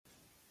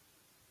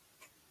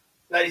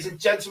Ladies and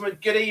gentlemen,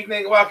 good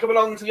evening. Welcome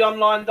along to the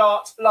Online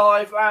Darts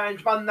Live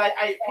Lounge, Monday,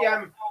 8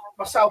 p.m.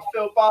 Myself,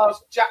 Phil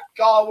Bars, Jack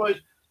Garwood.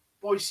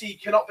 Boise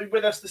cannot be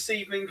with us this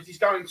evening because he's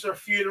going to a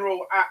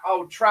funeral at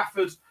Old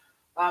Trafford.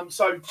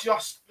 So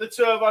just the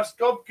two of us.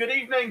 Gob, good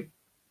evening.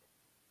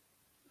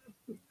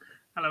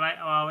 Hello, mate.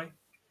 How are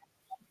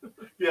we?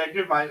 Yeah,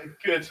 good, mate.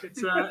 Good.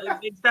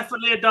 It's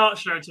definitely a dart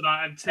show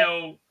tonight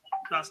until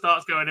that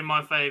starts going in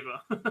my favour.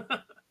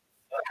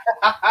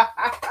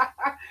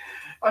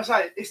 I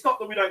say, it's not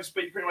that we don't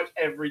speak pretty much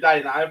every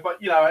day now,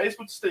 but, you know, it's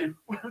good to do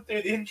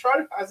the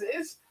intro as it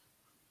is.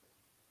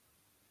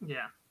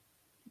 Yeah.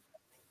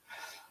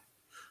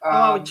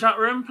 How are we, chat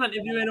room? Plenty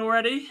of you in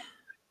already?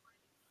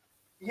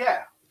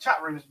 Yeah, chat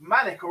room's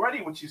manic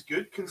already, which is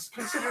good,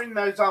 considering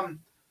there's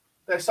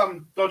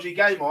some dodgy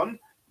game on.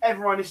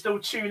 Everyone is still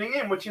tuning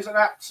in, which is an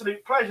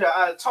absolute pleasure.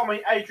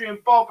 Tommy, Adrian,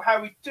 Bob, how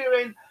are we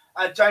doing?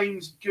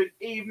 James, good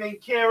evening.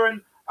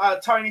 Kieran,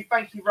 Tony,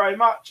 thank you very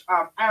much.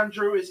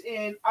 Andrew is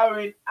in.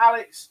 Owen,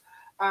 Alex,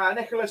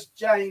 Nicholas,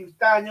 James,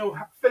 Daniel,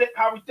 Philip,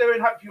 how are we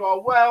doing? Hope you are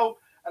well.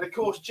 And of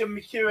course, Jim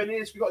McEwen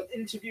is. We've got an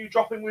interview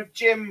dropping with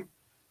Jim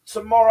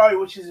tomorrow,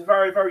 which is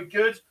very, very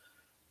good.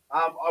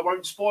 I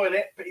won't spoil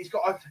it, but he's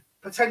got a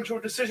potential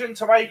decision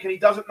to make and he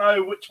doesn't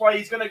know which way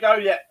he's going to go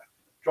yet.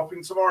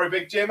 Dropping tomorrow,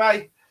 Big Jim,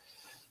 eh?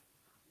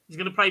 He's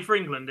going to play for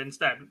England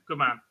instead. Good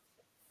man.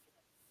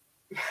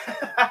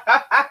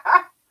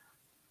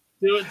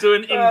 Do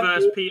an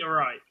inverse Peter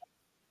Wright.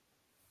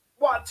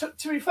 Well,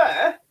 to be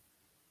fair,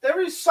 there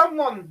is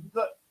someone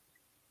that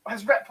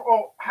has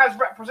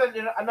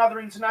represented another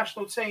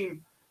international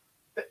team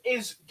that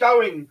is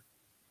going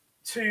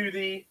to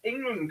the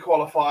England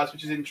qualifiers,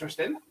 which is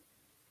interesting.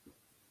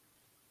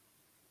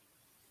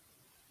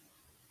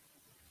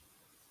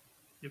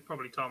 You've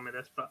probably told me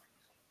this, but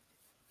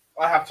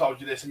I have told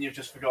you this and you've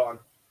just forgotten.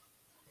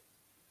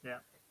 Yeah.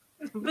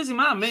 I'm a busy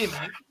man, me,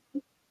 mate.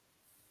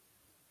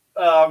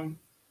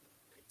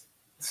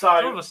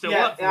 So still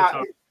work full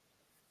time.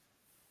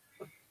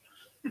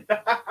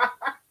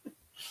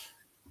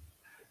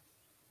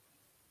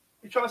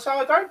 You trying to say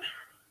I don't?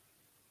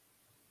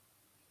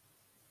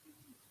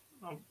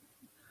 I'm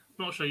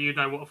not sure you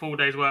know what a full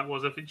day's work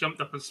was if it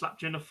jumped up and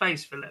slapped you in the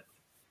face, Philip.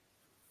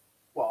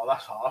 Well,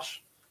 that's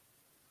harsh.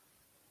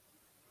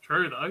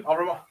 True, though.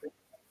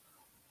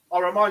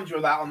 I'll remind you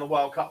of that on the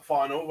World Cup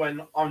final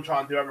when I'm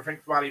trying to do everything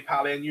for Manny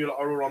Pally and you lot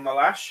are all on the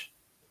lash.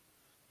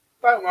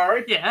 Don't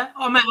worry. Yeah,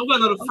 I went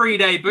on a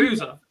 3-day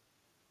boozer.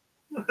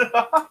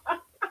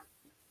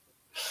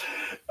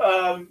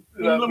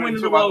 England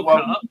winning the World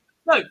Cup.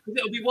 No, because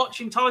it'll be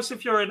watching Tyson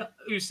Fury and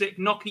Usyk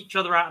knock each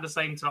other out at the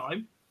same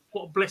time.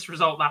 What a bliss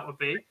result that would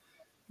be.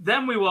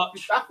 Then we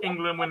watch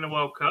England win the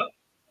World Cup.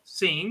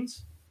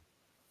 Scenes.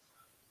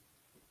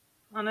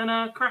 And then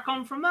crack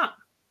on from that.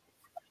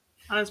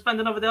 And then spend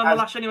another day on the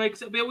lash anyway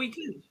because it'll be a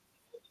weekend.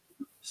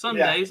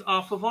 Sundays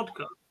are for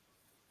vodka.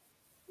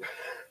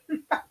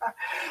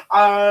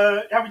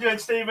 How are we doing,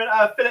 Stephen?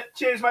 Philip,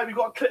 cheers, mate. We've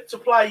got a clip to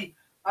play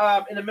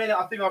in a minute.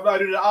 I think I've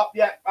loaded it up.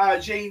 Yeah,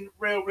 Gene,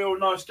 real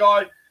nice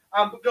guy.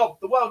 But God,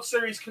 the World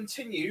Series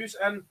continues.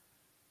 And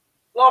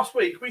last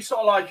week, we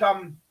sort of like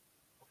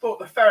thought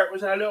the Ferret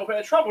was in a little bit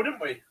of trouble,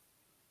 didn't we?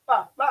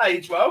 That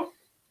aged well.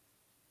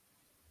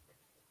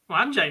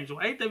 Well, and James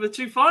Wade, they were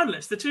two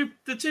finalists.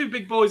 The two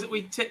big boys that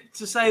we tipped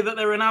to say that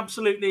they're in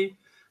absolutely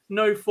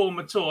no form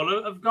at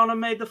all have gone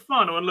and made the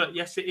final. And look,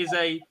 yes, it is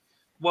a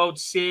World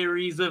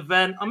Series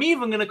event. I'm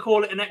even going to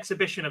call it an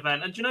exhibition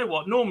event. And do you know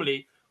what?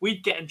 Normally,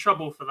 we'd get in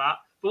trouble for that.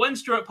 But when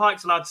Stuart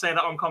Pike's allowed to say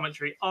that on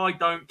commentary, I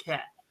don't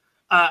care.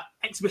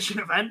 Exhibition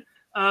event.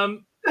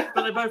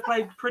 But they both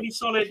played pretty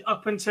solid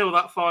up until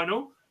that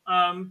final.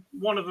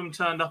 One of them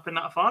turned up in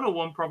that final.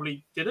 One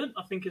probably didn't,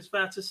 I think is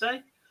fair to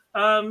say.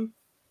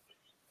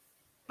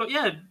 But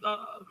yeah,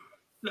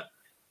 look,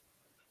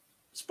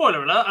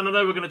 spoiler alert, and I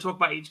know we're going to talk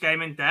about each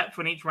game in depth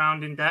and each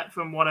round in depth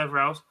and whatever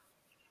else.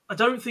 I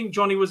don't think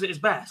Johnny was at his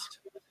best.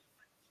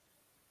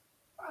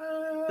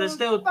 There's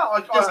still 10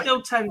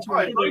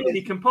 to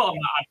he can put on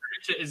that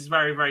average at his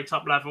very, very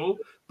top level,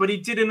 but he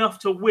did enough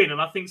to win,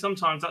 and I think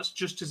sometimes that's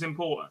just as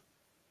important.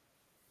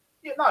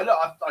 Yeah, no, look,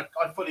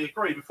 I fully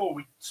agree. Before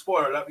we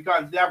spoil it, we go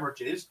into the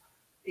averages.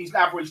 He's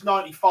averaged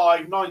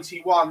 95,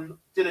 91,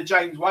 did a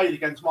James Wade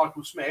against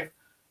Michael Smith,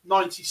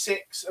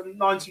 96 and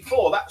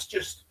 94. That's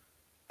just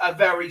a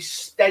very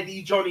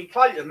steady Johnny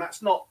Clayton.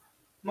 That's not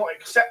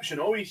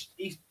exceptional.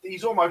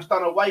 He's almost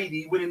done a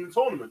Wadey winning the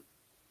tournament.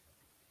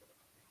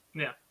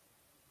 Yeah,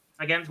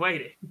 against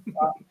Wadey.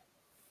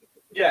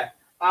 Yeah.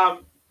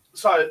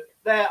 So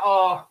there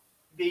are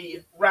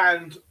the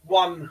round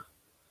one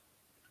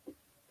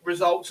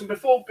results, and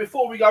before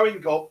we go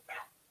in, Gob,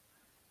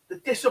 the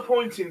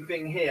disappointing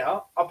thing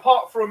here,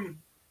 apart from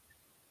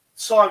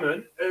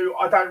Simon, who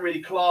I don't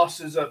really class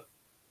as a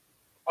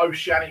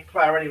Oceanic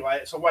player anyway,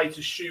 it's a way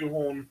to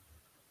shoehorn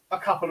a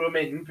couple of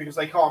them in because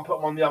they can't put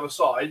them on the other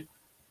side.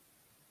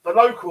 The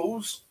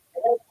locals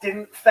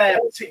didn't fare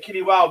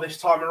particularly well this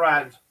time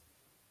around.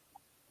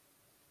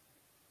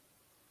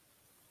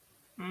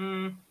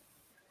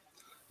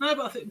 No,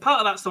 but I think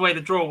part of that's the way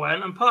the draw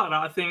went, and part of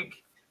that, I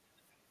think,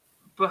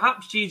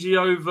 perhaps Gigi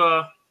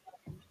overperformed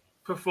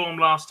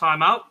last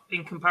time out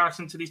in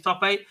comparison to these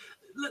top 8.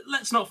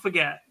 Let's not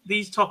forget,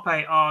 these top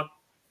 8 are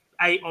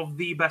 8 of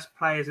the best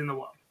players in the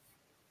world.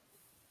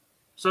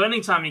 So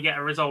anytime you get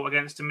a result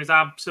against them is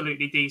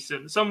absolutely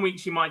decent. Some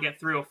weeks you might get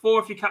 3 or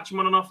 4 if you catch them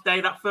on an off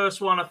day. That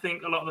first one, I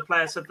think a lot of the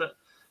players said that,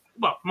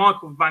 well,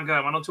 Michael Van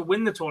Gogh went on to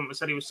win the tournament,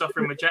 said he was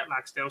suffering with jet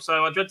lag still.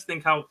 So I dread to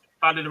think how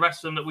badly the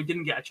rest of them that we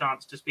didn't get a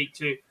chance to speak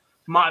to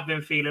might have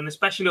been feeling,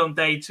 especially on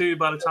day 2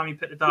 by the time you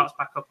pick the darts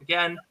back up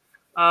again.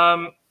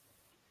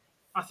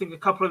 I think a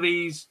couple of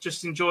these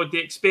just enjoyed the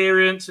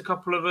experience. A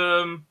couple of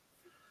them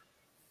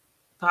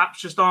perhaps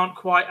just aren't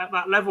quite at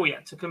that level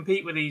yet to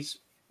compete with these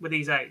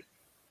 8.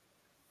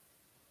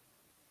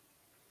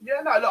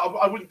 Yeah, no,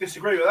 I wouldn't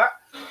disagree with that.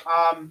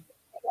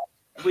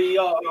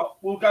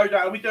 We'll go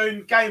down. Are we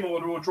doing game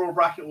order or draw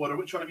bracket order?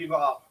 Which one have you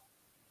got up?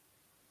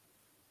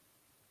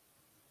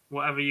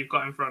 Whatever you've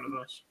got in front of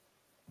us.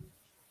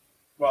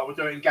 Well, we're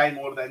doing game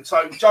order then.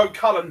 So Joe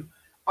Cullen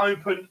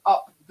opened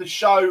up the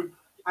show,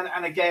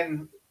 and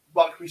again,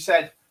 like we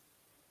said,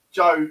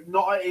 Joe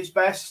not at his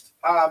best,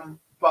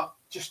 but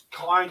just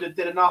kind of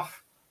did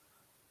enough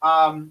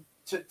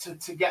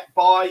to get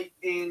by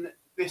in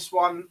this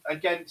one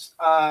against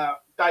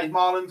Dave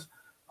Marland.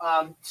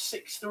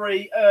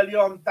 6-3 early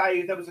on.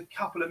 Dave, there was a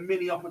couple of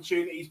mini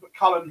opportunities, but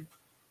Cullen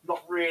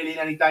not really in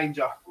any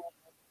danger.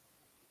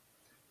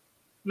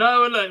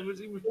 No, look, it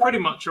was pretty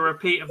much a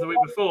repeat of the week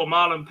before.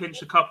 Marlon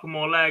pinched a couple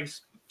more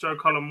legs. Joe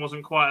Cullen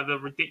wasn't quite at the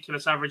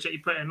ridiculous average that he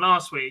put in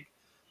last week.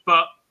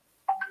 But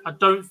I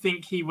don't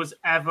think he was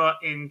ever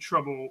in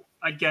trouble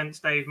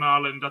against Dave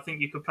Marland. I think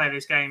you could play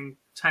this game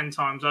 10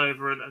 times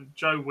over, and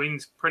Joe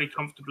wins pretty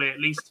comfortably, at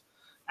least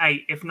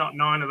 8, if not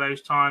 9 of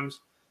those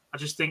times. I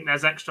just think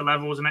there's extra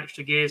levels and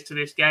extra gears to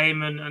this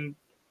game, and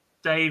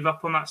Dave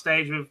up on that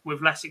stage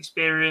with less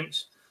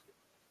experience,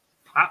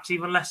 perhaps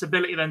even less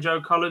ability than Joe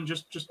Cullen,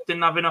 just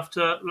didn't have enough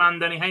to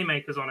land any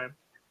haymakers on him.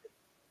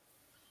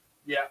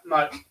 Yeah,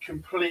 no,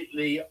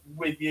 completely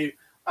with you.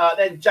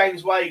 Then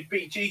James Wade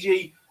beat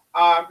Gigi.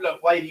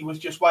 Look, Wadey was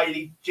just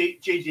Wadey.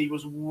 Gigi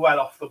was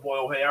well off the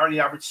boil here. Only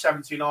averaged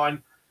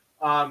 79.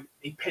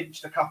 He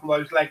pinched a couple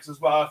of those legs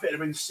as well. If it had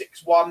been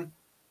 6-1,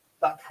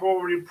 that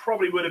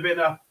probably would have been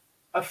a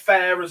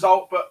fair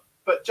result.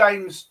 But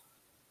James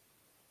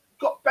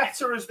got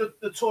better as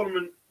the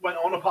tournament went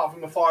on, apart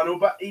from the final.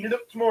 But he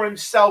looked more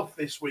himself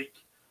this week,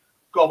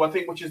 Gob, I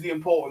think, which is the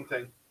important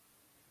thing.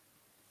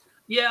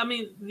 Yeah, I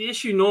mean, the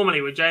issue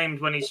normally with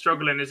James when he's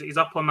struggling is he's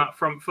up on that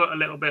front foot a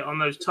little bit on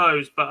those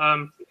toes. But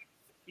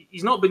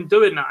he's not been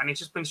doing that, and he's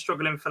just been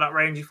struggling for that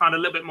range. He found a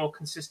little bit more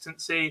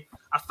consistency.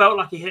 I felt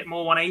like he hit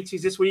more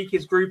 180s this week.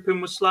 His grouping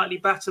was slightly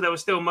better. There were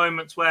still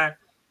moments where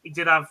he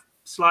did have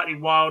slightly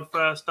wild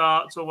first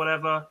darts or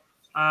whatever,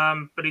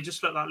 but he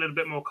just looked like a little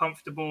bit more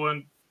comfortable,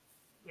 and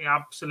he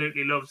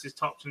absolutely loves his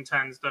tops and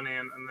 10s, doesn't he?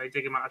 And they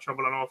dig him out of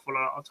trouble an awful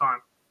lot of time.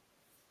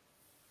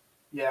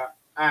 Yeah,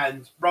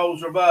 and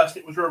roles reversed.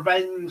 It was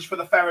revenge for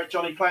the ferret,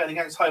 Johnny Clayton,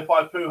 against Hope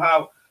I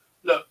Puhau.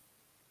 Look,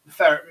 the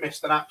ferret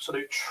missed an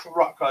absolute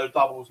truckload of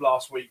doubles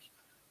last week,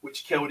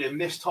 which killed him.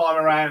 This time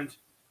around,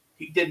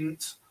 he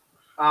didn't.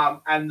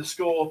 And the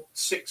score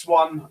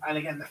 6-1. And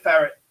again, the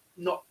ferret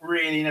not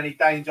really in any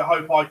danger.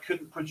 Hope I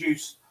couldn't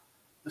produce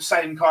the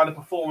same kind of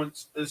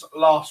performance as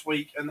last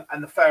week,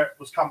 and the ferret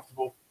was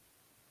comfortable.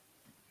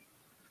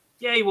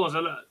 Yeah, he was.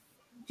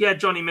 Yeah,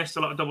 Johnny missed a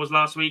lot of doubles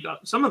last week.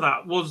 Some of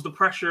that was the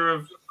pressure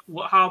of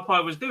what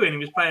Halpai was doing. He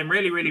was playing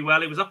really, really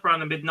well. He was up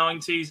around the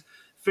mid-90s,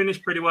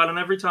 finished pretty well, and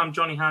every time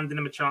Johnny handed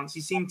him a chance,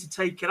 he seemed to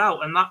take it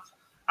out, and that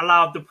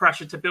allowed the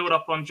pressure to build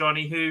up on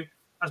Johnny, who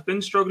has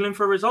been struggling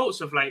for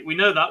results of late. We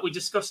know that. We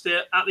discussed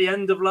it at the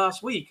end of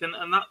last week,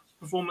 and that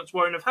performance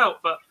won't have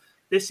helped, but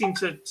this seemed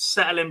to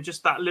settle him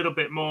just that little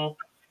bit more.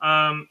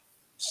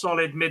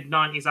 Solid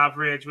mid-90s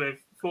average with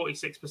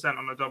 46%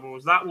 on the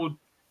doubles. That would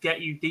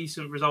get you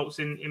decent results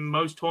in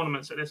most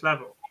tournaments at this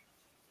level.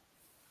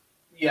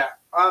 Yeah.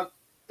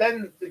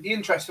 Then the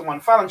interesting one,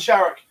 Fallon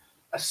Sherrock,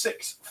 a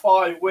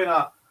 6-5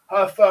 winner,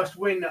 her first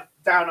win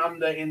down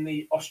under in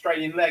the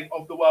Australian leg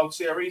of the World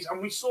Series. And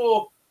we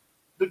saw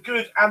the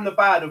good and the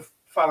bad of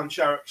Fallon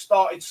Sherrock.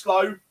 Started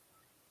slow,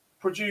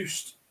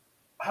 produced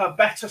her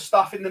better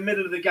stuff in the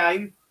middle of the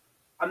game,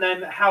 and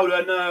then held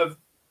her nerve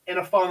in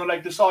a final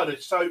leg decider.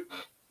 So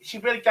she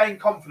really gained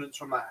confidence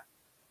from that.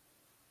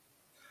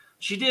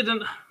 She did,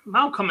 and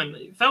Malcolm,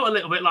 it felt a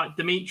little bit like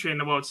Dimitri in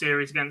the World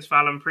Series against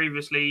Fallon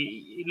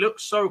previously. He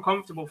looked so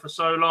comfortable for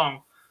so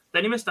long.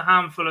 Then he missed a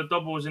handful of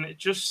doubles, and it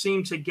just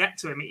seemed to get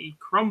to him. He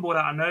crumbled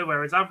out of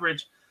nowhere. His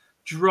average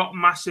dropped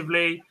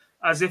massively,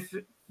 as if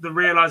the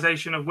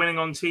realization of winning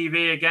on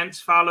TV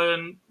against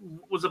Fallon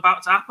was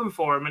about to happen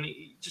for him, and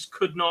he just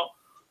could not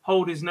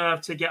hold his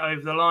nerve to get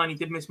over the line. He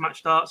did miss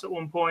match darts at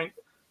one point.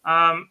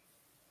 And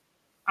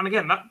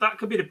again, that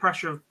could be the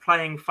pressure of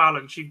playing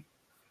Fallon. She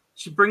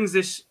brings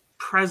this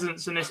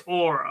presence and this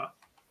aura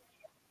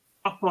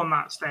up on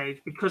that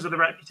stage because of the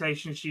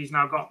reputation she's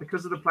now got,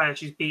 because of the players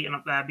she's beaten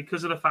up there,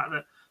 because of the fact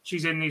that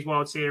she's in these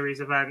World Series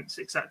events,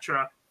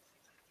 etc.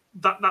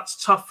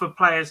 that's tough for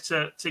players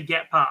to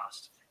get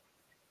past.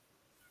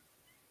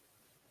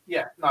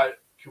 Yeah, no,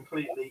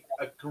 completely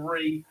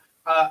agree.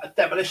 A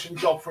demolition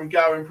job from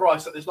Gowing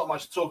Price that there's not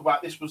much to talk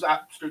about. This was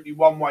absolutely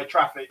one-way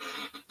traffic.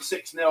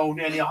 6-0,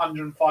 nearly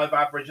 105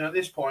 average. And at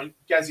this point,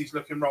 Gezzy's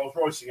looking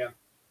Rolls-Royce again.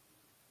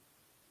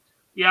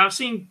 Yeah, I've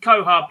seen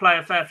Kohar play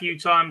a fair few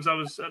times. I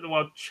was at the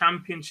World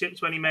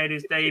Championships when he made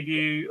his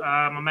debut.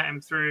 I met him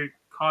through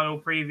Kyle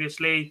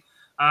previously.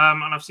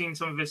 And I've seen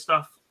some of his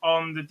stuff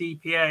on the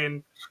DPA.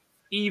 And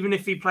even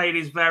if he played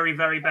his very,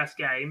 very best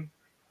game,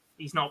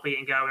 he's not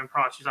beating Gowing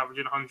Price, who's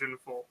averaging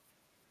 104.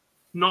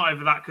 Not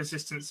over that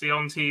consistency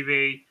on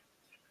TV,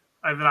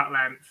 over that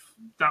length.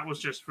 That was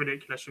just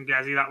ridiculous from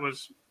Gezzy. That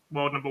was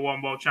world number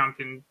one, world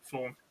champion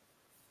form.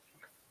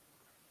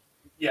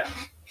 Yeah,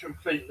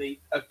 completely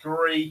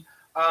agree.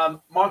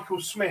 Michael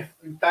Smith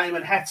and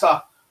Damon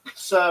Heta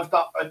served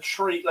up a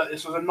treat. Look,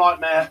 this was a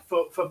nightmare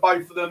for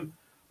both of them.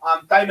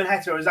 Damon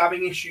Heta is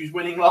having issues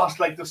winning last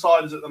leg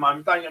deciders at the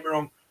moment. Don't get me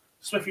wrong.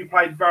 Smithy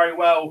played very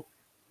well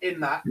in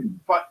that.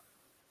 But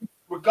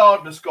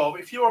regardless of,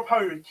 if your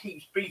opponent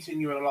keeps beating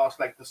you in a last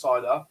leg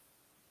decider,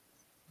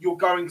 you're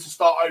going to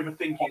start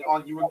overthinking,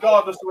 aren't you?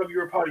 Regardless of whether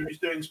your opponent is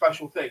doing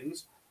special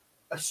things,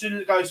 as soon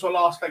as it goes to a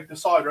last leg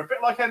decider, a bit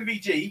like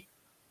MVG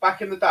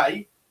back in the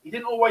day, he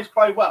didn't always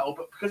play well,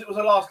 but because it was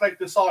a last leg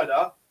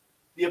decider,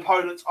 the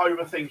opponents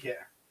overthink it.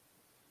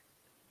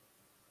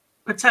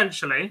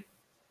 Potentially.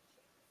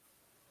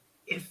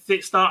 If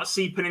it starts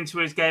seeping into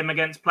his game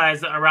against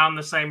players that are around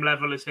the same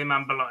level as him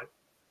and below.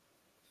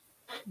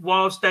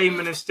 Whilst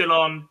Damon is still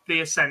on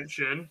the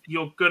ascension,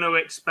 you're going to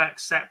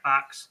expect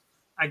setbacks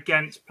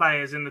against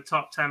players in the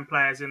top 10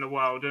 players in the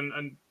world.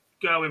 And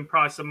Gowing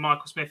Price and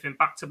Michael Smith in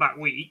back-to-back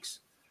weeks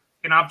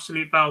in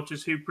absolute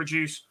belters who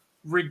produce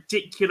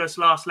ridiculous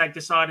last leg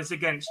deciders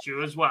against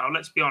you as well.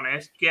 Let's be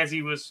honest.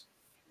 Gezzy was,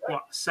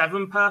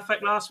 7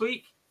 perfect last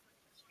week?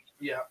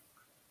 Yeah.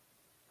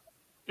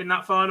 In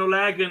that final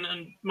leg.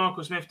 And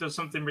Michael Smith does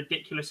something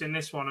ridiculous in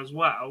this one as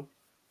well.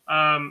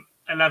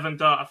 11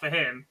 data for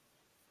him.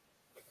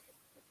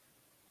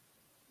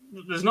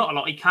 There's not a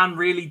lot he can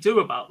really do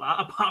about that,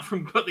 apart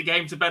from put the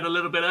game to bed a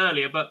little bit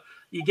earlier. But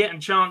you're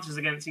getting chances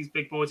against these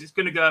big boys. It's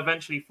going to go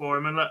eventually for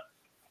him. And look,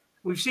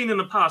 we've seen in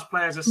the past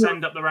players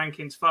ascend up the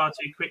rankings far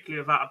too quickly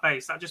without a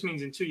base. That just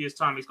means in 2 years'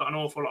 time, he's got an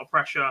awful lot of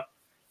pressure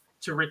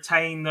to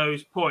retain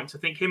those points. I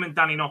think him and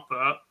Danny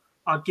Noppert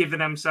are giving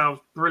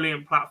themselves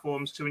brilliant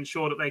platforms to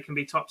ensure that they can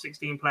be top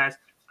 16 players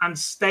and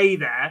stay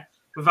there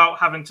without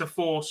having to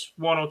force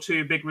 1 or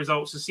 2 big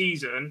results a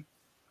season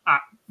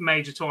at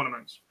major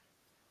tournaments.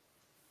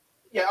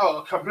 Yeah,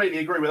 I completely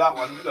agree with that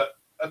one. Look,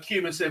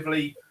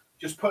 accumulatively,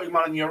 just putting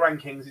one in your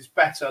rankings is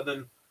better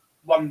than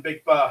one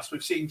big burst.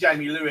 We've seen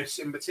Jamie Lewis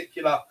in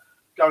particular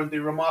go and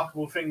do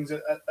remarkable things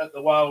at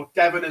the World.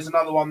 Devon is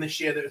another one this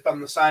year that has done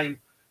the same.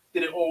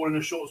 Did it all in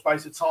a short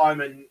space of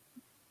time, and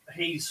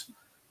he's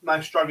now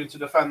struggling to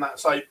defend that.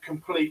 So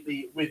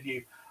completely with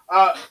you.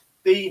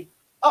 The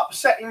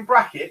upsetting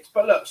bracket,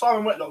 but look,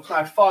 Simon Whitlock's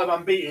now 5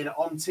 unbeaten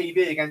on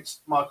TV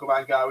against Michael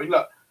Van Gerwen.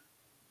 Look,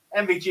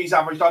 MVG's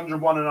averaged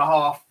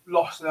 101.5,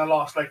 lost in a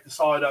last leg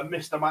decider,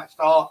 missed a match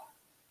start.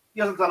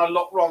 He hasn't done a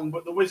lot wrong,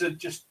 but the Wizard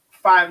just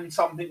found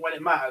something when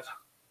it mattered.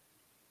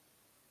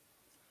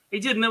 He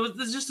did, and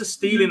there's just a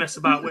steeliness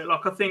about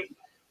Whitlock. I think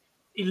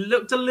he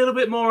looked a little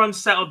bit more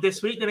unsettled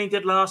this week than he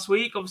did last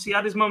week. Obviously, he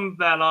had his mum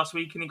there last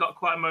week, and he got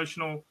quite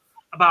emotional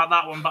about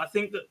that one. But I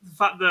think that the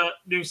fact that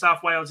New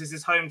South Wales is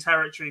his home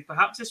territory,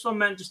 perhaps this one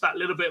meant just that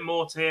little bit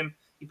more to him.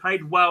 He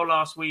played well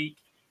last week.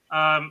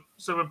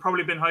 So we've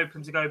probably been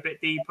hoping to go a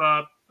bit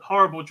deeper.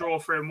 Horrible draw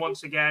for him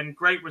once again.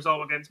 Great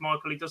result against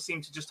Michael. He does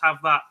seem to just have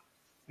that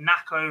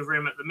knack over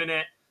him at the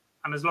minute.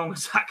 And as long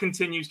as that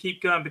continues,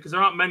 keep going, because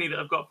there aren't many that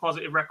have got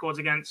positive records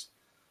against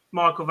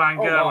Michael Van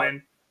Gerwen. Wow.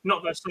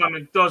 Not that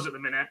Simon does at the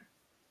minute.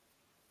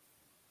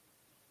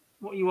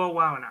 What are you all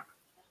wowing at?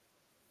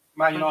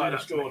 Man United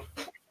have scored.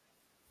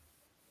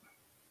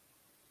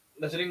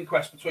 There's an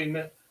inquest between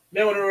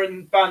Milner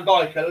and Van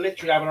Dijk are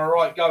literally having a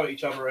right go at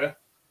each other here.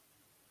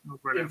 Oh,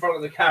 in front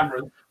of the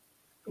camera.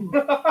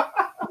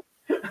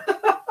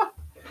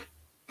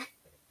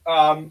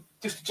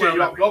 Just to cheer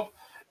you up, Glob.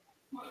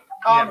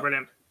 Yeah,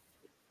 brilliant.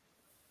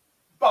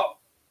 But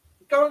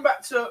going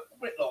back to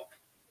Whitlock,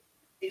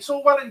 it's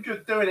all well and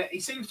good doing it.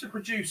 He seems to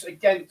produce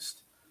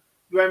against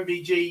your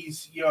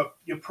MVGs,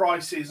 your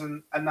prices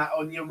and that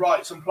on your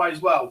rights and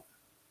plays well.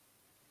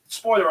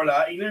 Spoiler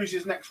alert, he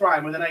loses next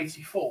round with an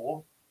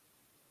 84.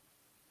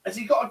 Has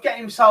he got to get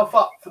himself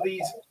up for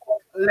these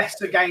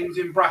lesser games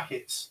in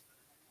brackets?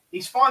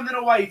 He's finding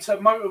a way to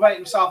motivate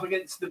himself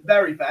against the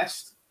very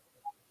best.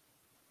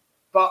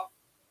 But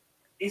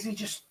is he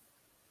just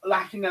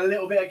lacking a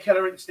little bit of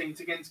killer instinct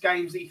against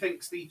games that he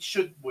thinks he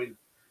should win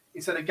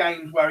instead of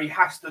games where he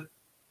has to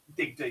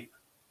dig deep?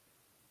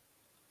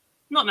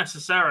 Not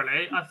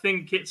necessarily. I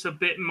think it's a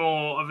bit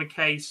more of a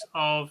case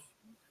of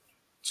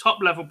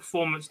top-level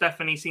performance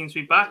definitely seems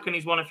to be back, and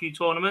he's won a few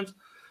tournaments.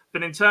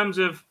 But in terms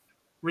of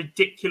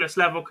ridiculous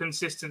level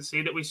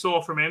consistency that we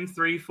saw from him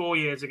 3-4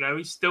 years ago,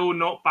 he's still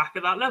not back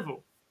at that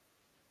level.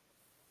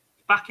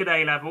 back at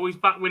A level. He's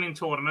back winning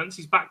tournaments.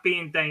 He's back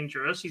being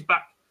dangerous. He's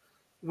back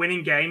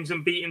winning games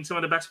and beating some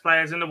of the best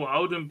players in the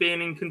world and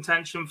being in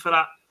contention for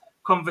that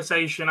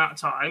conversation at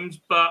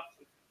times. But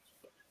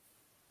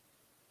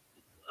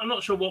I'm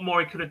not sure what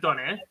more he could have done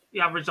here. He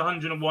averaged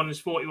 101 is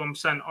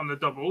 41% on the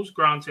doubles,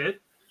 granted.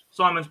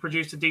 Simon's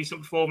produced a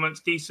decent performance,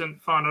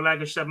 decent final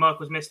leg. As I said,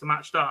 Michael's missed the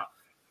match start.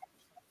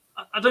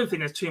 I don't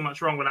think there's too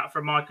much wrong with that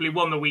for Michael. He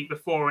won the week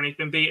before and he's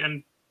been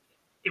beaten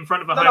in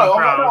front of a home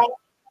crowd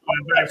by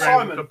a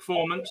very good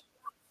performance.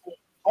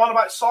 On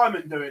about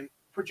Simon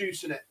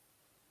producing it.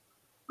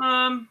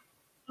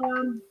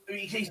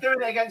 He's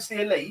doing it against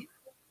the elite,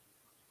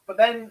 but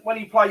then when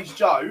he plays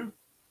Joe,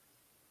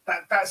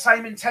 that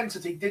same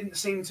intensity didn't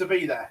seem to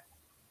be there.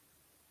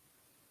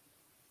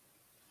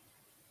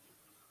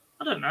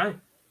 I don't know.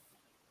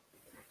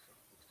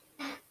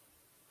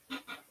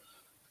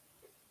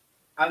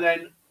 And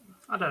then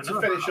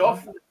to finish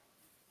off,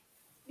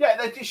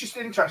 it's just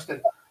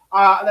interesting.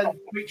 And then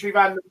Dimitri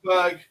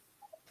Vandenberg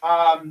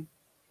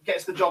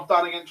gets the job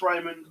done against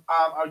Raymond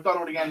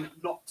O'Donnell again.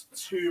 Not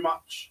too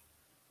much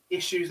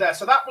issues there.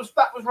 So that was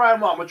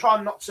round one. We're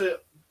trying not to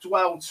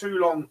dwell too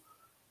long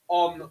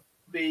on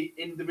the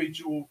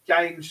individual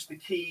games, the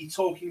key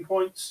talking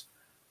points.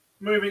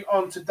 Moving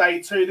on to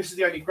day two. This is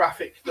the only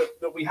graphic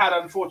that we had,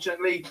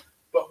 unfortunately,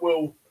 but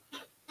we'll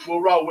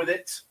roll with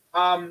it.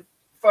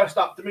 First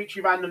up,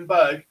 Dimitri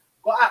Vandenberg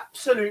got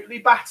absolutely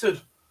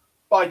battered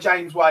by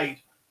James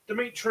Wade.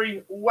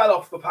 Dimitri well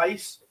off the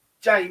pace.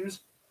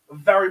 James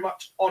very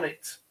much on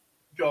it.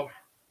 Job.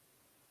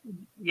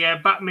 Yeah,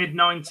 back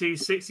mid-90s,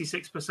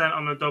 66%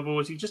 on the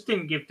doubles. He just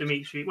didn't give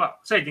Dimitri,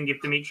 didn't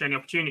give Dimitri any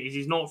opportunities.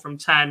 He's 0 from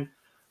 10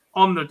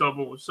 on the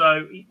doubles.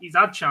 So he's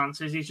had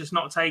chances. He's just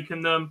not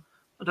taken them.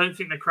 I don't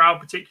think the crowd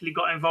particularly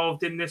got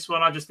involved in this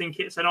one. I just think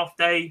it's an off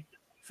day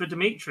for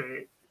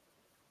Dimitri.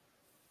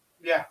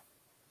 Yeah,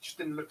 just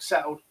didn't look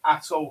settled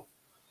at all.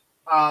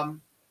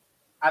 And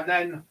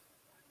then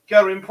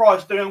Gerwyn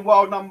Price doing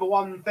world number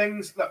one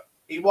things. Look,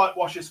 he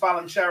whitewashes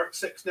Fallon Sherritt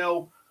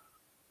 6-0.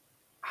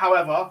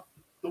 However,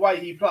 the way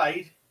he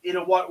played, he'd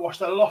have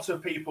whitewashed a lot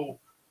of people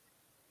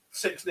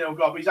 6-0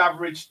 gob. He's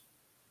averaged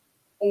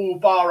all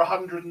bar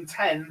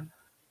 110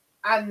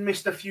 and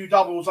missed a few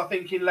doubles, I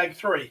think, in leg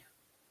 3.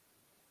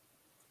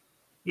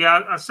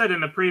 Yeah, I said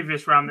in the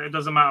previous round that it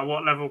doesn't matter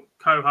what level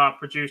Kohar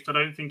produced. I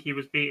don't think he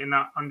was beating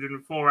that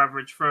 104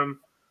 average from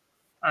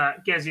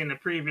Gezi in the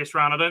previous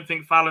round. I don't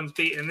think Fallon's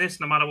beating this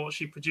no matter what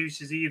she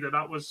produces either.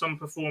 That was some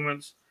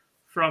performance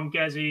from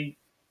Gezi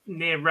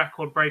near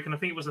record break, and I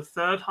think it was the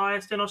third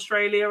highest in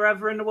Australia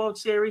ever in the World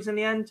Series in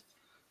the end.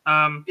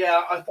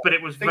 But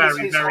it was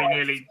very, very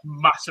nearly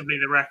massively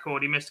the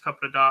record. He missed a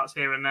couple of darts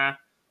here and there.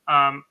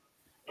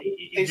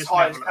 His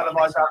highest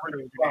televised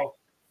average as well.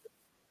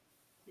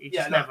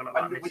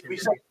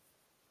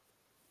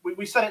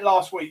 We said it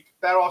last week.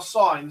 There are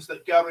signs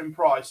that Gerwyn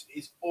Price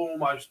is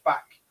almost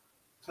back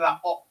to that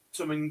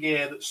optimum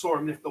gear that saw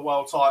him lift the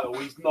world title.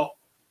 He's not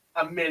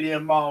a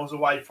million miles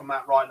away from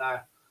that right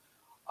now.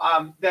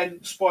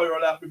 Then, spoiler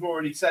alert, we've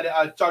already said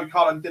it. Joe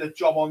Cullen did a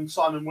job on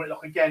Simon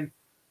Whitlock again.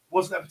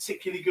 Wasn't a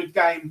particularly good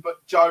game,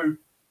 but Joe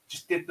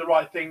just did the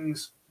right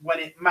things when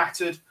it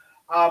mattered.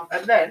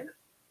 And then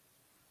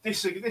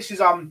this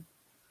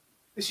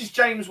is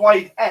James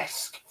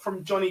Wade-esque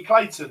from Johnny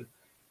Clayton.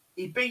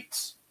 He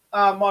beats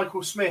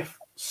Michael Smith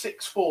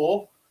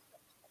 6-4.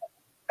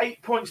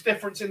 8 points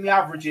difference in the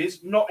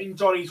averages, not in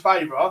Johnny's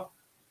favour.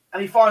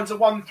 And he finds a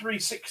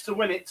 1-3-6 to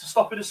win it to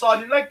stop a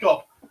deciding leg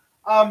gob.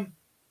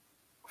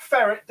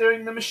 Ferret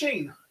doing the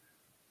machine.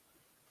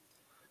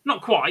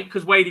 Not quite,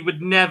 because Wadey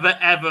would never,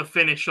 ever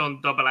finish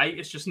on 8-8.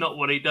 It's just not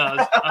what he does.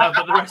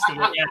 But the rest of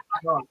it,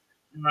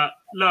 yeah.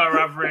 Lower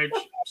average,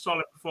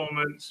 solid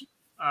performance,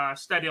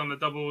 steady on the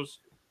doubles.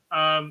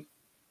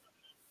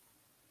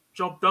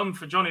 Job done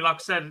for Johnny. Like I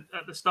said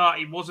at the start,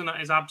 he wasn't at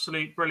his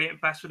absolute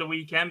brilliant best for the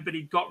weekend, but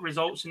he got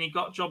results and he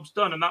got jobs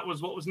done, and that was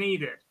what was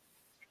needed.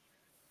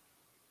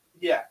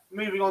 Yeah,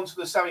 moving on to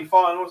the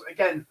semi-finals.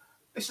 Again,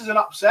 this is an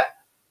upset.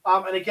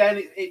 And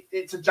again,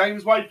 it's a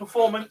James Wade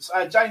performance.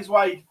 James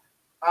Wade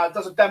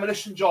does a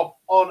demolition job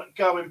on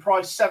Gerwyn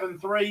Price,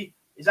 7-3.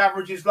 His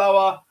average is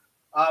lower.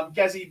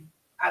 Gezi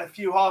had a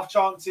few half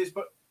chances,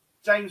 but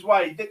James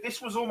Wade,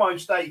 this was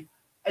almost a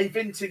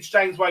vintage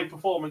James Wade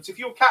performance. If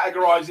you're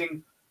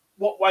categorising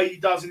what Wade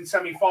does in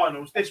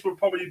semi-finals, this would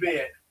probably be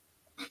it.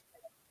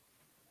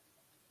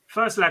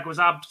 First leg was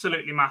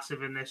absolutely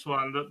massive in this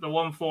one. The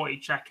 140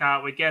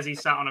 checkout where Gezi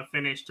sat on a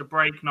finish to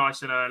break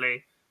nice and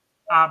early.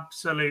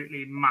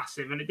 Absolutely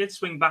massive. And it did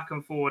swing back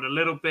and forward a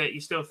little bit. You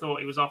still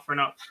thought he was offering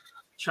up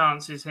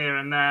chances here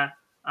and there.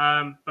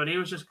 But he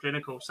was just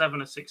clinical.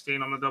 7 of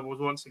 16 on the doubles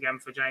once again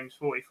for James,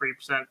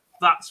 43%.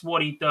 That's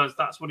what he does.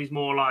 That's what he's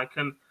more like.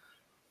 And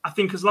I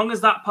think as long as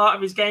that part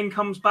of his game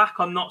comes back,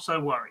 I'm not so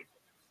worried.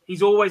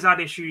 He's always had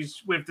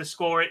issues with the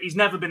scorer. He's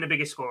never been the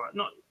biggest scorer.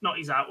 Not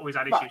he's always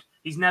had issues.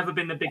 He's never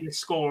been the biggest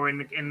scorer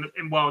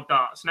in world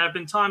darts. And there have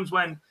been times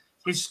when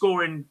his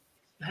scoring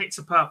hits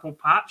a purple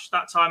patch.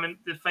 That time in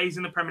the phase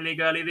in the Premier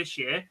League earlier this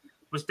year,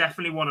 was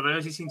definitely one of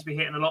those. He seemed to be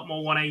hitting a lot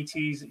more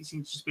 180s. He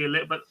seemed to just be a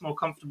little bit more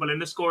comfortable in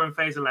the scoring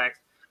phase of legs.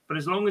 But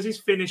as long as his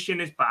finishing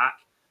is back,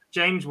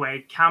 James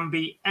Wade can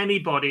be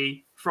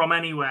anybody from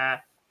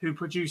anywhere who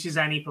produces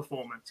any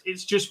performance.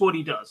 It's just what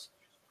he does.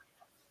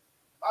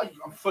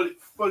 I'm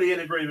fully in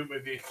agreement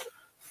with you.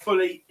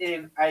 Fully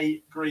in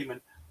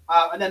agreement.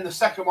 And then the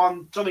second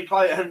one, Johnny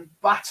Clayton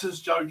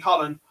batters Joe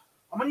Cullen.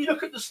 And when you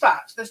look at the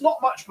stats, there's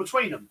not much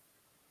between them.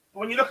 But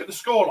when you look at the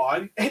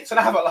scoreline, it's an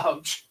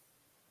avalanche.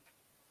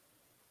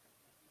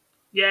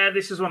 Yeah,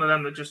 this is one of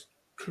them that just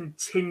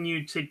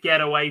continued to get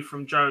away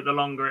from Joe the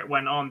longer it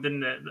went on,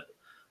 didn't it?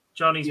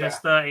 Johnny's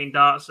missed 13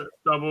 darts at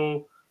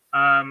double.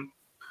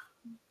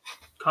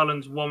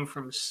 Cullen's 1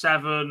 from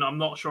 7. I'm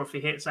not sure if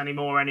he hits any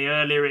more any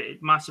earlier.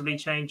 It massively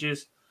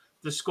changes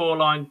the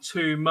scoreline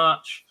too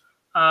much.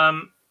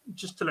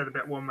 Just a little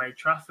bit one-way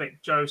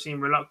traffic. Joe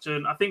seemed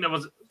reluctant. I think there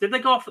was... Did they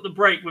go off at the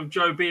break with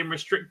Joe being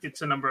restricted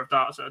to number of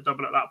darts at a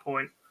double at that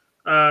point?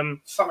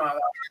 Something like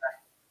that.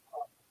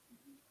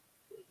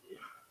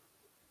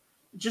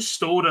 Just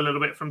stalled a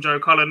little bit from Joe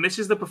Cullen. This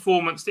is the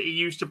performance that he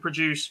used to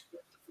produce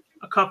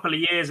a couple of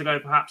years ago,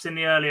 perhaps in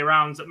the earlier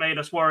rounds, that made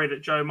us worry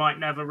that Joe might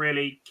never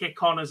really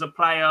kick on as a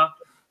player.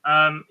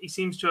 He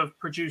seems to have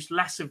produced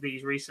less of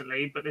these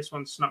recently, but this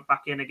one snuck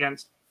back in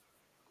against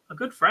a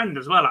good friend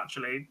as well,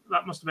 actually.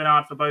 That must have been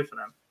hard for both of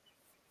them.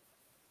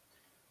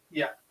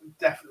 Yeah,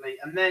 definitely.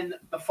 And then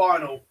the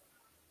final,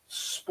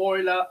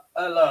 spoiler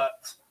alert.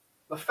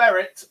 The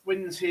Ferret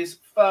wins his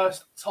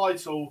first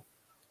title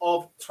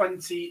of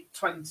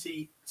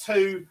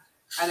 2022.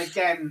 And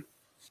again,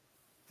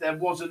 there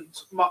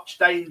wasn't much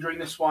danger in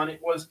this one.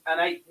 It was an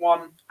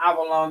 8-1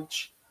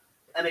 avalanche.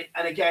 And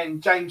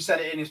again, James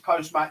said it in his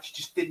post-match, he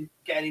just didn't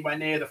get anywhere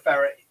near the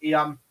Ferret. He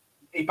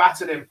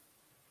battered him.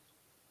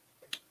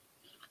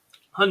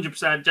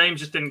 100%. James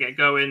just didn't get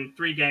going.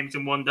 3 games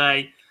in one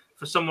day.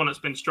 For someone that's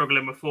been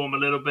struggling with form a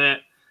little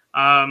bit,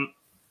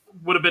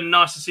 would have been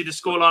nice to see the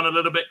scoreline a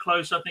little bit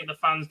closer. I think the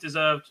fans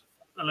deserved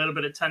a little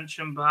bit of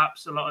tension,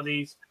 perhaps. A lot of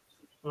these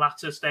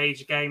latter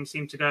stage games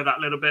seem to go that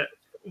little bit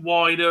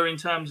wider in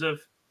terms of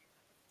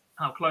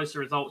how close the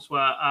results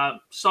were.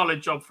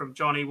 Solid job from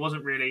Johnny.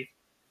 Wasn't really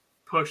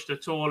pushed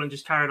at all and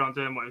just carried on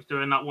doing what he was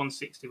doing. That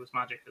 160 was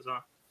magic as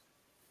well.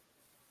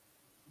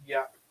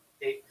 Yeah,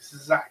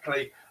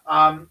 exactly.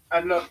 And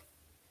look,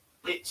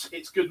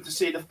 it's good to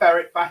see the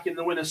Ferret back in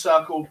the winner's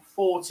circle.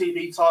 4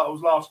 TV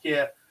titles last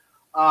year.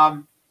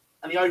 And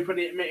he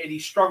openly admitted he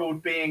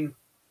struggled being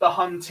the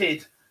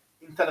hunted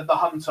instead of the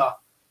hunter.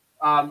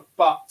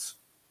 But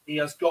he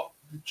has got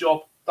the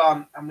job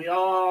done. And we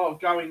are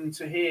going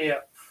to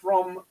hear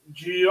from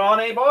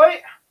Johnny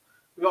Boy.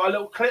 We've got a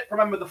little clip.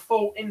 Remember, the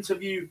full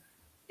interview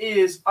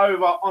is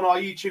over on our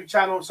YouTube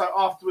channel. So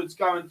afterwards,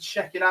 go and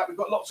check it out. We've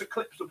got lots of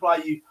clips to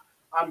play you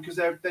because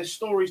there's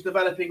stories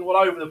developing all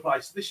over the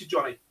place. This is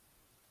Johnny.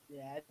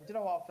 Yeah, do you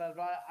know what, Fred?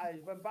 I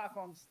went back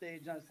on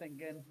stage and I was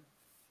thinking,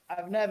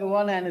 I've never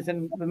won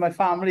anything with my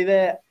family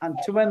there, and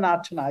to win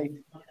that tonight,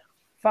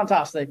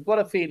 fantastic. What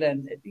a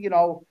feeling. You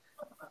know,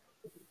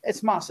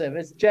 it's massive.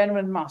 It's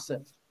genuine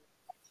massive.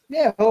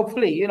 Yeah,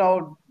 hopefully, you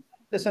know,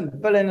 listen,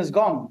 Berlin is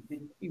gone.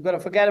 You've got to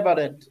forget about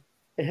it.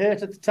 It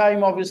hurt at the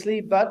time, obviously,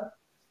 but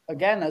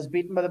again, I was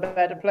beaten by the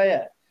better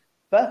player.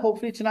 But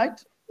hopefully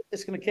tonight,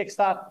 it's going to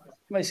kickstart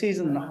my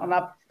season on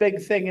that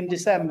big thing in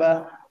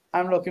December.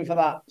 I'm looking for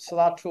that. So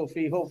that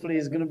trophy hopefully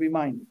is going to be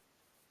mine.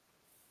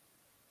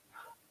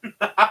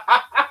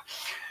 I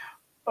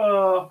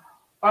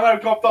know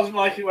God doesn't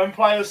like it when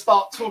players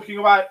start talking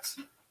about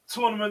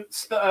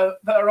tournaments that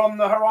are on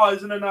the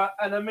horizon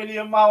and a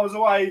million miles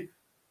away,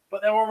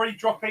 but they're already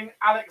dropping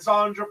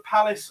Alexandra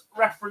Palace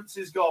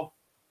references, Gob.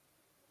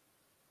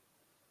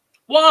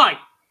 Why?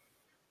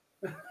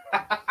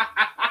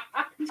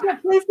 He's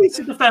got trophy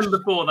to defend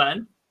before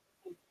then.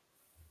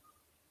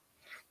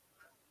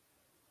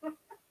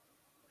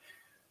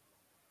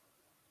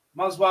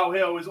 Muswell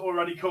Hill is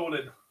already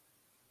calling.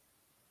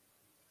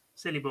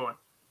 Silly boy.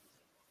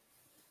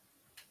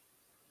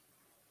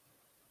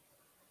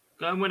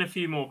 Go and win a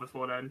few more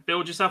before then.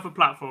 Build yourself a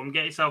platform.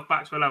 Get yourself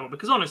back to a level.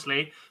 Because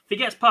honestly, if he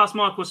gets past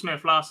Michael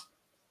Smith last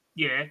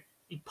year,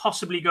 he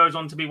possibly goes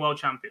on to be world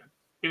champion.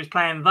 He was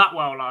playing that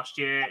well last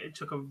year. It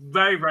took a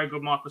very, very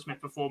good Michael Smith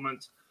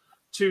performance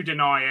to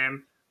deny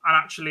him. And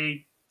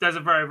actually, there's a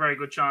very, very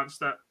good chance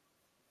that,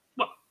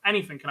 well,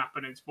 anything can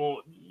happen in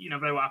sport. You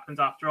never know what happens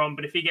after on.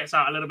 But if he gets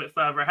out a little bit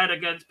further ahead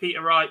against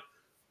Peter Wright,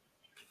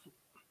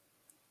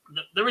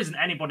 there isn't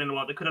anybody in the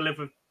world that could have lived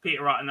with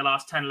Peter Wright in the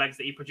last 10 legs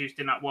that he produced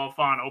in that world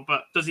final.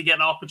 But does he get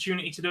the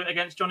opportunity to do it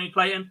against Johnny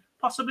Clayton?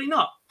 Possibly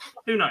not.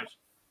 Who knows?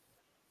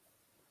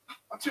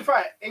 To be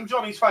fair, in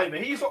Johnny's favour,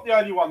 he's not the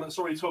only one that's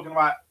already talking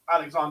about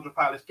Alexandra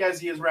Palace.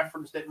 Gezi has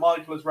referenced it.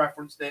 Michael has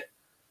referenced it.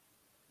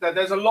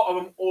 There's a lot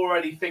of them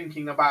already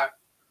thinking about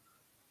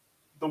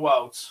the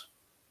Worlds.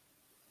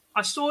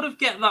 I sort of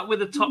get that with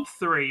the top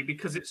 3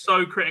 because it's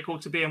so critical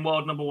to being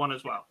world number 1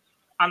 as well.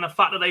 And the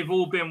fact that they've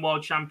all been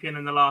world champion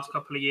in the last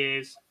couple of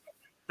years,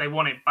 they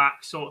want it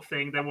back sort of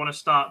thing. They want to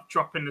start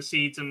dropping the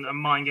seeds and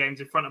mind games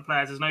in front of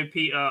players. There's no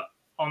Peter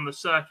on the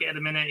circuit at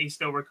the minute. He's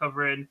still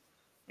recovering.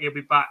 He'll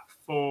be back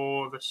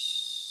for the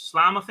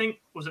Slam, I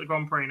think. Was it the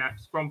Grand Prix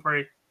next? Grand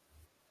Prix.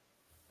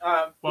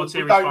 We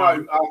Series don't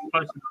final.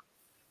 know.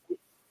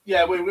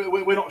 Yeah,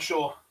 we're not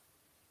sure.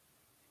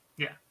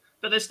 Yeah,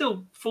 but there's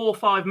still 4 or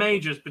 5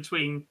 majors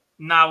between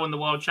now and the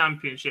World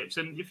Championships.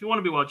 And if you want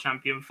to be world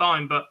champion,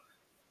 fine, but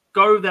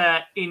go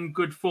there in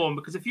good form.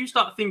 Because if you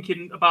start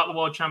thinking about the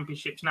World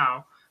Championships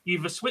now, you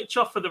either switch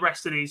off for the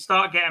rest of these,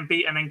 start getting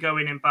beaten and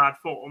going in bad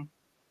form,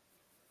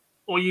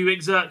 or you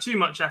exert too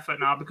much effort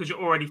now because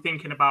you're already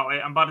thinking about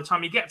it. And by the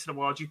time you get to the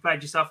World, you've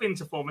played yourself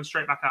into form and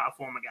straight back out of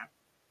form again.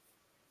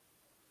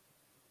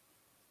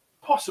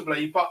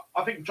 Possibly, but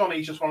I think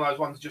Johnny's just one of those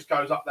ones that just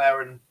goes up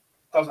there and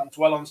doesn't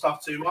dwell on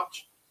stuff too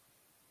much.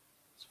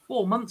 It's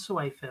 4 months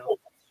away, Phil.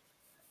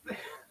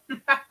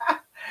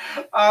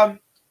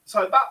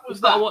 So that was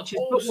You've that. got to watch his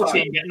football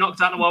team get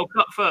knocked out of the World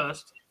Cup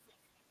first.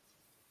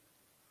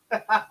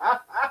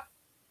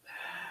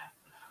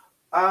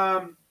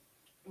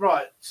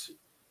 Right.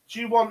 Do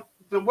you want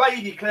the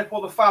Wadey clip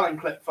or the Fallon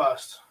clip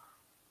first?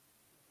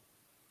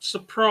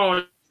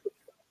 Surprise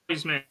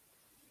me.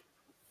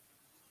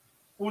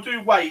 We'll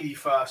do Wadey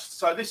first.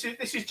 So this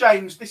is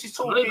James. This is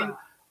talking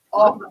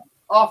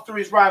after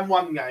his round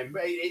 1 game.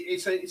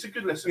 It's a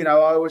good listen. You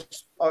know,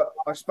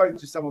 I spoke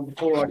to someone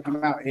before I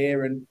came out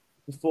here and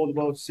before the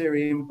World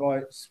Series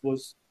invites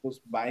was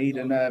made,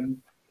 and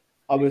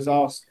I was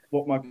asked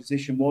what my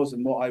position was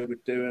and what I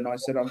would do, and I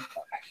said,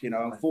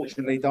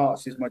 unfortunately,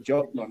 darts is my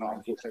job. Not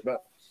unfortunately,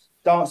 but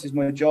darts is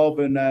my job,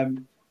 and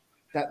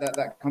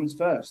that comes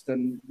first.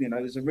 And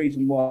there's a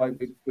reason why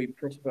we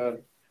prosper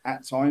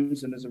at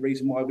times, and there's a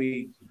reason why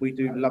we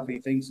do lovely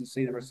things and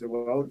see the rest of the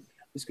world.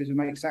 It's because we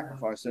make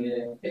sacrifice,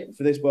 and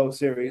for this World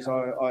Series,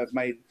 I've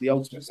made the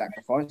ultimate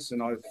sacrifice,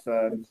 and I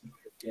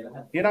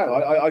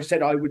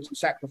said I would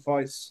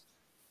sacrifice,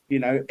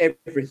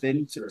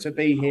 everything to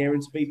be here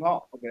and to be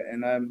part of it,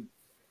 and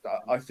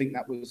I think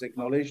that was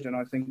acknowledged, and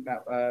I think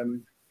that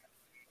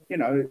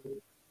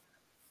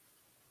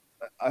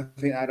I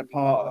think that had a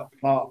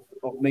part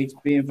of me to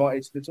be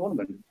invited to the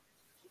tournament.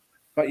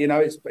 But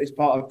it's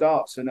part of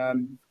darts,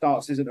 and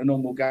darts isn't a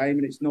normal game,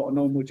 and it's not a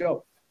normal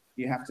job.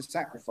 You have to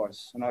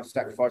sacrifice, and I've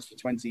sacrificed for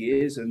 20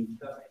 years, and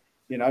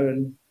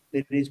and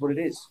it is what it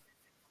is.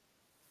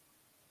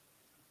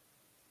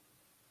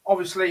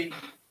 Obviously,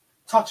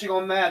 touching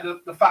on there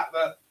the fact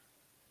that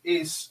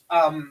his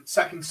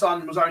second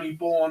son was only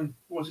born,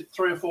 was it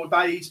 3 or 4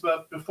 days,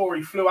 but before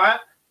he flew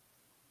out.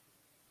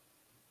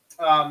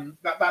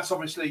 That's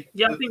obviously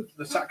I think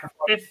the sacrifice.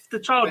 If the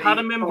child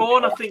hadn't been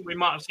born, I think we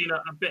might have seen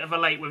a bit of a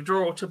late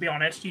withdrawal, to be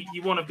honest.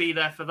 You want to be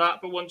there for that,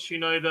 but once you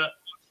know that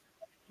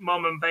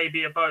mum and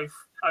baby are both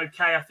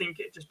okay, I think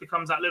it just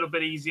becomes that little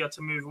bit easier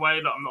to move away.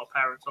 Look, I'm not a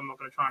parent, so I'm not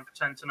going to try and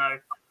pretend to know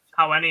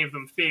how any of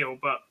them feel,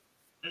 but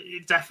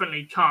it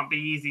definitely can't be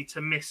easy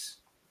to miss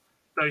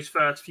those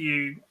first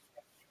few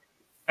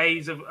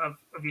days of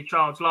your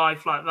child's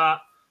life like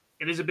that.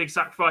 It is a big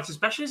sacrifice,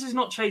 especially as he's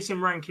not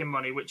chasing ranking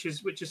money, which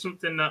is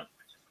something that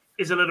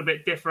is a little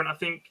bit different. I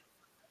think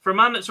for a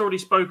man that's already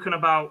spoken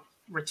about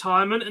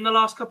retirement in the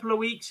last couple of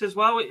weeks as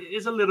well, it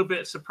is a little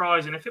bit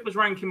surprising. If it was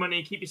ranking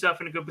money, keep yourself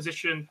in a good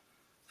position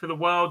for the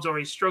Worlds, or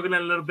he's struggling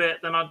a little bit,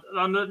 then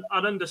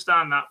I'd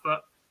understand that.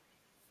 But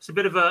it's a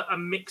bit of a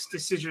mixed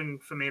decision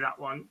for me, that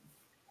one.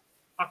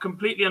 I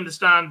completely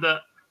understand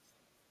that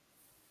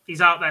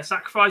he's out there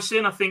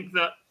sacrificing. I think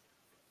that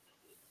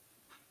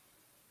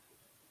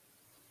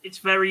it's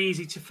very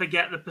easy to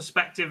forget the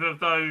perspective of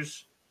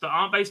those that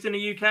aren't based in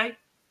the UK.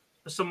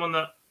 As someone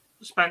that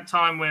spent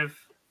time with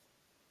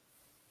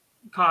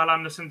Kyle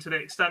Anderson to the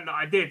extent that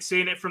I did,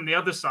 seeing it from the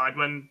other side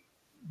when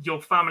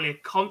your family are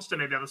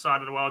constantly the other side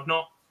of the world,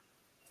 not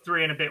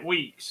 3 and a bit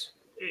weeks,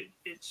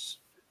 it's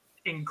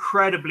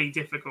incredibly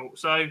difficult.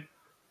 So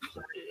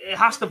it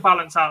has to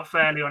balance out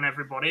fairly on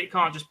everybody. It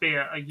can't just be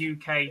a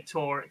UK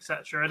tour,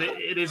 etc.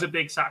 It is a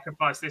big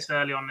sacrifice this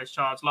early on in this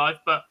child's life,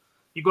 but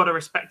you've got to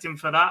respect him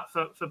for that,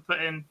 for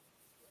putting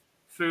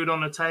food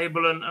on the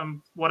table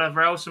and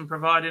whatever else and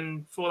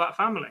providing for that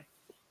family.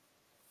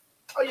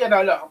 Oh, yeah,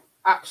 no, look,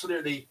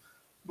 absolutely,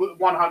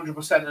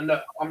 100%. And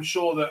look, I'm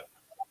sure that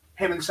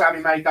him and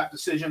Sammy made that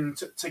decision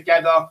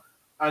together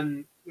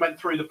and went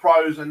through the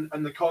pros and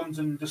the cons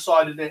and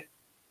decided it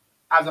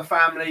as a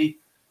family.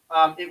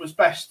 It was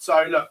best.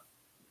 So, look,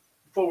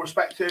 full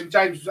respect to him.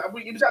 James,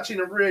 he was actually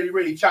in a really,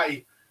 really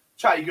chatty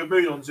good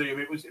mood on Zoom.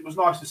 It was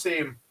nice to see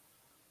him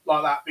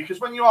like that,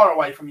 because when you are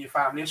away from your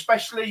family,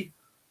 especially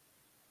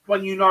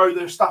when you know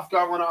there's stuff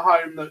going on at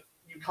home that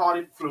you can't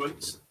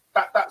influence,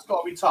 that's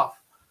got to be tough.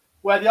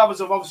 Where the others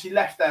have obviously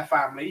left their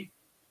family,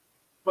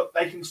 but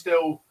they can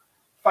still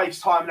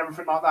FaceTime and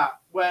everything like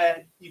that.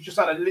 Where you've just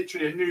had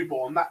literally a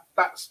newborn,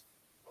 that's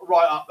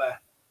right up there.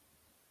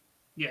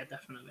 Yeah,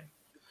 definitely.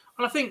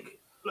 And I think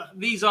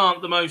these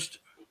aren't the most.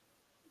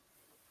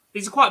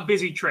 These are quite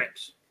busy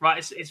trips, right?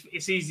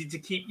 It's easy to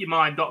keep your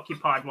mind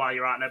occupied while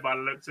you're out there. By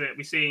the looks of it,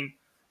 we've seen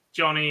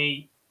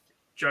Johnny,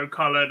 Joe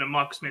Cullen, and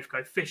Michael Smith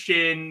go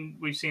fishing.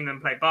 We've seen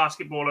them play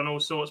basketball and all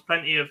sorts.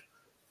 Plenty of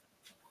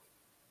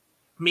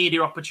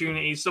media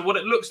opportunities. So what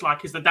it looks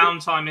like is the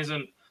downtime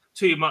isn't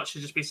too much to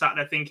just be sat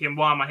there thinking,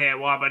 why am I here?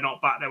 Why am I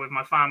not back there with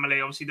my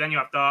family? Obviously, then you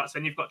have darts,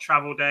 then you've got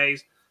travel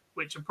days,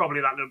 which are probably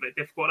that little bit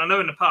difficult. And I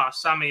know in the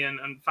past, Sammy and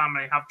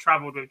family have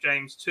travelled with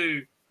James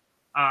to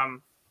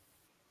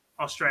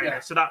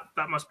Australia. So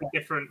that must be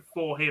different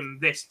for him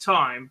this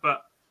time.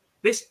 But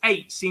this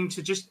 8 seemed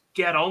to just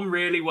get on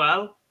really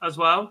well as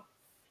well.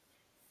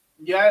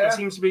 Yeah. There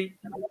seems to be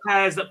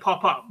pairs that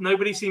pop up.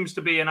 Nobody seems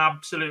to be an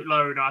absolute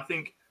loner. I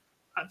think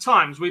at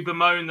times we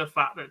bemoan the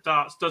fact that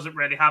darts doesn't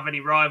really have any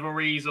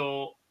rivalries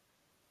or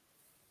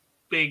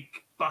big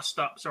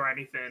bust-ups or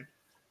anything.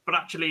 But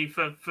actually,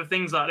 for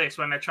things like this,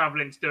 when they're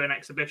travelling to do an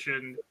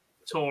exhibition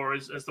tour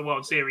as the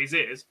World Series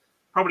is,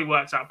 probably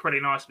works out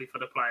pretty nicely for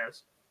the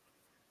players.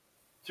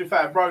 To be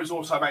fair, Rose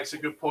also makes a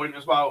good point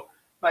as well.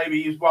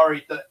 Maybe he's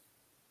worried that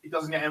he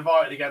doesn't get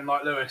invited again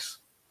like Lewis.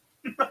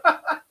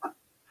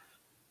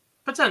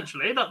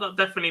 Potentially, that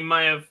definitely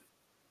may have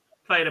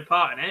played a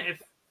part in it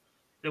if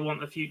they want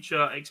the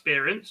future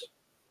experience.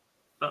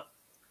 But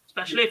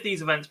especially if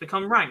these events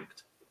become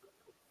ranked.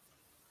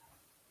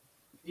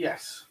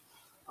 Yes.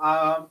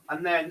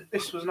 And then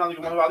this was another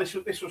one.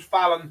 This was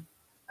Fallon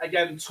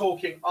again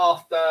talking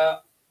after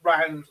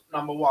round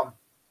number 1.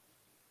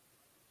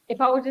 If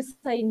I were to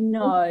say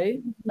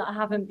no, that I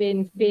haven't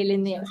been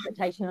feeling the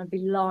expectation, I'd be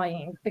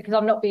lying, because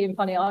I'm not being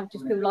funny. I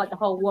just feel like the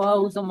whole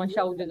world's on my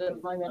shoulders at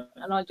the moment.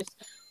 And I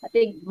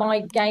think my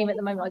game at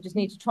the moment, I just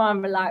need to try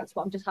and relax,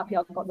 but I'm just happy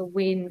I've got the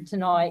win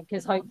tonight,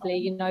 because hopefully,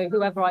 you know,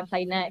 whoever I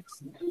play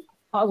next,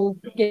 I will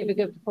give a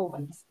good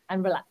performance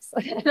and relax.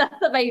 That's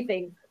the main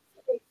thing.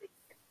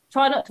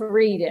 Try not to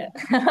read it.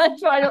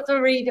 Try not to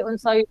read it on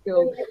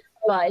social.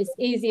 But it's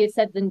easier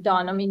said than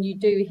done. I mean, you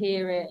do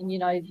hear it and, you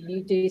know,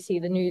 you do see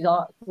the news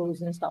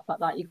articles and stuff like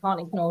that. You can't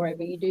ignore it,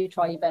 but you do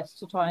try your best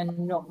to try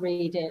and not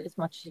read it as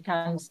much as you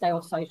can, stay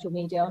off social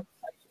media.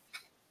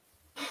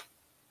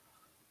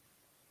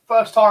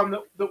 First time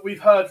that we've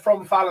heard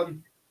from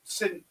Fallon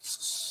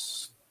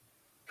since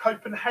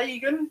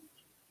Copenhagen.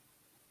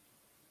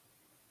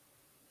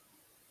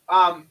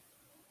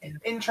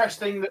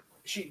 Interesting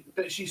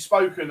that she's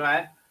spoken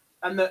there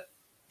and that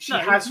she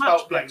has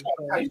felt the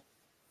expectation.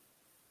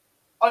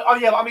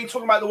 I mean,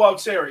 talking about the World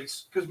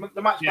Series, because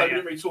the match play, we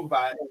didn't really talk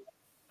about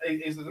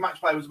it. Is that the match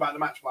play was about the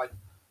match play.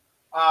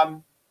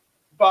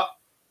 But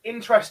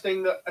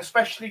interesting that,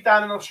 especially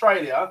down in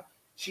Australia,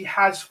 she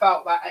has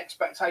felt that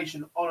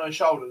expectation on her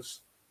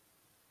shoulders.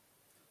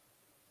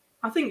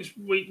 I think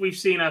we've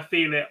seen her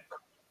feel it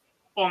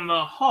on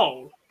the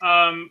whole.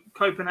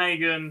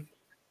 Copenhagen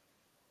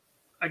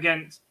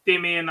against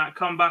Dimi and that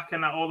comeback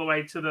and that all the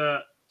way to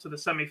the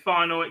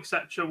semi-final,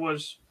 etc.,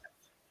 was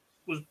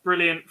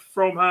brilliant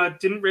from her.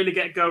 Didn't really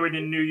get going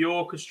in New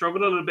York. Has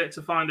struggled a little bit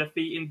to find her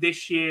feet in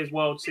this year's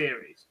World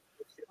Series.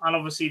 And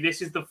obviously, this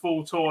is the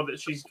full tour that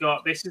she's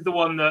got. This is the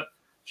one that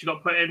she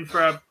got put in for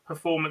her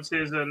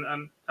performances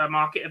and her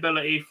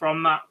marketability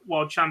from that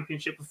World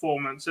Championship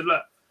performance. And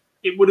look,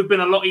 it would have been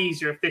a lot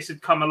easier if this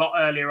had come a lot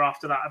earlier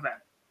after that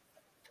event.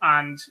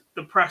 And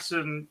the press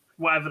and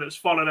whatever that's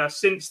followed her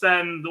since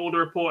then, all the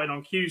reporting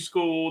on Q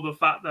School, the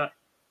fact that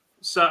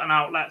certain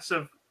outlets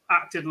have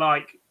acted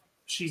like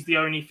she's the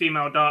only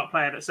female dart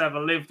player that's ever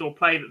lived or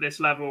played at this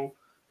level,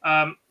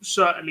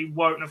 certainly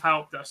won't have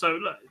helped her. So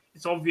look,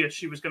 it's obvious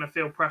she was going to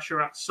feel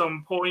pressure at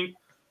some point.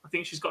 I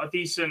think she's got a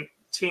decent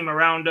team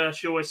around her.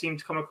 She always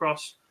seems to come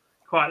across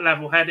quite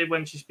level-headed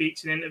when she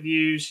speaks in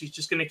interviews. She's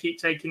just going to keep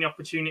taking the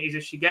opportunities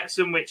if she gets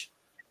them, which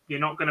you're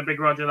not going to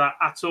begrudge her that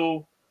at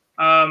all.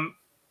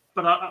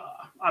 But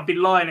I'd be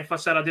lying if I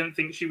said I didn't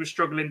think she was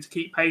struggling to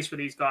keep pace with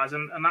these guys.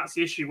 And that's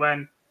the issue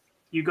when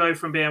you go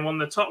from being one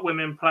of the top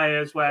women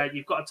players where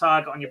you've got a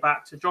target on your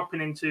back to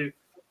dropping into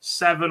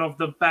 7 of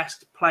the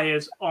best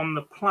players on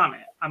the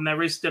planet. And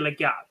there is still a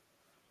gap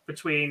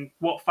between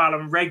what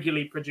Fallon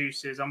regularly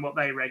produces and what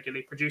they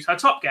regularly produce. Her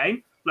top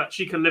game, look,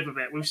 she can live with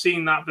it. We've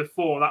seen that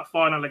before. That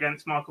final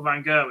against Michael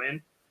van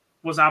Gerwen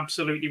was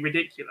absolutely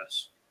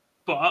ridiculous.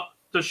 But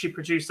does she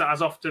produce that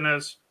as often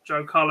as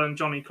Joe Cullen,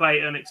 Johnny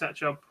Clayton,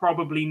 etc.?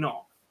 Probably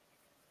not.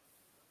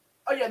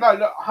 Oh, yeah, no,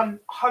 look,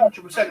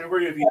 100%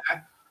 agree with you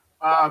there.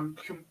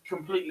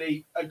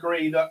 Completely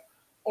agree that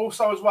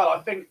also as well, I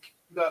think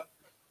that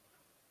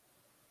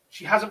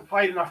she hasn't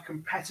played enough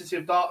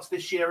competitive darts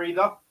this year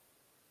either,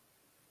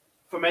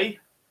 for me.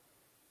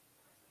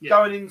 Yeah.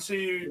 Going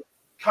into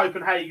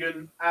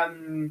Copenhagen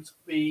and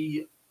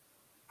the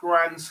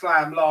Grand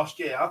Slam last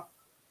year, I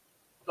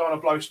don't want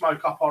to blow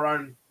smoke up our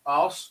own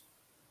arse,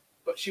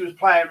 but she was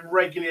playing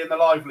regularly in the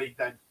Live League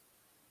then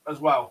as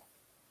well.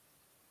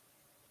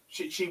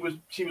 She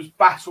was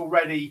battle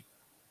ready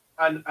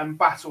and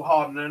battle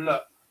hardened. And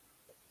look,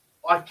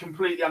 I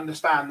completely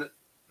understand that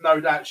no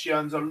doubt she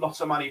earns a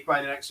lot of money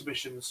playing in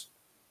exhibitions.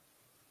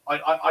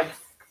 I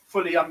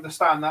fully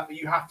understand that, but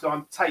you have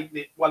to take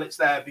it while it's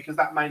there because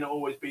that may not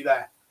always be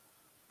there.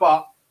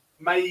 But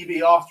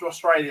maybe after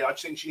Australia, I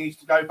just think she needs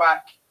to go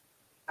back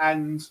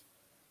and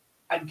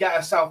get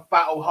herself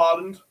battle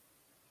hardened.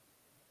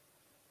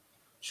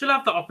 she'll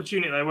have that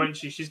opportunity though, won't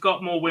she? She's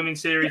got more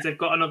women's series. They've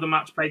got another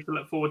match play to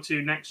look forward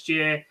to next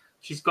year.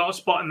 She's got a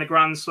spot in the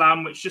Grand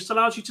Slam, which just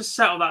allows you to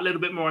settle that little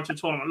bit more into a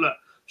tournament. Look,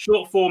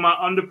 short format,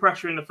 under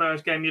pressure in the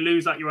first game, you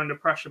lose that, you're under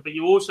pressure, but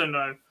you also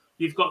know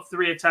you've got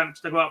 3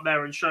 attempts to go up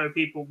there and show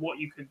people what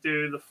you can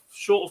do. The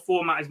shorter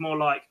format is more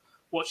like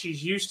what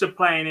she's used to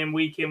playing in,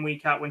 week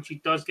out, when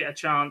she does get a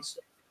chance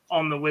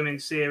on the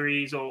women's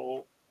series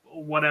or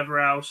whatever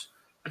else.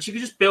 And she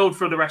could just build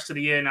for the rest of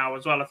the year now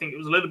as well. I think it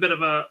was a little bit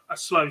of a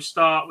slow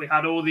start. We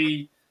had all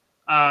the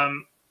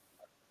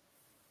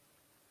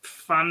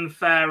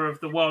fanfare of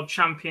the World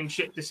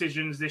Championship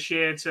decisions this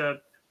year to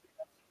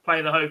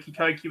play the hokey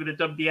cokey with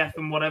the WDF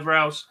and whatever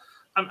else.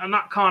 And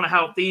that kind of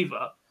helped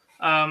either.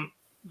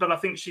 But I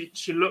think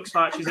she looks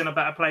like she's in a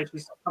better place.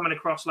 She's coming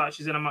across like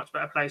she's in a much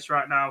better place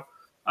right now.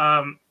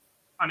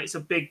 And it's a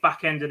big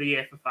back end of the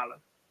year for Fallon.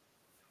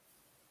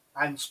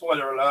 And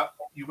spoiler alert,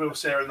 you will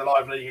see her in the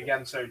live league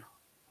again soon.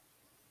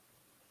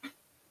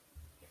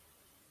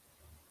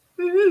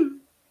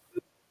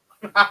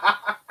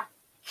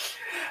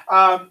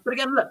 But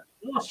again, look,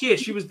 last year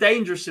she was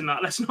dangerous in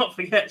that. Let's not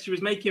forget she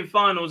was making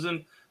finals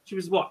and she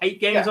was 8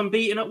 games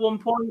unbeaten at one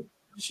point.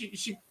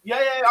 She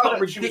got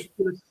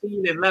ridiculous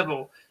ceiling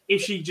level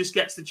if she just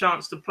gets the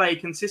chance to play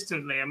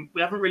consistently, and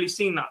we haven't really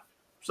seen that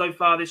so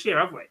far this year,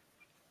 have we?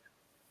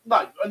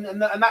 No,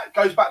 and that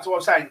goes back to what I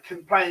was saying.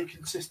 Playing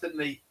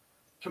consistently,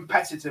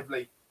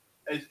 competitively,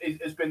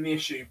 has been the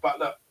issue. But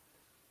look,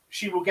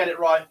 she will get it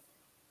right,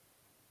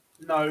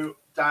 no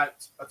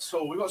doubt at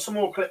all. We've got some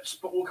more clips,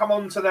 but we'll come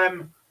on to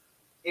them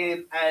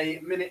in a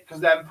minute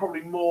because they're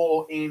probably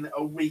more in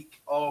a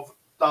week of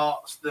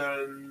darts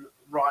than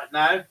right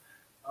now.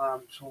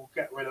 So we'll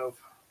get rid of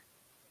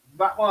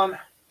that one.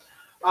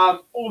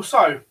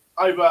 Also,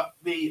 over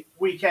the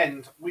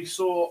weekend, we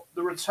saw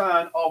the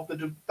return of the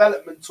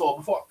development tour.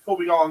 Before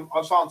we go on,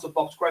 I'll just answer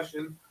Bob's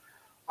question.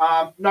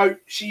 No,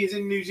 she is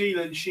in New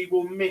Zealand. She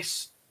will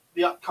miss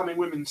the upcoming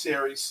women's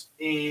series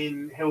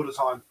in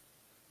Hildesheim.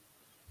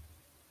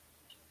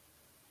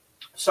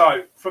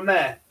 So, from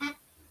there,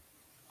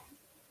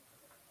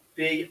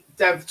 the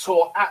Dev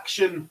Tour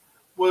action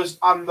was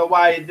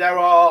underway. There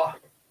are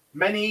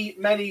many,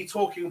 many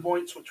talking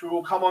points which we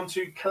will come on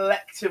to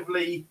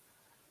collectively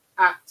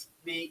at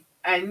the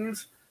end.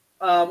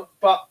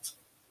 But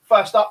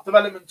first up,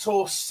 Development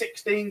Tour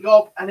 16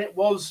 gob, and it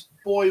was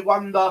Boy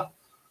Wonder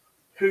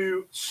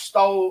who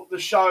stole the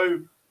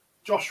show.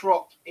 Josh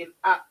Rock in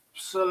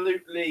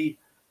absolutely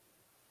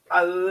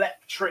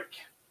electric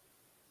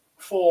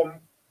form.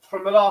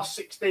 From the last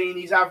 16,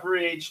 he's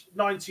averaged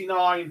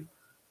 99,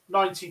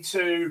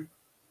 92,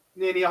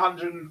 nearly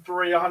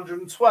 103,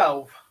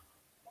 112.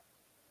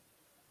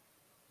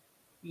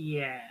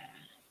 Yeah.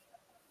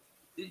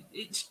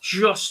 It's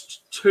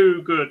just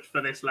too good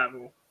for this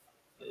level.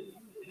 It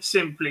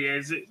simply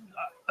is.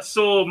 I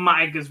saw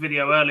Matt Edgar's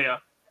video earlier,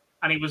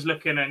 and he was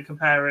looking and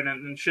comparing,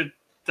 and should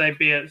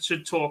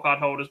tour card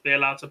holders be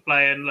allowed to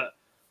play? And look,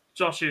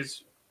 Josh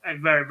is a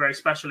very, very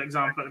special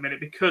example at the minute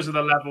because of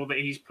the level that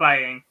he's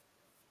playing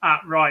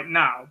at right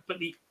now. But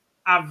the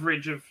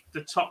average of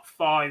the top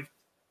 5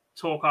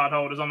 tour card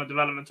holders on the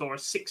development tour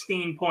is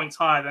 16 points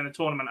higher than the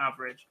tournament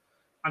average.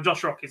 And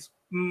Josh Rock is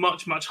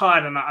much, much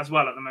higher than that as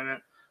well at the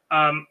moment.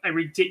 A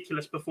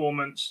ridiculous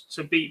performance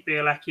to beat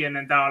Bialecki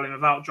and Dowling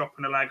without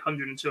dropping a leg,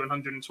 102 and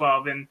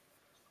 112 in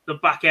the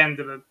back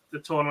end of the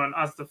tournament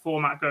as the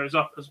format goes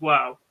up as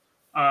well.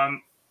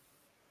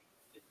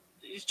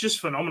 It's just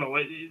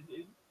phenomenal.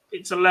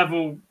 It's a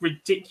level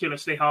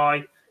ridiculously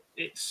high.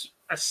 It's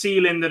a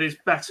ceiling that is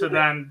better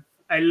than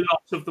a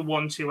lot of the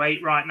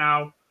 128 right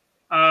now.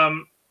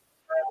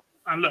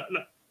 And look,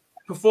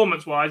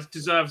 performance-wise,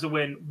 deserves a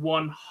win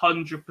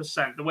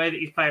 100%. The way that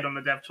he's played on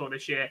the Dev Tour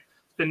this year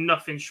has been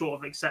nothing short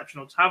of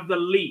exceptional. To have the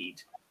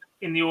lead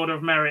in the order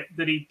of merit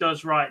that he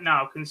does right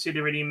now,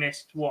 considering he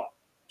missed,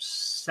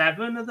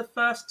 7 of the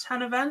first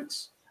 10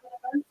 events?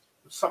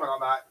 Something like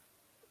that.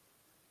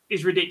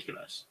 Is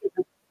ridiculous.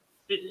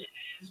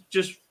 It's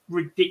just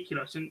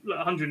ridiculous. And look,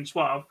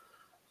 112,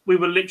 we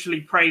were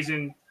literally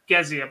praising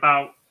Gezi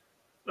about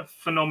a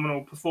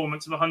phenomenal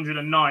performance of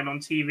 109 on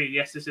TV.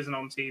 Yes, this isn't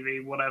on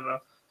TV, whatever.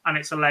 And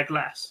it's a leg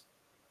less.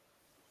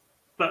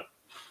 But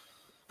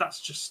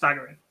that's just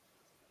staggering.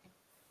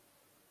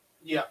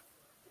 Yeah,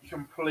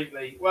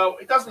 completely. Well,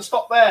 it doesn't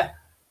stop there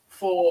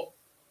for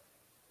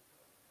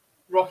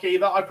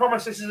Rocky. I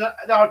promise this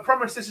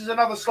is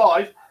another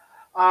slide.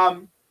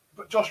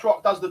 But Josh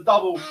Rock does the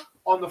double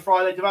on the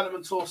Friday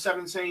Development Tour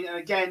 17, and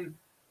again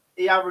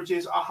he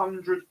averages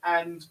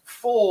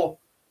 104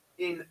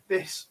 in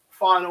this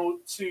final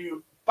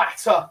to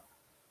batter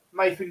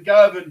Nathan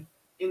Gervin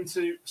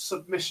into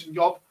submission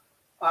gob.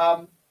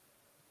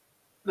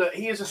 Look,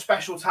 he is a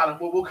special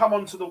talent. We'll come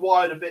on to the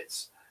wider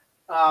bits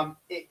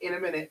in a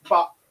minute,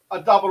 but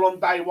a double on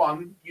day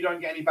one, you don't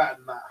get any better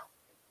than that.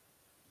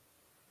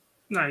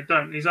 No, you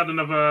don't. He's had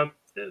another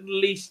at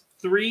least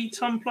 3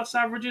 ton plus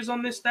averages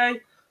on this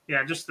day.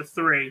 Yeah, just the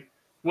 3.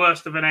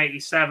 worst of an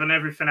 87,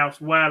 everything else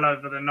well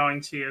over the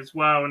 90 as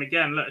well. And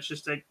again, look, it's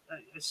just a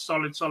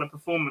solid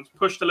performance.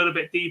 Pushed a little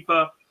bit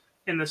deeper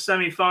in the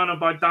semi-final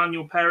by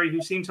Daniel Perry,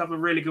 who seems to have a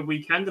really good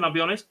weekend. And I'll be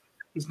honest,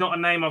 he's not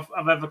a name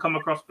I've ever come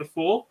across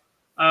before,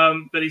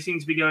 but he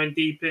seems to be going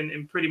deep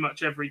in pretty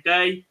much every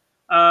day.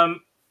 And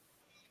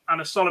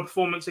a solid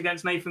performance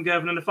against Nathan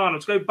Gervin in the final.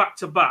 To go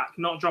back-to-back,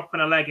 not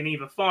dropping a leg in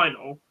either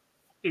final,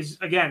 is,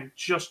 again,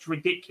 just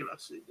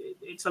ridiculous.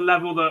 It's a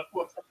level that...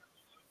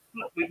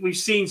 We've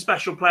seen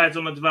special players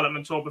on the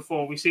development tour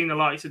before. We've seen the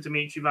likes of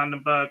Dimitri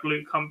Vandenberg,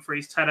 Luke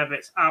Humphreys, Ted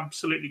Evans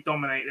absolutely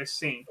dominate this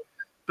scene.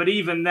 But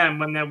even then,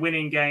 when they're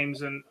winning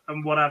games and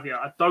what have you,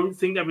 I don't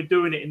think they were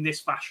doing it in this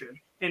fashion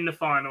in the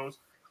finals,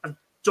 as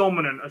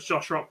dominant as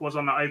Josh Rock was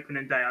on that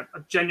opening day. I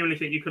genuinely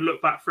think you could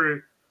look back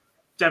through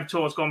Dev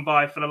Tours gone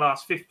by for the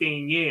last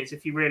 15 years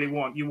if you really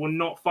want. You will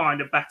not find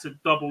a better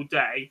double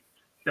day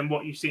than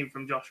what you've seen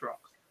from Josh Rock.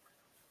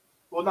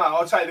 Well, no,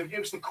 I'll tell you, it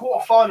was the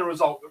quarter-final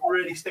result that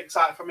really sticks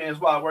out for me as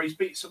well, where he's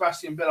beat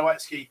Sebastian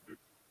Bilowetsky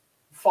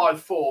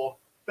 5-4.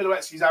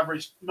 Bilowetsky's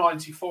averaged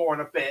 94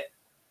 and a bit,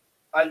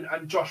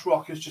 and Josh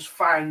Rock has just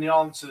found the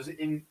answers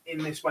in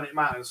this when it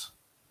matters.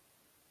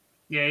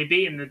 Yeah, he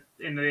beat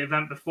in the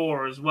event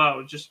before as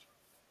well. Just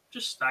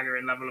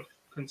staggering level of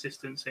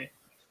consistency.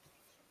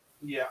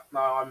 Yeah,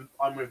 no,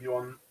 I'm with you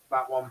on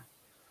that one.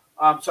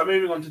 So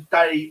moving on to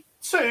day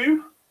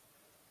 2.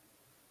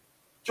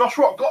 Josh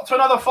Rock got to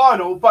another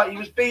final, but he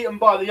was beaten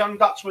by the young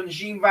Dutchman,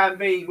 Jean Van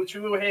Veen, which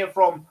we will hear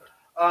from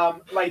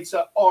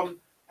later on.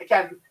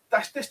 Again,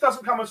 this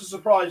doesn't come as a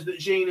surprise that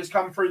Jean has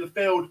come through the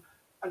field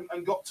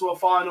and got to a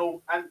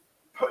final and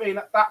put in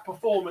that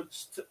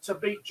performance to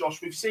beat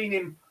Josh. We've seen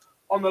him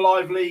on the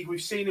Live League.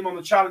 We've seen him on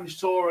the Challenge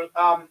Tour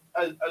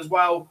as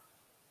well,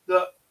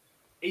 that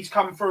he's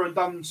come through and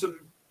done some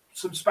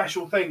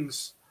special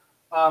things.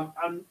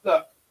 And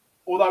look,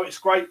 although it's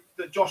great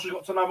that Josh has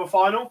got to another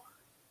final,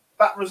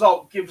 that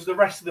result gives the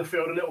rest of the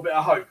field a little bit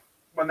of hope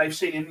when they've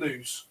seen him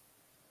lose.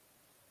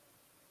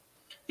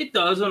 It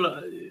does.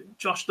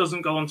 Josh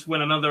doesn't go on to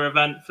win another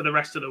event for the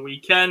rest of the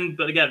weekend.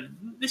 But again,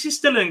 this is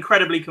still an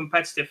incredibly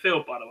competitive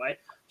field, by the way.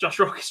 Josh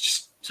Rock is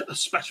just a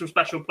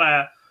special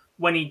player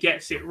when he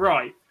gets it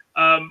right.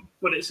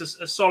 But it's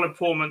a solid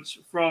performance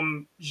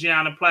from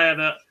Gian, a player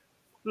that,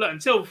 look,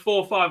 until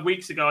 4 or 5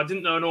 weeks ago, I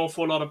didn't know an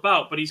awful lot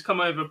about. But he's come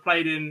over,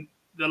 played in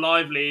the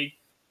Live League,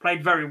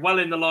 played very well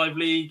in the Live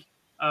League.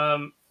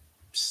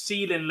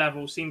 Ceiling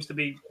level seems to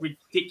be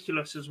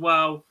ridiculous as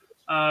well.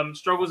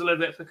 Struggles a little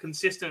bit for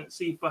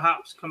consistency,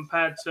 perhaps,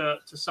 compared to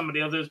some of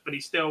the others, but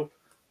he's still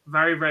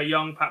very, very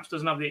young, perhaps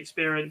doesn't have the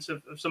experience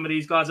of some of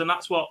these guys, and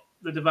that's what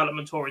the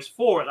development tour is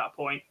for at that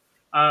point.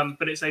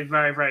 But it's a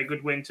very, very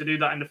good win to do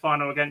that in the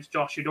final against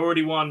Josh, who'd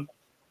already won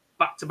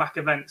back-to-back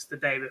events the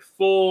day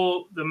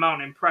before. The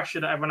mounting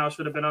pressure that everyone else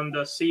would have been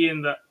under,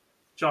 seeing that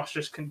Josh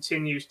just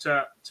continues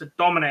to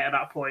dominate at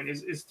that point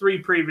is 3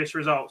 previous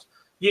results.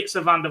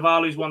 Jitse van der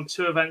Waal, who's won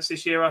 2 events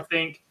this year, I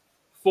think,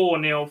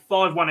 4-0,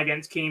 5-1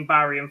 against Keen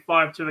Barry, and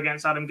 5-2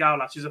 against Adam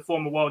Gaulatz, who's a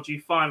former World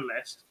G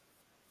finalist.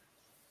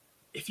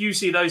 If you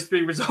see those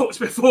 3 results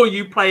before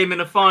you play him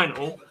in a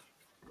final,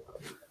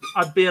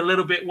 I'd be a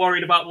little bit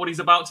worried about what he's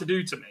about to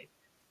do to me.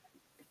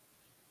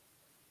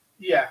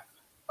 Yeah.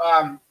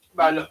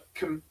 No, look,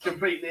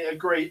 completely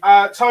agree.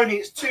 Tony,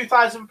 it's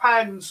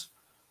 £2,000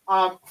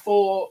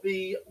 for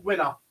the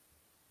winner.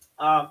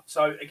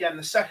 So, again,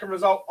 the second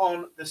result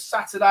on the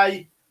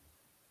Saturday.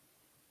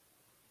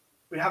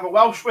 We have a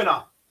Welsh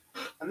winner,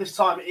 and this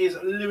time it is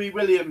Louis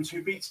Williams,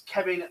 who beats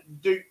Kevin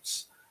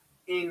Dutz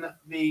in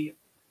the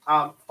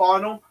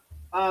final.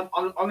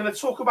 I'm going to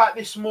talk about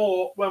this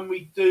more when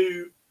we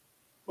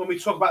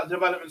talk about the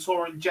development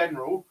tour in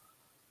general,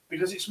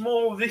 because it's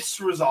more this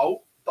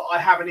result that I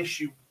have an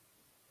issue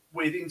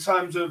with in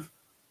terms of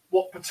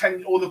what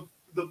potential,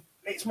 or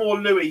it's more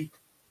Louis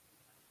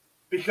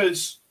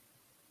because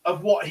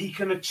of what he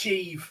can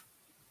achieve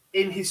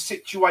in his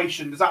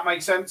situation. Does that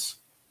make sense?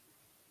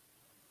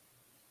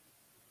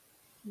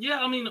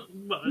 Yeah, I mean,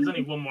 well, there's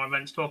only one more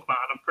event to talk about,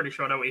 and I'm pretty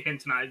sure I know what you're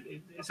hinting at.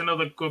 It's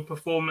another good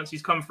performance.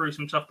 He's come through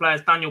some tough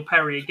players. Daniel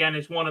Perry, again,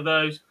 is one of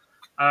those.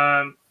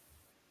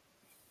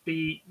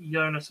 Beat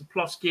Jonas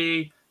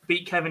Oplowski,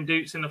 beat Kevin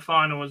Dutz in the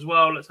final as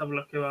well. Let's have a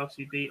look who else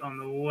he beat on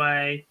the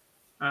way.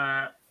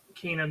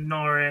 Keenan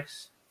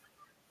Norris.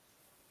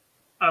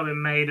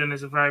 Owen Maiden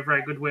is a very,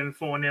 very good win,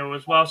 4-0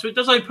 as well. So it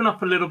does open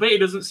up a little bit. He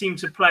doesn't seem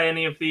to play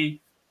any of the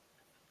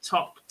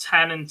top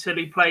 10 until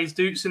he plays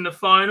Dutz in the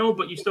final,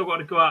 but you still got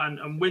to go out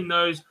and win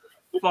those.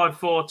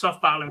 5-4,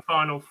 tough battle in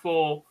final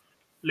for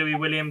Louis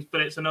Williams,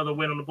 but it's another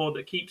win on the board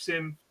that keeps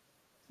him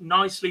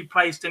nicely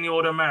placed in the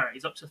order of merit.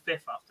 He's up to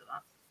 5th after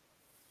that.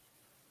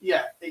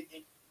 Yeah,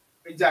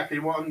 exactly.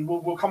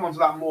 We'll come on to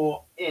that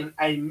more in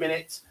a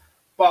minute.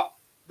 But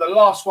the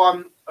last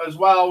one as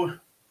well,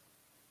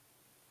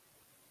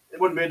 it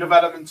wouldn't be a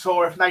development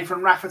tour if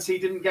Nathan Rafferty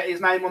didn't get his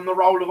name on the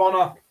roll of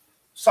honour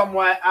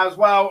somewhere as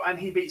well, and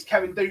he beats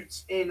Kevin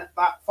Dutz in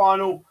that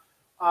final.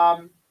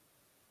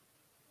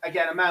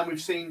 Again, a man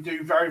we've seen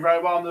do very,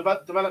 very well on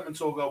the development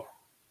tour goal.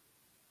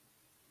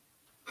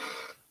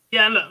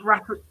 Yeah, look,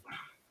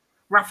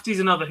 Rafferty's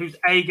another whose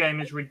A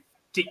game is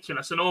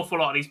ridiculous. An awful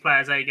lot of these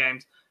players' A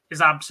games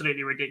is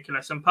absolutely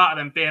ridiculous. And part of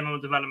them being on the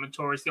development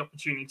tour is the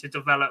opportunity to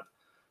develop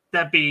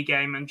their B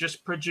game and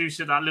just produce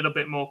it that little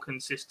bit more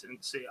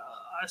consistency.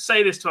 I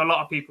say this to a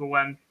lot of people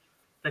when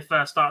they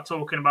first start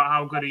talking about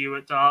how good are you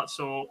at darts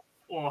or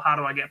how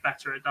do I get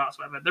better at darts,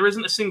 whatever. There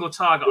isn't a single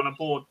target on a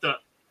board that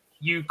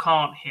you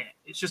can't hit.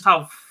 It's just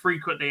how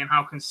frequently and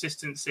how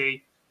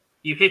consistency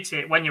you hit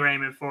it when you're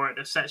aiming for it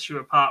that sets you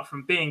apart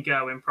from being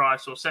Gerwyn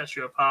Price or sets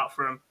you apart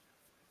from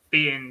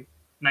being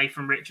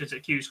Nathan Richards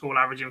at Q School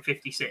averaging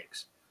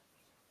 56.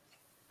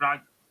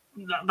 Right?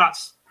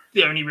 That's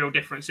the only real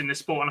difference in this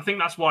sport. And I think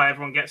that's why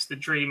everyone gets the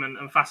dream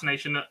and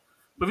fascination that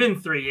within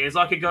 3 years,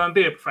 I could go and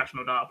be a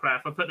professional dart player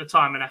if I put the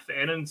time and effort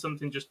in and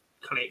something just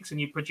clicks and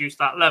you produce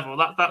that level.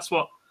 That's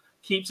what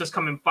keeps us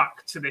coming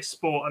back to this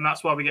sport. And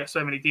that's why we get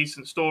so many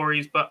decent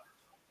stories. But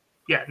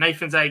yeah,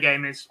 Nathan's A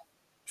game is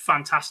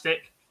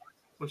fantastic.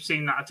 We've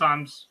seen that at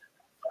times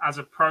as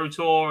a pro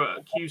tour,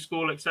 at Q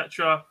School,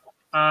 etc.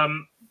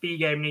 B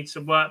game needs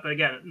some work. But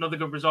again, another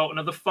good result.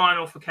 Another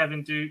final for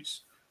Kevin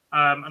Dutz.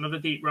 Another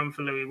deep run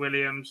for Louis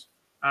Williams.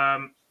 A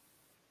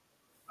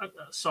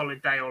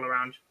solid day all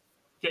around.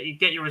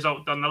 Get your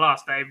result done the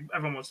last day.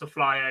 Everyone wants to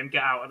fly home,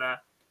 get out of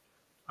there,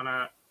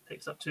 and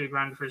picks up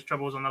 $2,000 for his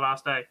troubles on the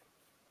last day.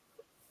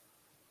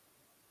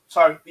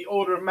 So the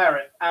order of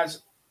merit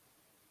as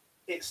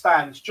it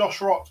stands: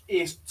 Josh Rock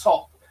is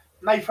top,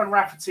 Nathan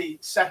Rafferty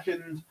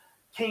second,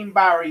 Keane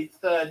Barry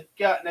third,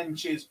 Gert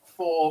Nenches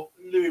 4,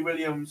 Louis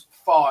Williams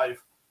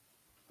 5.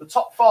 The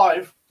top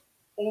 5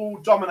 all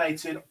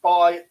dominated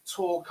by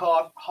tour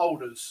card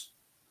holders.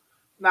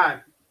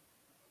 Now,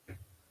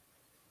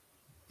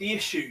 the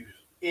issue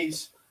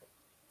is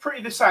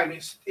pretty the same.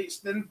 It's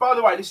then, by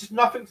the way, this is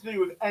nothing to do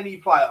with any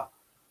player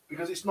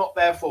because it's not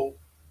their fault.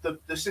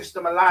 The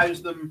system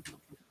allows them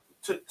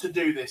to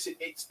do this.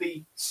 It's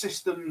the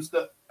systems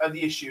that are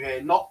the issue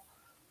here, not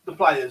the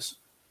players.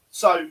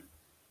 So,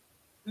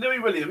 Louis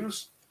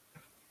Williams,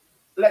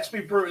 let's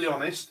be brutally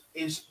honest,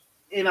 is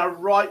in a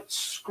right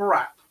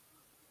scrap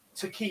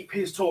to keep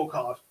his tour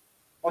card.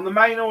 On the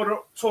main order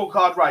tour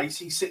card race,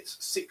 he sits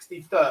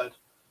 63rd.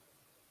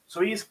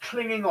 So he is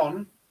clinging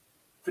on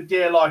for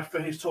dear life for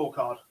his tour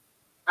card,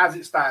 as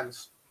it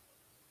stands.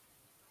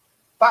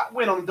 That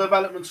win on the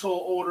development tour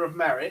order of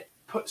merit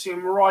puts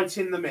him right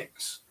in the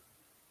mix.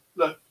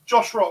 Look,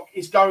 Josh Rock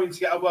is going to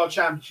get a world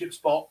championship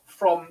spot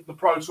from the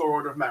pro tour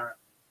order of merit.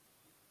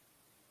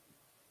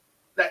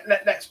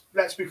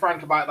 Let's be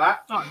frank about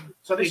that. Oh,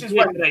 so this is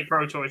when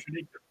pro tour is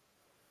ridiculous.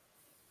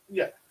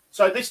 Yeah.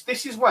 So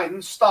this is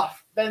when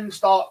stuff then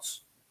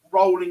starts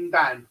rolling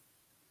down.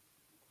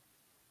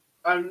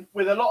 And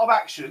with a lot of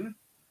action,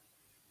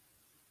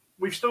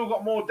 we've still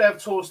got more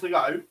dev tours to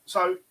go.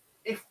 So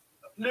if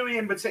Louis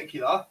in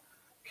particular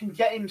can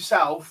get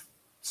himself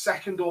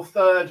second or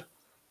third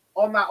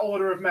on that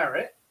order of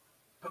merit,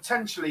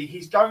 potentially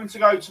he's going to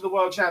go to the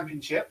World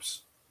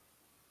Championships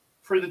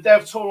through the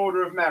dev tour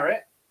order of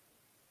merit,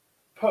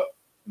 put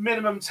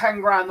minimum 10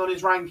 grand on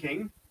his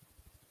ranking,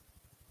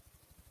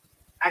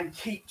 and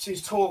keeps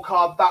his tour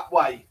card that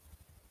way.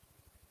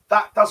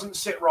 That doesn't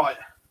sit right.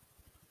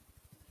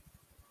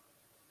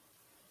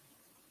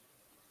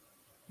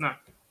 No.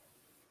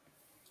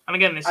 And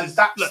again,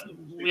 look,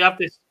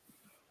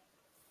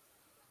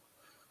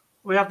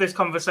 we have this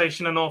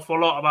conversation an awful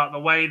lot about the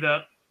way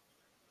that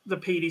the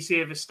PDC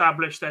have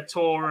established their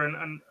tour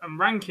and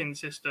ranking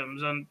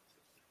systems. And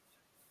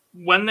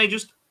when they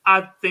just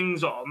add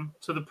things on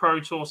to the Pro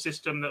Tour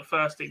system that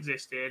first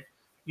existed,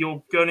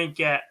 you're going to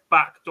get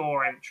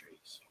backdoor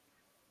entries.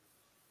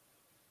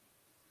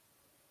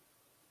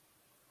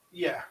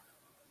 Yeah.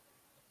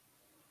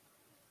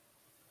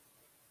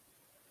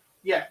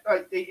 Yeah,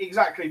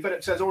 exactly.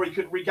 Philip says, or he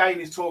could regain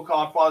his tour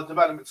card via the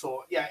development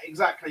tour. Yeah,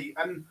 exactly.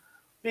 And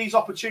these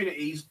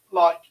opportunities,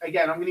 like,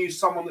 again, I'm going to use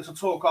someone that's a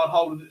tour card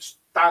holder that's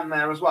down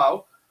there as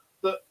well,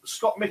 that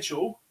Scott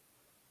Mitchell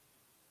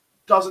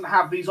doesn't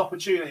have these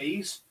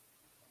opportunities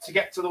to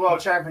get to the World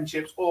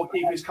Championships or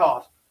keep his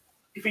card.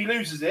 If he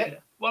loses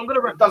it, well, I'm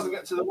going to doesn't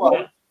get to the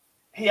World,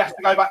 he has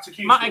to go back to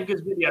Q. Matt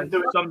Edgar's video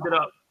summed it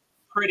up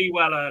pretty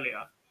well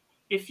earlier.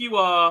 If you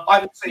are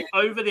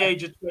over the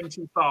age of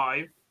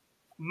 25,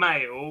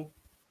 male,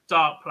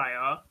 dart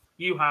player,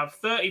 you have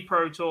 30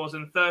 Pro Tours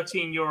and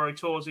 13 Euro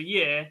Tours a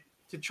year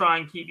to try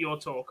and keep your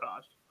tour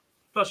card,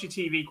 plus your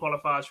TV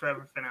qualifiers for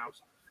everything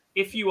else.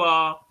 If you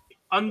are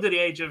under the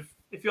age of,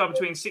 if you are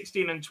between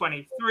 16 and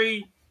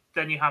 23,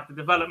 then you have the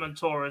development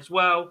tour as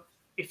well.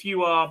 If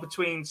you are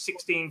between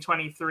 16 and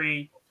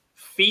 23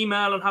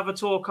 female and have a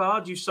tour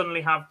card, you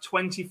suddenly have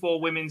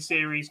 24 women's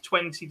series,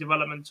 20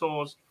 development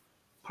tours,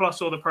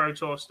 plus all the Pro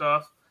Tour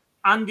stuff.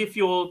 And if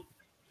you're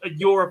a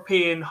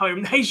European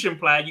home nation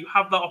player, you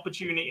have that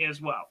opportunity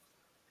as well.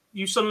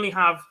 You suddenly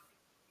have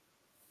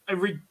a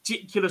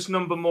ridiculous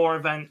number more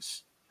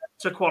events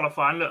to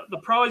qualify. And look, the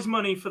prize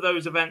money for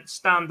those events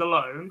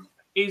standalone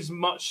is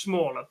much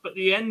smaller. But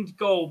the end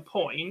goal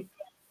point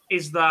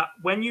is that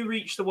when you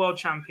reach the World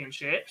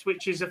Championships,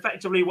 which is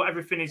effectively what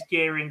everything is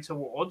gearing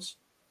towards,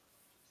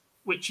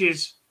 which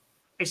is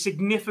a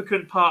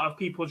significant part of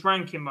people's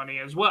ranking money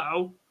as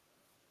well,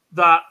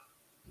 that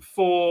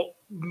for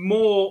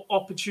more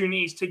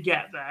opportunities to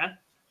get there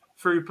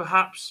through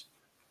perhaps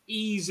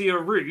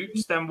easier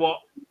routes than what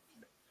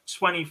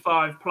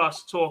 25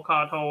 plus tour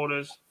card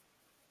holders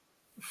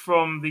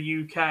from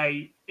the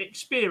UK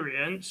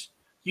experience,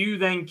 you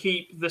then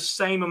keep the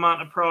same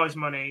amount of prize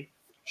money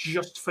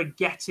just for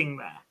getting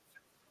there.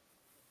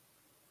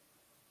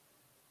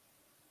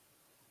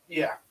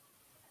 Yeah.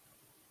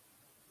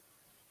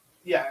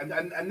 Yeah,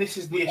 and this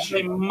is the It's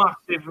issue. a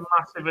massive,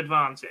 massive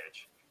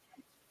advantage.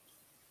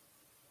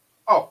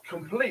 Oh,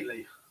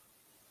 completely.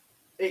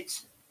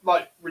 It's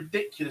like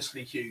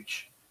ridiculously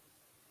huge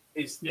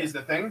is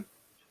the thing.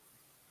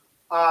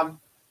 And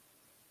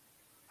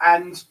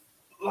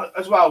like,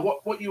 as well,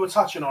 what you were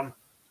touching on,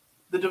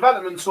 the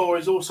development tour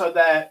is also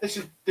there. This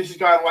is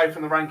going away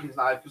from the rankings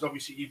now, because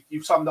obviously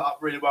you've summed it up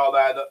really well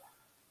there, that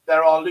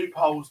there are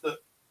loopholes that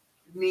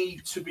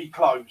need to be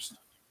closed.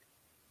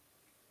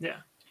 Yeah.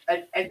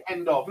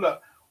 End of.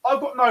 Look, I've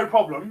got no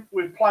problem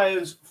with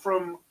players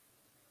from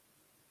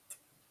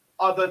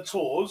other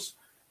tours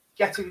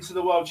getting to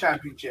the World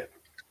Championship.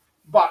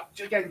 But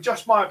again,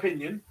 just my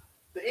opinion,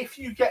 that if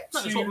you get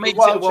to the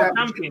World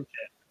Championship,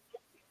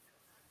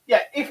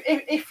 yeah,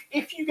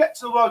 if you get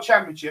to the World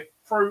Championship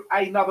through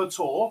another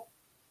tour,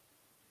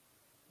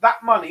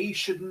 that money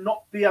should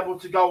not be able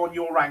to go on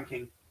your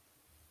ranking.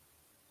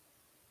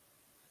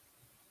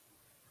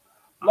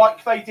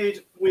 Like they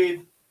did with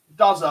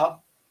Duzza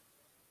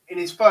in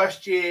his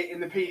first year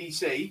in the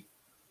PDC,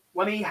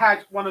 when he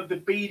had one of the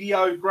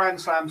BDO Grand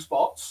Slam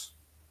spots,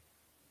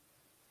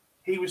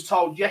 he was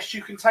told, yes,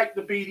 you can take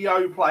the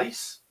BDO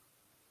place,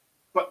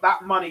 but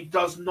that money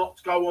does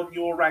not go on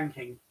your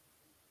ranking.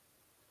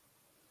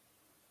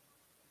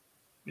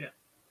 Yeah.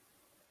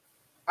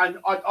 And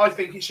I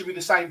think it should be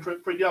the same for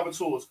the other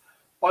tours.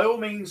 By all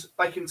means,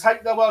 they can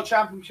take their World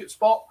Championship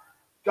spot,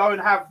 go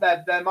and have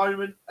their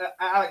moment at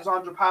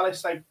Alexandra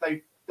Palace.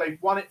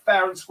 They've won it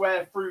fair and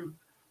square through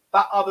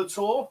that other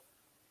tour,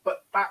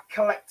 but that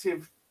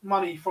collective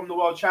money from the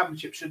World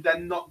Championship should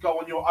then not go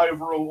on your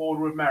overall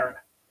order of merit.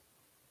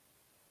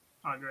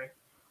 I agree.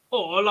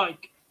 Or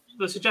like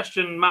the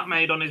suggestion Matt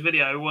made on his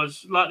video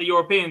was like the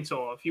European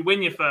Tour. If you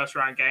win your first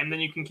round game, then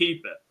you can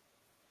keep it.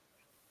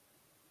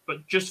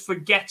 But just for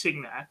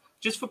getting there,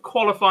 just for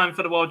qualifying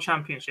for the World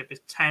Championship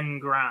is 10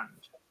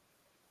 grand.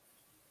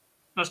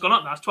 That's gone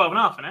up. That's 12 and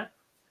a half, isn't it?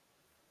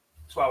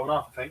 12 and a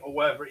half, I think, or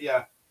whatever.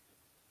 Yeah.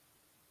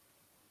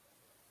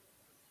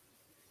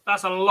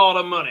 That's a lot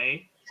of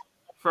money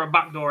for a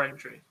backdoor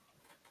entry.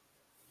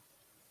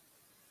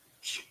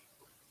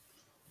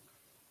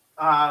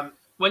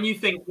 When you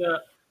think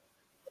that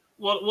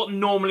what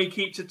normally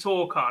keeps a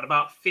tour card,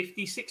 about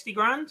 50, 60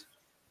 grand?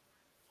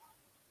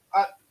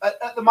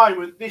 At the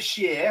moment, this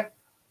year,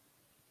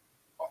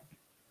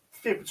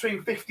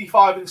 between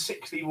 55 and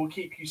 60 will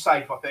keep you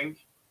safe, I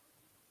think.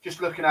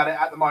 Just looking at it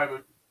at the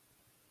moment.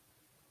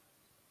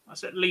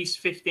 That's at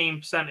least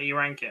 15% of your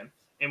ranking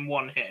in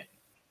one hit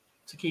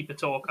to keep a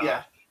tour card.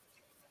 Yeah.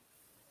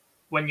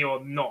 When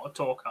you're not a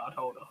tour card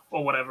holder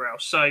or whatever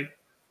else. So,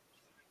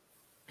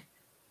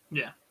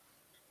 yeah.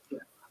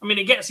 I mean,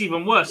 it gets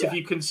even worse if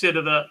you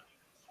consider that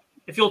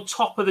if you're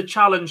top of the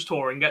Challenge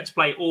Tour and get to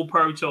play all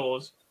Pro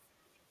Tours,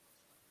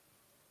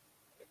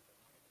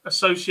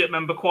 associate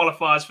member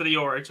qualifiers for the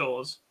Euro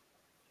Tours,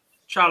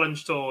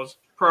 Challenge Tours,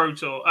 Pro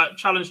Tour,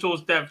 Challenge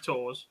Tours, Dev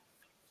Tours.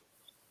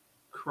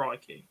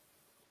 Crikey.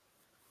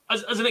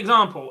 As an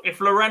example,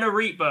 if Lorena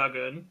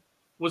Rietbergen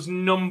was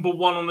number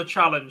one on the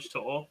Challenge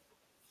Tour,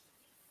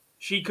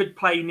 she could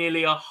play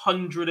nearly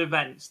 100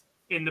 events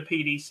in the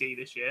PDC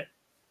this year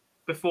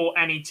before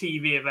any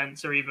TV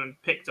events are even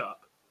picked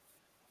up.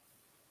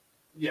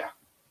 Yeah.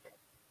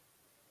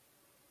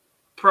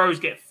 Pros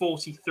get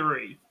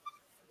 43.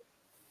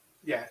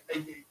 Yeah,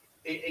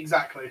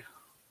 exactly.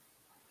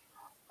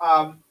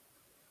 The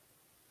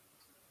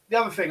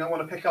other thing I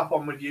want to pick up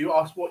on with you,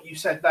 ask what you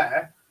said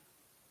there,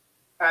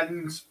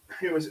 and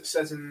who as it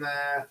says in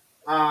there,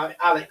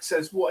 Alex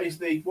says, what is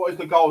the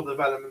goal of the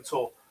development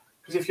tour?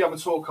 Because if you have a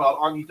tour card,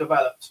 aren't you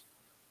developed?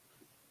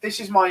 This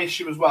is my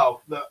issue as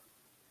well, that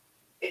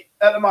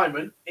at the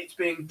moment, it's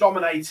being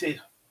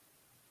dominated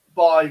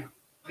by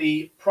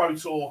the Pro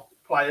Tour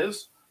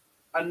players.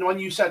 And when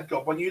you said,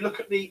 God, when you look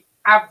at the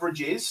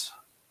averages,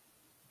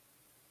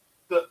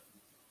 that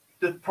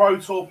the Pro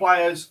Tour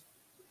players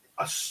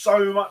are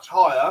so much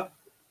higher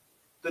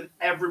than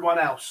everyone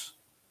else.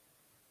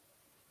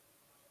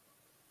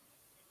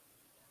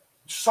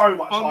 So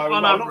much higher.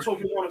 I'm not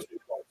talking 1 or 2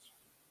 points.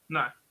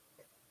 No.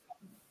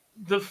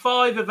 The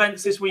 5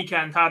 events this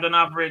weekend had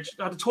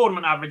a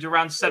tournament average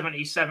around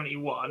 70,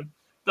 71.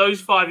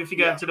 Those 5, if you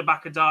go into the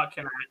back of Dart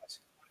Connect,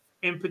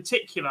 in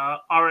particular,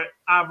 are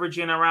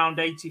averaging around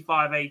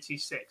 85,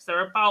 86.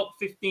 They're about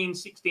 15,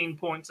 16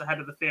 points ahead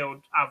of the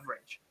field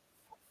average.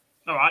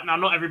 All right, now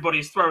not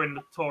everybody's throwing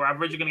the tour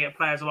average. You're going to get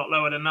players a lot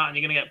lower than that, and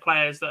you're going to get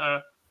players that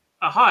are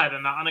higher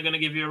than that, and are going to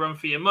give you a run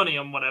for your money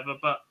on whatever.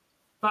 But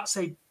that's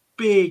a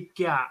big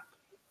gap.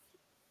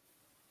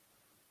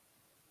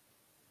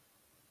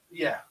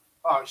 Yeah.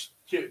 Oh, it's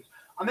cute.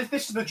 And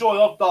this is the joy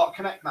of Dart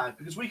Connect now,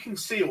 because we can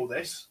see all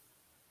this.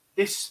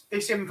 This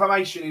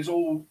information is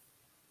all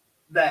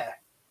there.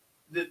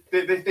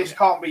 This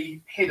can't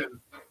be hidden.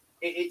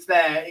 It's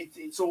there.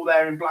 It's all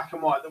there in black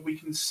and white that we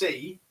can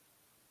see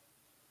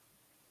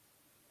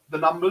the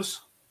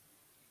numbers.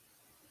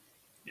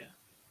 Yeah.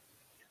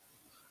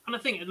 And I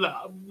think, look,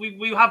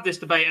 we have this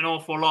debate an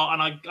awful lot,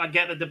 and I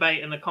get the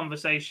debate and the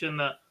conversation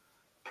that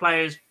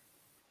players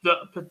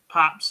that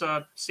perhaps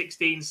are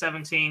 16,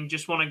 17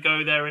 just want to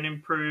go there and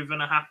improve and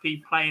are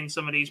happy playing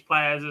some of these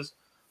players as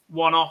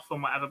one-off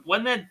and whatever. But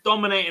when they're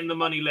dominating the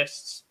money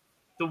lists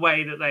the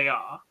way that they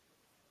are,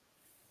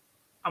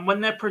 and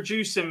when they're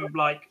producing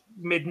like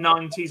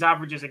mid-90s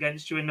averages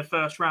against you in the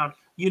first round,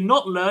 you're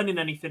not learning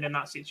anything in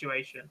that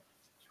situation.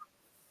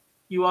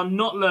 You are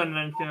not learning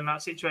anything in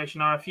that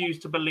situation. I refuse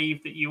to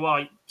believe that you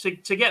are.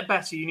 To get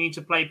better, you need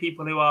to play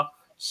people who are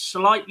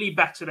slightly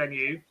better than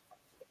you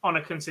on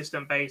a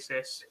consistent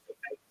basis.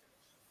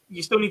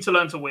 You still need to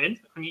learn to win,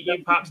 and you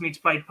perhaps need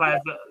to play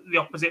players the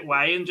opposite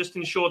way and just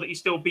ensure that you're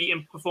still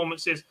beating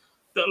performances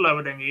that are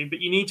lower than you. But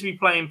you need to be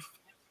playing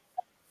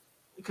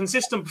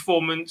consistent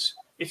performance.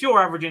 If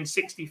you're averaging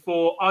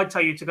 64, I'd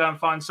tell you to go and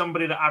find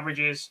somebody that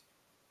averages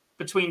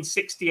between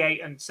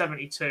 68 and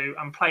 72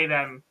 and play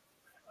them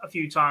a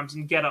few times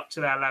and get up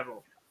to their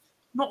level.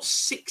 Not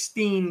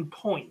 16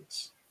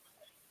 points.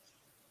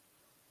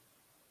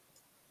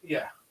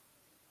 Yeah.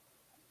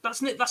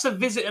 That's a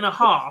visit and a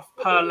half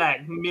per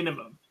leg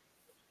minimum.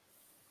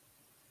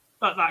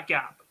 At that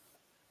gap.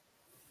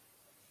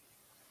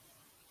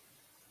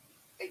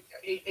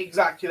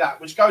 Exactly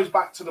that, which goes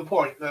back to the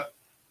point that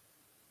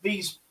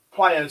these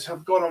players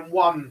have gone and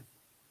won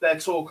their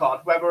tour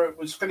card, whether it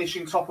was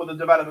finishing top of the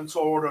development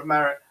tour order of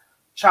merit,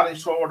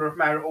 challenge tour order of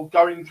merit, or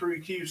going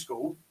through Q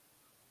school.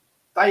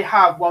 They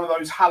have one of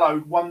those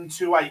hallowed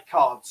 128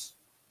 cards.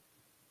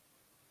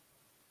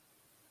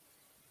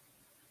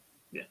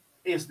 Yeah.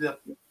 Is the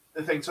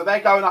thing. So they're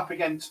going up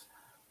against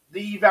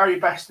the very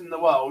best in the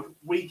world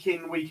week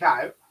in, week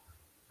out.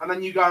 And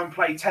then you go and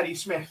play Teddy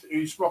Smith,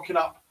 who's rocking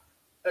up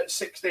at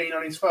 16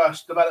 on his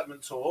first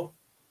development tour.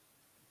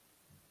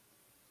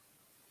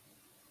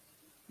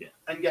 Yeah.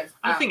 And gets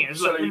the thing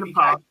is, look, in the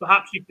past,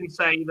 perhaps you can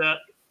say that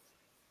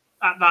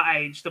at that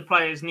age, the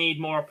players need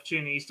more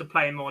opportunities to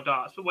play more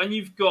darts. But when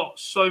you've got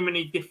so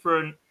many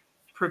different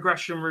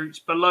progression routes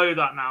below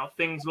that now,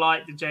 things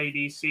like the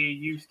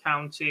JDC, Youth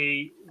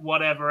County,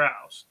 whatever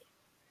else,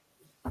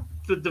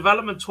 the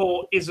development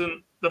tour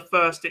isn't the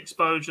first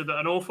exposure that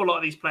an awful lot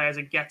of these players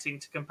are getting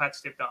to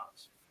competitive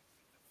darts.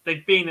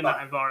 They've been in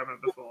that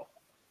environment before.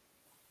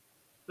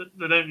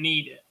 They don't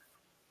need it.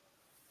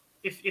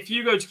 If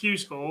you go to Q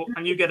school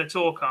and you get a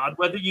tour card,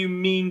 whether you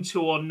mean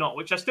to or not,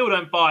 which I still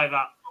don't buy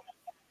that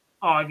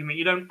argument,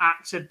 you don't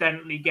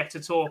accidentally get a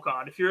tour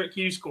card. If you're at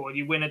Q school and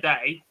you win a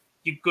day,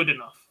 you're good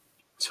enough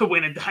to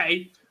win a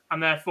day,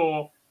 and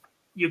therefore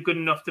you're good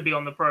enough to be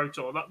on the Pro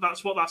Tour.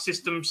 That's what that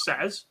system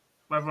says.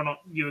 Whether or not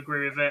you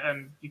agree with it,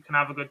 and you can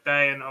have a good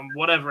day and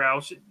whatever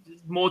else,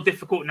 it's more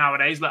difficult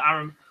nowadays. Like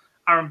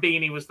Aaron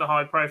Beanie was the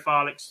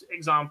high-profile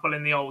example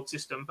in the old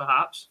system,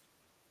 perhaps.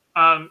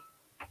 The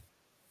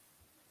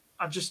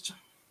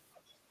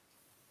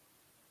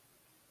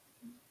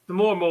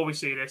more and more we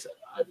see this,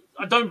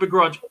 I don't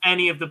begrudge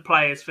any of the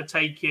players for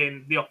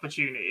taking the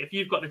opportunity. If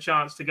you've got the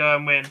chance to go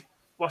and win,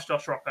 what's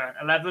Josh Rock earn?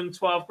 11,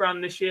 12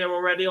 grand this year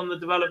already on the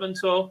development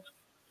tour?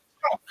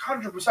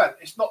 100%.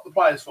 It's not the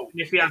player's fault.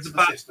 And if he has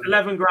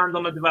 11 grand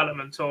on the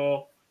development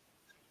tour,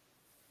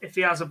 if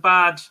he has a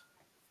bad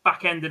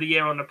back end of the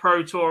year on the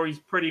Pro Tour, he's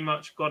pretty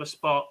much got a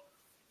spot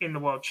in the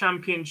World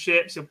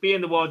Championships. He'll be in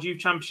the World Youth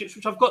Championships,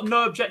 which I've got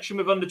no objection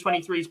with under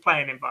 23s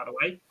playing in, by the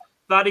way.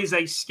 That is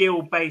a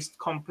skill-based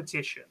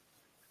competition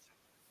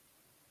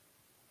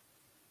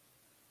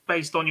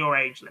based on your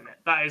age limit.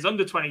 That is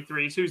under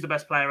 23s. Who's the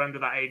best player under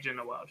that age in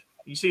the world?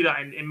 You see that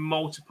in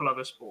multiple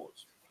other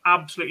sports.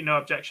 Absolutely no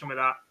objection with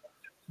that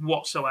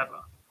whatsoever.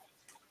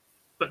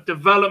 But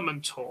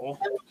development tour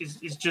is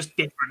just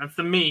different. And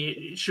for me,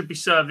 it should be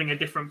serving a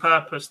different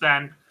purpose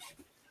than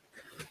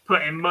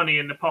putting money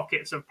in the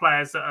pockets of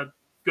players that are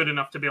good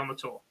enough to be on the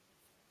tour.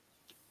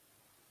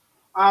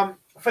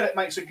 Philip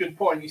makes a good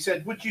point. He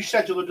said, would you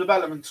schedule the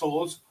development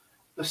tours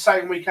the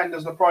same weekend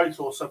as the Pro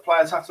Tour so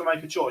players have to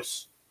make a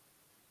choice?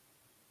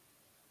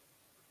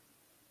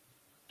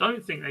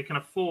 Don't think they can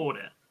afford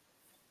it.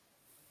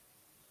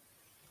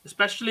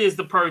 Especially as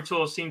the Pro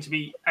Tour seem to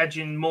be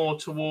edging more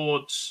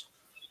towards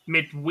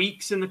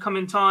mid-weeks in the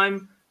coming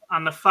time,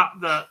 and the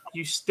fact that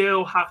you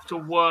still have to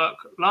work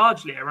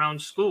largely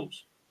around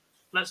schools.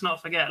 Let's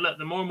not forget, look,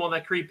 the more and more they're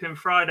creeping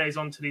Fridays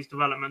onto these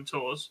development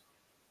tours,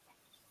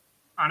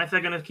 and if they're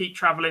going to keep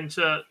travelling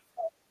to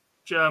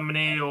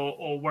Germany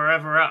or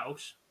wherever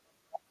else,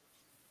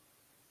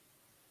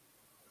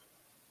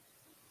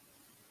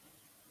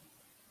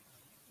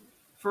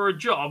 for a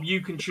job,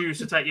 you can choose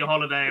to take your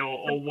holiday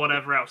or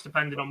whatever else,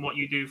 depending on what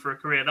you do for a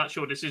career. That's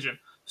your decision.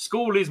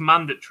 School is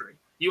mandatory.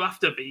 You have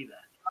to be there.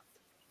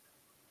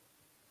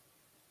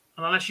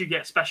 And unless you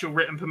get special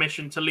written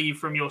permission to leave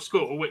from your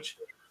school, which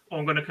oh,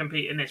 I'm going to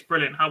compete in this.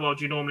 Brilliant. How well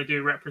do you normally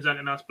do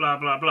representing us? Blah,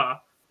 blah, blah.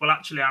 Well,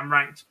 actually, I'm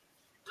ranked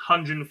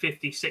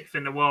 156th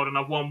in the world and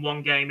I've won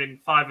one game in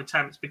 5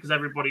 attempts because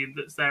everybody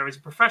that's there is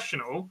a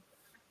professional.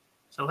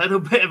 It's a little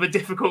bit of a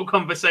difficult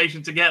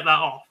conversation to get that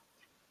off.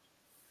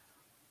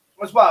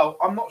 As well,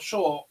 I'm not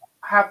sure,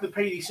 have the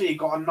PDC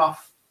got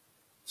enough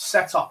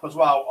set up as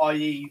well,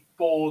 i.e.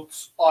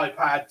 boards,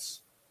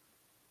 iPads,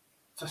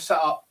 to set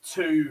up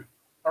 2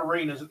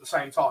 arenas at the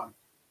same time?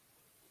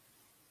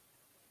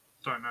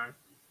 Don't know.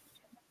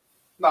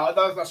 No,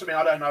 that's something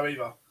I don't know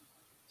either.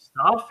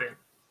 Staffing.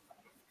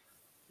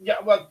 Yeah,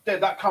 well,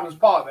 that comes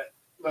part of it.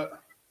 But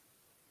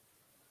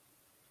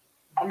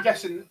I'm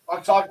guessing,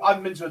 like,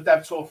 I've been to a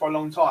dev tour for a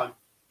long time.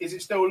 Is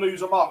it still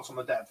loser marks on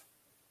the dev?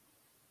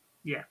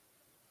 Yeah.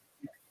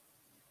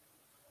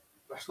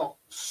 That's not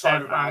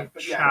so bad,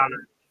 but yeah.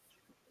 Challenge.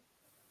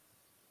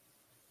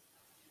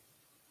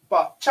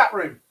 But chat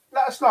room,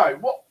 let us know.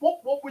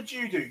 What would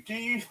you do? Do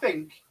you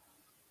think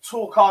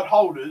tour card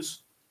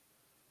holders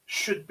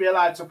should be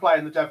allowed to play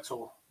in the dev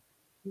tour?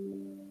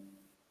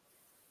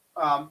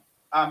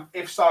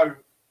 If so,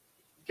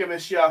 give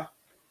us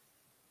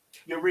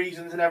your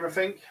reasons and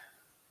everything.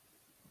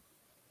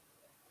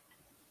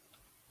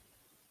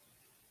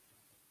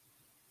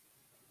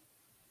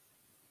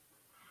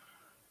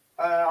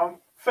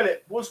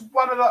 Philip, was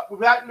one of the,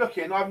 without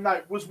looking,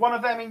 was one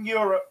of them in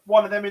Europe,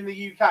 one of them in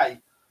the UK?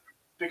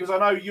 Because I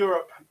know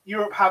Europe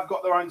have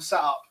got their own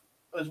setup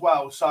as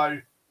well. So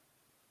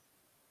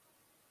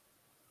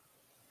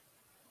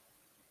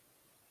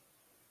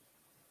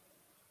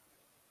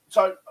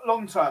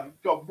long term,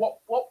 God, what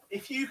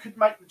if you could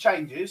make the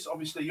changes?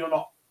 Obviously, you're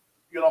not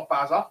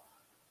Bazza,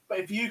 but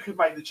if you could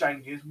make the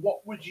changes,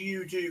 what would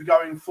you do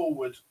going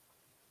forward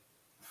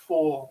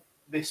for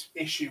this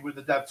issue with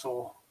the dev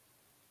tour?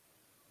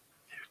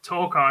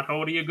 Tour card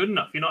holder, you're good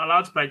enough. You're not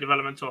allowed to play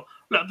development tour.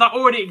 Look, that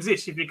already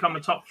exists if you become a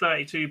top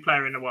 32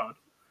 player in the world.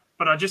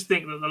 But I just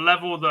think that the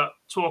level that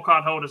tour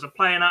card holders are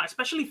playing at,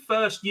 especially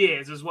first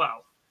years as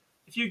well,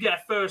 if you get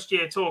a first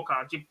year tour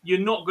card, you're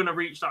not going to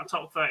reach that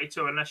top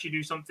 32 unless you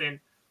do something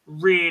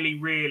really,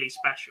 really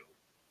special.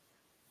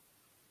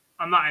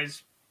 And that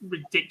is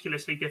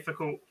ridiculously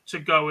difficult to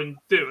go and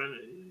do.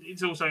 And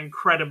it's also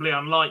incredibly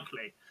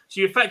unlikely.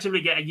 So you effectively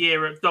get a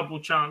year at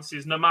double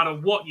chances no matter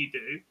what you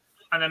do.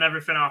 And then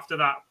everything after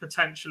that,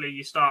 potentially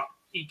you start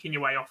eking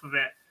your way off of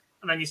it.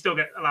 And then you still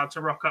get allowed to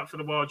rock up for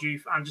the World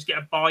Youth and just get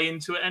a buy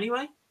into it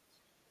anyway.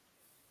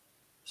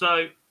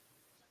 So,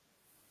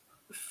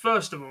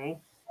 first of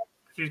all,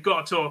 if you've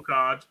got a tour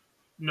card,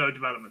 no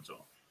development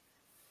tour.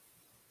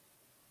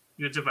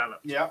 You're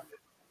developed. Yeah.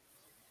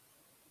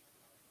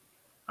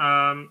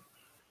 I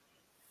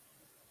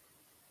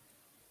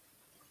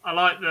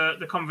like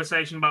the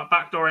conversation about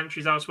backdoor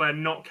entries elsewhere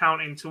not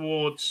counting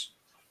towards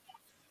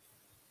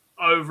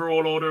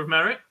overall order of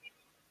merit.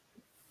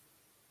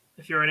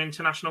 If you're an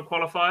international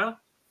qualifier,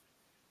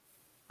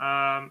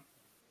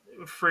 it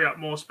would free up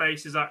more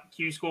spaces at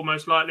Q School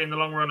most likely in the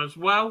long run as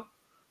well,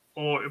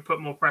 or it would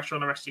put more pressure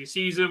on the rest of your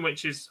season,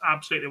 which is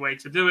absolutely the way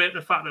to do it.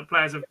 The fact that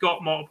players have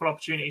got multiple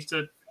opportunities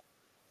to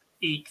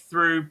eke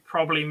through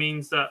probably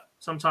means that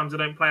sometimes they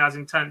don't play as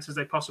intense as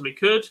they possibly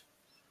could.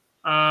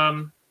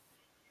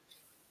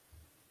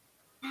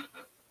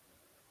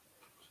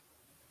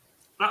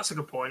 That's a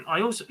good point.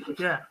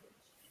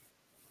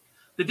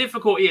 The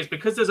difficulty is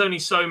because there's only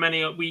so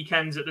many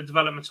weekends that the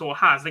development tour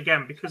has,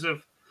 again, because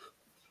of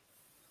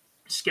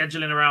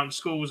scheduling around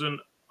schools and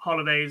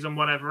holidays and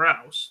whatever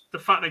else, the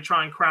fact they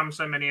try and cram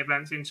so many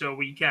events into a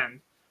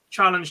weekend,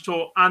 Challenge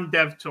Tour and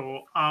Dev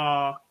Tour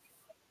are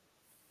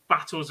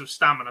battles of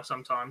stamina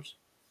sometimes.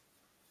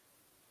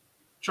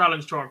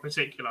 Challenge Tour in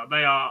particular,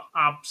 they are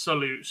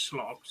absolute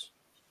slogs.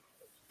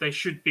 They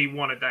should be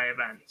one-a-day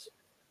events.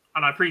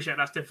 And I appreciate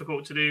that's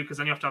difficult to do because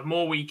then you have to have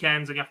more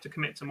weekends and you have to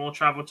commit to more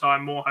travel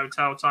time, more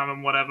hotel time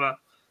and whatever.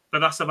 But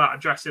that's about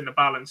addressing the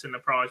balance in the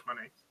prize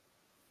money.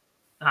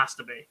 It has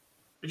to be.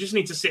 You just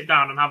need to sit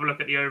down and have a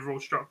look at the overall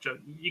structure.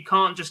 You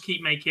can't just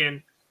keep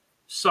making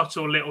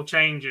subtle little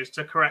changes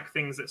to correct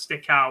things that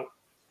stick out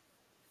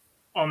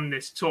on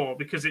this tour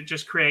because it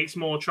just creates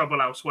more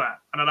trouble elsewhere.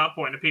 And at that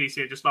point, the PDC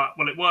are just like,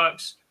 well, it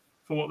works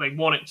for what they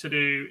want it to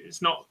do.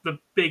 It's not the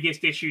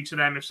biggest issue to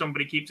them if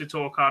somebody keeps a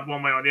tour card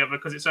one way or the other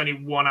because it's only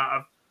 1 out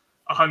of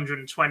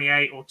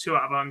 128 or 2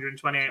 out of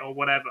 128 or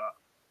whatever.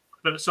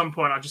 But at some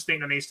point, I just think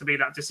there needs to be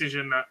that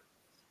decision that,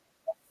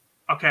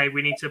 okay,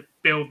 we need to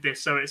build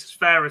this so it's as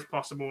fair as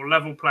possible,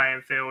 level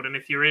playing field. And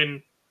if you're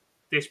in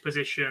this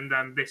position,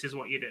 then this is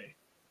what you do.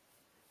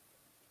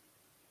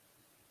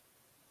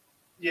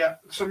 Yeah,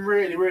 some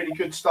really, really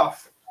good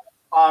stuff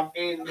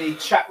in the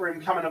chat room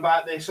coming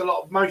about this.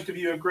 Most of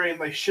you agreeing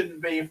they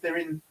shouldn't be.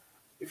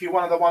 If you're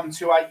one of the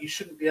 128, you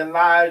shouldn't be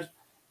allowed.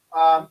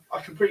 I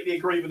completely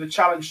agree with the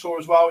Challenge Tour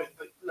as well.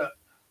 Look,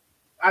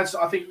 as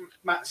I think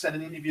Matt said in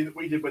the interview that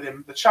we did with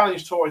him, the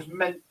Challenge Tour is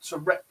meant to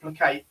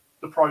replicate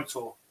the Pro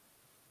Tour.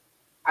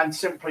 And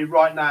simply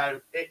right now,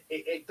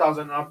 it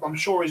doesn't. I'm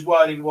sure his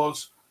wording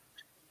was,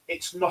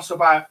 it's not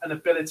about an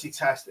ability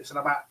test, it's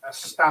about a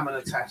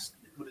stamina test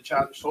with the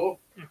Challenge Tour.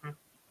 Mm-hmm.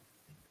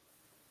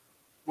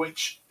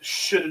 which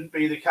shouldn't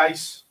be the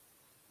case.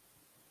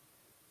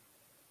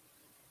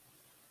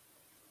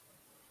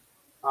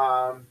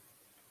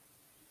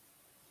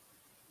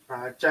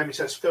 Jamie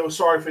says, feel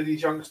sorry for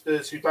these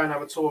youngsters who don't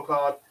have a tour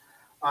card.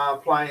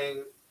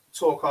 Playing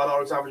tour card, I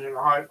was averaging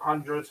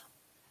 100.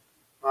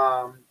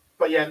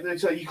 But yeah,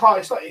 so you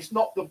can't. It's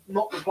not the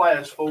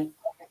players' fault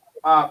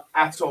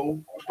at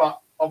all.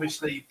 But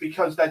obviously,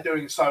 because they're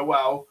doing so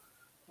well,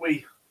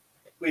 we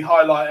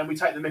highlight and we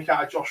take the mick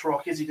out of Josh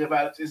Rock. Is he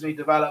developed? Isn't he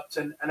developed?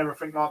 And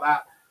everything like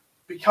that.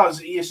 Because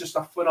he is just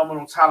a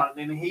phenomenal talent,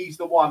 and he's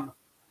the one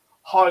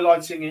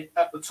highlighting it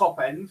at the top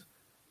end.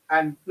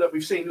 And look,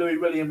 we've seen Louis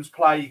Williams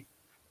play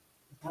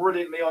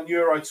brilliantly on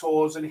Euro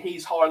tours, and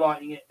he's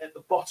highlighting it at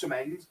the bottom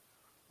end,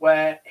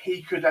 where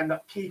he could end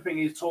up keeping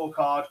his tour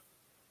card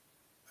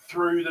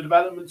through the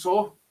development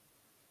tour.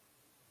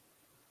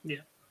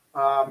 Yeah.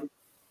 An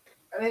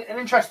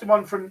interesting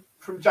one from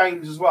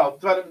James as well.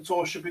 Development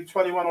tour should be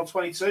 21 or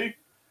 22.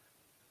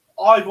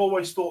 I've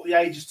always thought the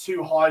age is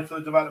too high for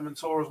the development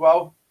tour as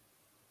well.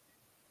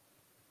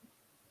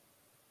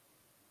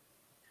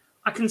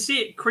 I can see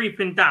it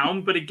creeping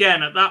down, but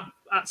again,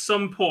 at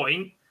some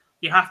point,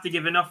 you have to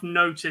give enough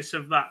notice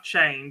of that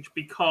change,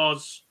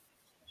 because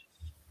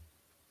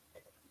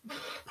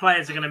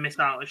players are going to miss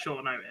out at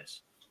short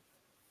notice.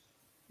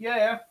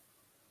 Yeah.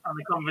 And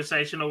the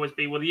conversation will always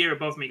be, well, the year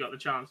above me got the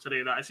chance to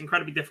do that. It's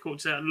incredibly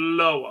difficult to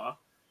lower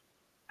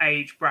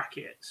age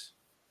brackets.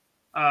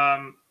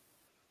 I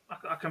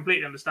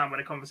completely understand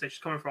where the conversation is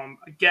coming from.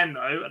 Again,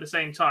 though, at the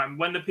same time,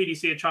 when the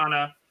PDC are trying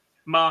to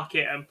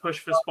market and push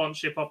for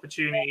sponsorship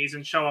opportunities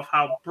and show off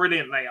how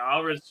brilliant they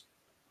are, as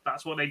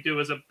that's what they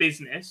do as a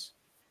business,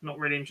 not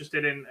really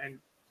interested in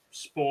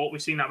sport.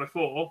 We've seen that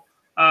before.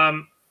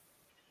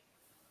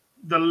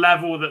 The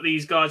level that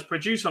these guys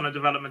produce on a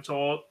development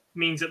tour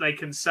means that they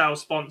can sell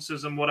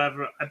sponsors and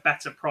whatever a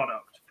better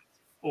product.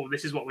 Oh,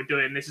 this is what we're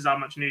doing. This is how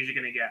much news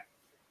you're going to get.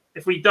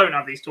 If we don't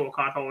have these tour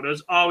card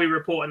holders, are we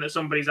reporting that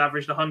somebody's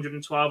averaged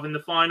 112 in the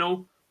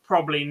final?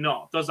 Probably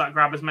not. Does that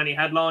grab as many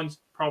headlines?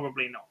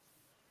 Probably not.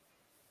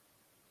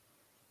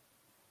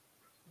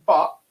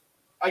 But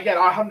again,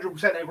 I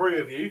 100%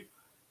 agree with you.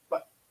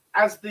 But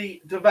as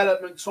the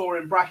development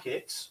tour in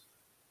brackets,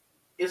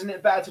 isn't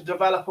it better to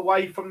develop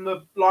away from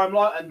the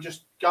limelight and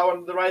just go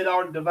under the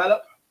radar and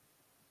develop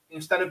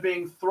instead of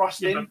being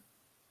thrust in?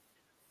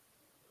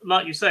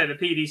 Like you say, the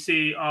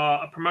PDC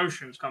are a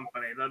promotions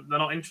company. They're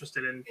not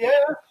interested in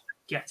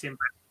getting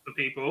for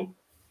people.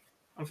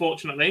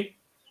 Unfortunately,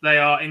 they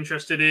are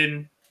interested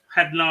in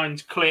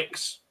headlines,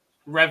 clicks,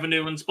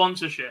 revenue, and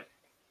sponsorship.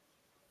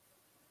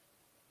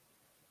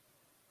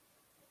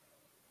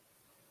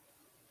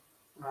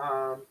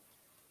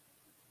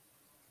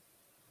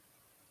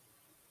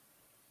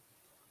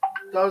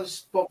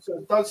 Does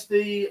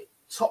the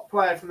top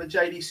player from the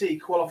JDC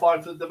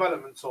qualify for the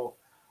development tour?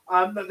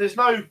 There's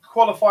no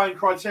qualifying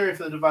criteria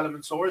for the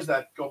development tour, is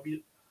there? God,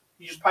 you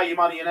just pay your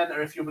money and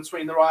enter if you're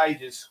between the right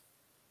ages.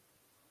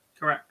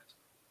 Correct.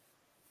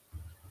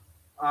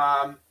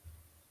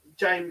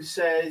 James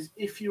says,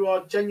 if you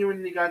are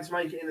genuinely going to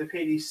make it in the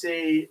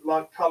PDC,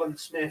 like Cullen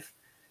Smith,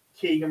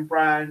 Keegan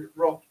Brown,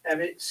 Rock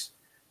Evitts,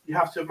 you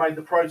have to have made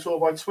the Pro Tour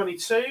by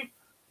 22.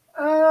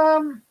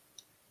 I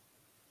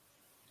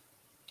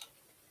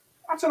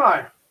don't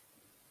know.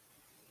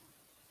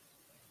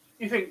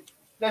 You think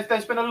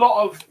there's been a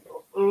lot of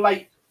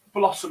late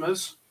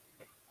blossomers.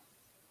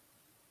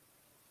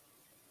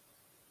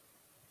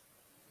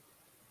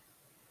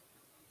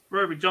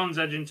 Roby John's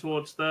edging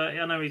towards 30.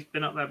 I know he's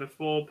been up there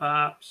before,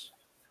 perhaps.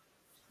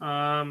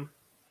 Trying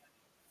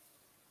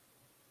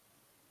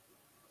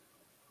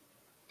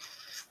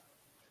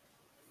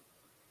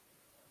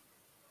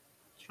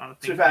to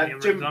think of any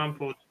other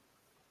examples.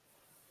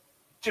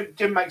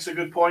 Jim makes a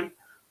good point.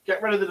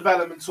 Get rid of the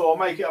development tour,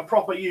 make it a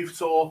proper youth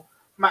tour,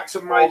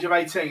 maximum age of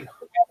 18.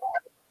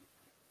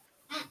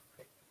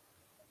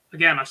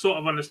 Again, I sort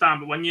of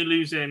understand, but when you're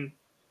losing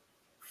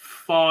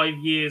 5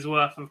 years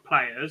worth of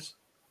players,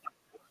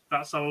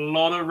 that's a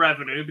lot of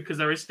revenue, because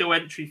there is still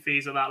entry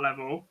fees at that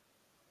level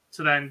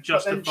to then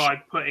justify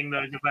putting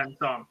those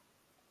events on.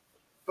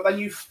 But then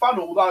you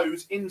funnel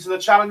those into the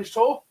Challenge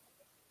Tour,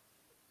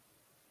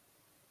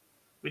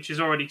 which is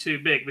already too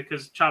big,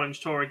 because Challenge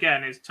Tour,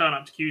 again, is turn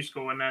up to Q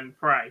School and then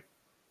pray.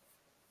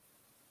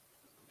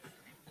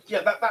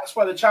 Yeah, that's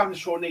where the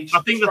Challenge Tour needs. I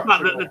think the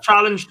fact that the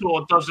Challenge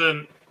Tour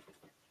doesn't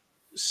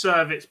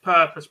serve its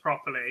purpose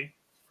properly.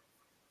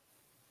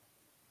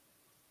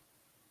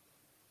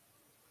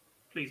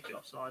 Please be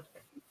offside.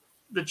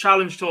 The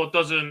Challenge Tour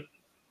doesn't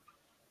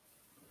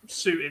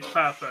suit its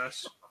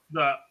purpose.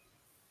 That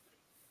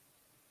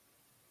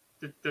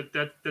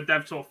the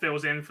Dev Tour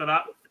fills in for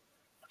that.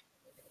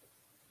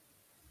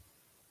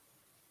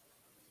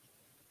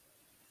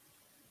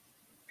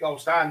 Goal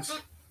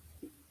stands.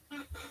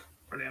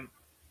 Brilliant.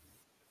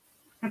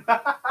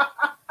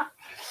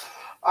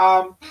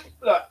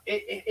 Look,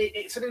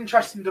 it's an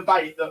interesting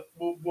debate that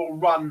will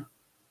run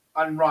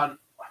and run.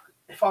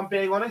 If I'm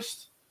being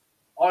honest,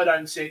 I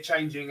don't see it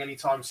changing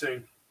anytime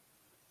soon.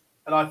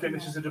 And I think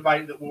this is a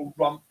debate that will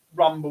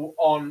rumble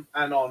on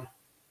and on.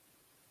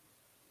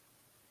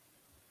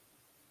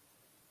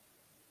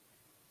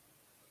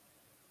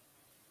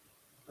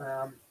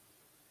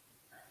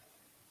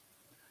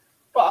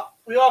 But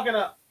we are going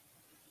to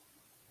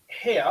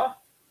hear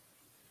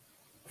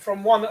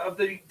from one of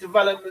the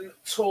development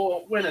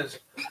tour winners.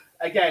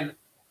 Again,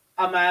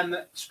 a man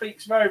that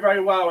speaks very,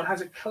 very well and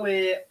has a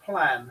clear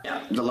plan.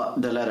 Yeah, the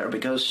latter,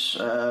 because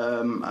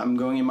I'm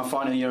going in my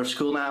final year of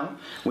school now,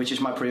 which is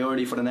my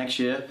priority for the next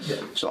year.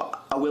 Yeah. So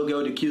I will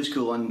go to Q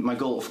school, and my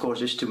goal, of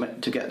course, is to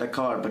get that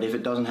card. But if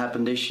it doesn't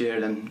happen this year,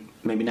 then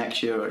maybe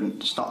next year.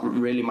 And it's not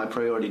really my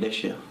priority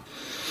this year.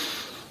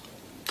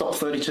 Top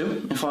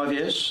 32 in 5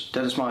 years.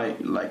 That is my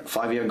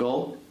 5-year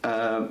goal.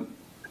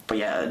 But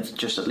yeah,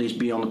 just at least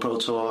be on the Pro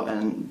Tour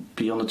and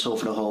be on the tour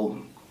for the whole.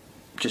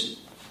 Just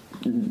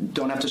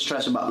don't have to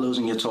stress about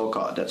losing your tour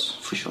card. That's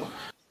for sure.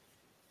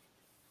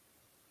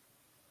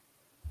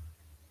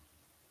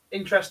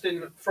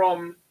 Interesting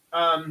from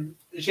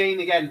Jean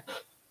again.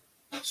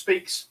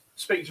 Speaks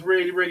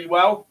really, really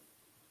well.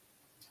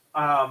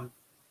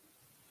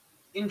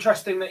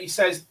 Interesting that he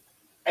says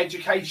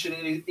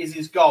education is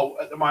his goal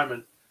at the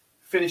moment.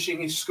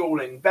 Finishing his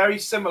schooling. Very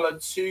similar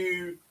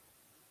to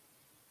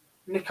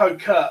Nico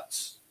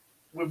Kurtz,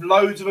 with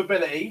loads of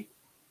ability,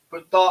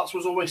 but darts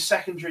was always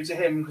secondary to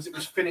him because it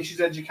was finish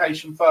his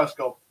education first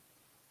goal.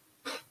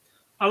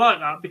 I like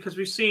that because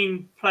we've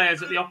seen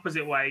players at the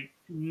opposite way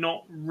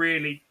not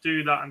really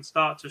do that and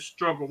start to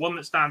struggle. One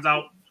that stands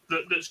out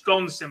that's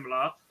gone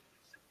similar,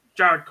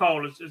 Jared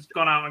Cole has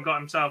gone out and got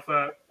himself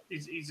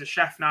he's a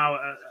chef now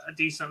at a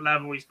decent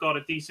level. He's got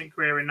a decent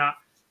career in that.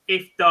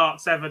 If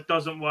darts ever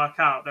doesn't work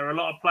out, there are a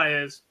lot of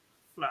players.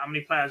 How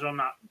many players are on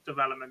that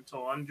development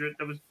tour? 100.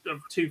 There was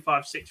 2,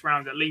 5, 6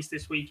 rounds at least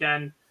this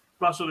weekend,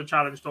 plus all the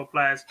Challenge Tour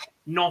players.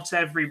 Not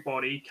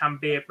everybody can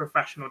be a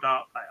professional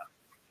dart player.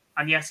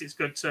 And yes, it's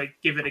good to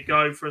give it a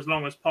go for as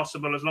long as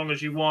possible, as long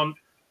as you want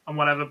and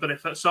whatever. But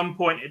if at some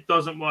point it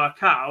doesn't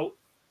work out,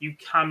 you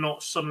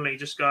cannot suddenly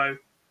just go,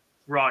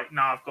 right,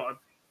 now I've got to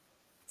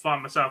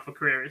find myself a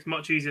career. It's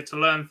much easier to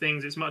learn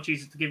things. It's much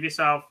easier to give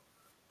yourself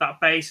that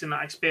base and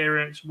that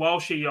experience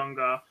whilst you're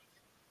younger,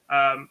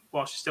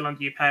 whilst you're still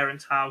under your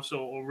parents' house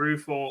or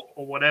roof or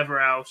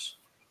whatever else,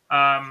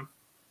 and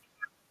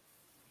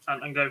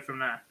go from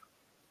there.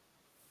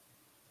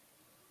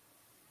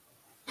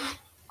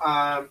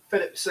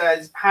 Philip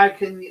says, how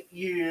can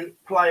you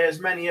play as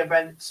many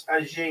events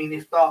as Jean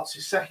if darts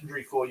is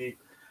secondary for you?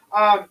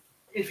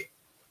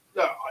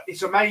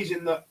 It's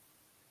amazing that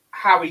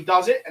how he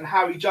does it and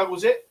how he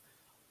juggles it.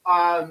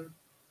 I'm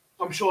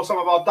sure some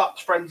of our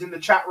Dutch friends in the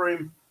chat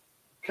room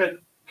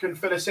can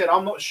fill us in.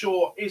 I'm not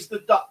sure. Is the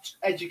Dutch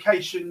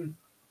education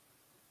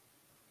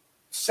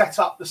set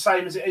up the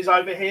same as it is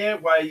over here,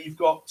 where you've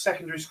got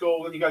secondary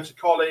school and you go to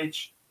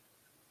college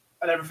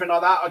and everything like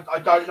that? I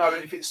don't know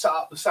if it's set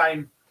up the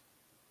same,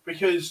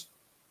 because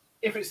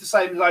if it's the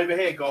same as over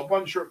here, God,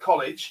 once you're at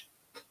college,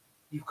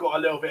 you've got a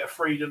little bit of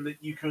freedom that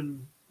you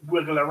can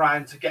wiggle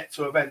around to get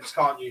to events,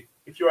 can't you?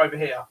 If you're over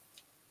here.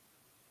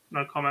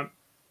 No comment.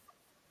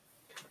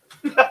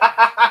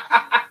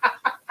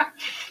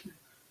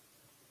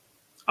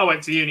 I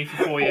went to uni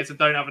for 4 years and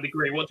don't have a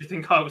degree. What do you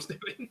think I was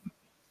doing?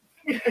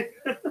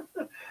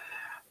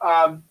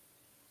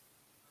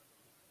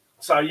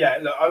 So, yeah,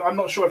 look, I'm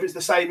not sure if it's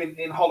the same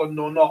in Holland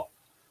or not.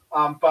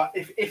 But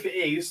if it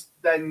is,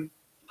 then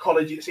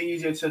college, it's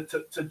easier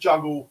to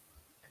juggle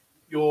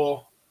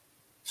your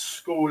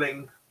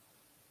schooling.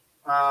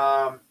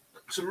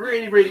 Some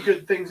really, really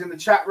good things in the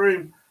chat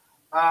room.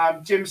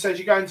 Jim says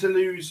you're going to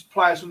lose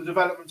players from the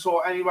development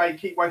tour anyway.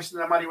 Keep wasting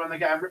their money when they're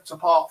getting ripped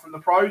apart from the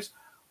pros.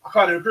 I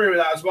kind of agree with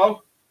that as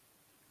well.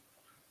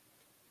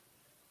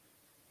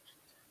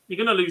 You're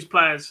going to lose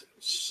players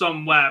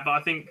somewhere, but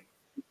I think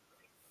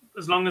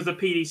as long as the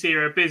PDC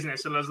are a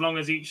business and as long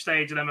as each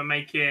stage of them are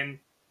making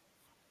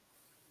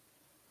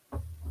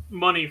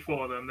money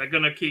for them, they're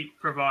going to keep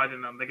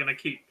providing them. They're going to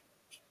keep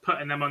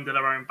putting them under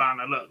their own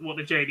banner. Look, what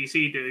the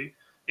JDC do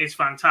is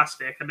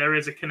fantastic, and there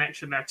is a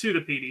connection there to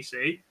the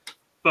PDC,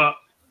 but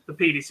the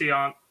PDC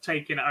aren't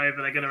taking it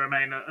over. They're going to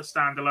remain a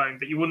standalone,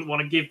 but you wouldn't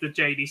want to give the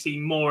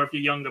JDC more of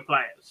your younger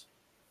players.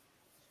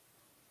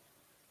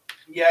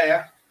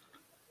 Yeah.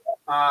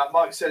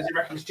 Mike says he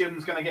reckons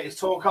Jim's going to get his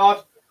tour card,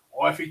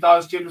 or if he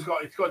does, Jim's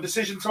got a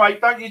decision to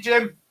make, don't you,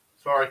 Jim?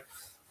 Sorry.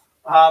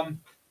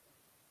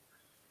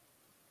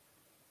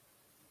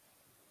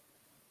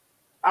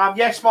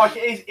 Yes, Mike,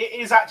 it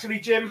is actually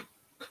Jim.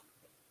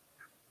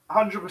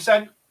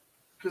 100%,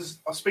 because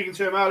I was speaking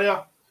to him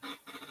earlier.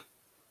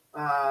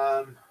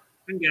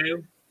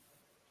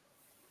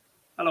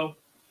 Hello.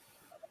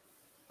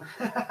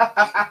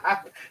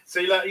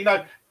 See,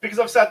 look, because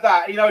I've said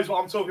that, he knows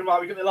what I'm talking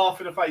about. We get the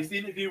laugh in the face. The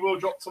interview will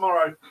drop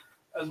tomorrow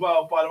as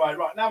well, by the way.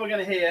 Right, now we're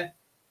going to hear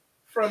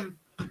from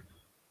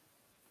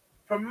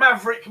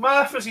Maverick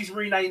Murph, as he's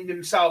renamed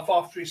himself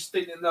after his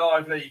stint in the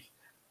Live League.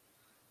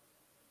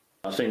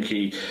 I think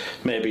he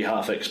maybe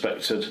half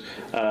expected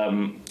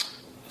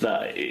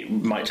that it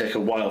might take a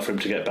while for him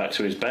to get back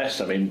to his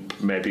best. I mean,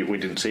 maybe we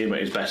didn't see him at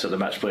his best at the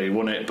match play, he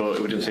won it, but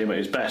we didn't see him at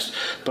his best.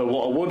 But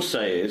what I would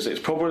say is it's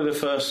probably the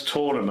first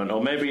tournament,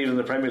 or maybe even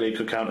the Premier League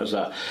could count as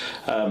that,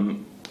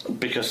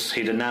 because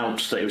he'd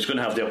announced that he was going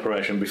to have the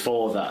operation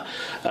before that,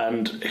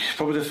 and it's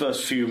probably the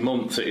first few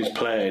months that he's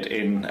played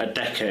in a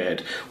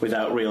decade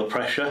without real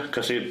pressure,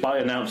 because by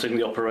announcing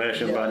the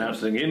operation, by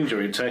announcing the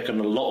injury, he'd taken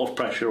a lot of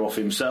pressure off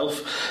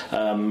himself,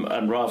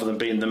 and rather than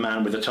being the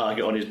man with the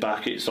target on his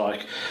back, it's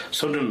like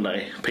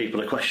suddenly people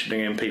are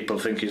questioning him, people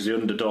think he's the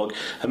underdog,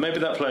 and maybe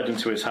that played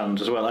into his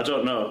hands as well. I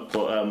don't know,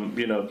 but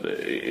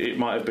it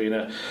might have been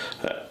a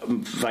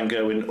Van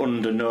Gerwen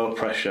under no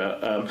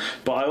pressure,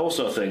 but I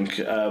also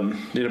think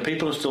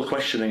people are still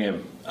questioning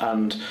him,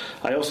 and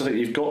I also think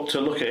you've got to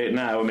look at it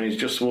now. I mean, he's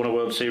just won a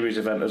World Series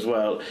event as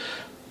well.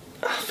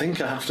 I think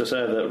I have to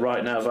say that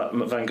right now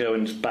Van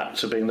Gerwen's back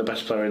to being the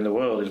best player in the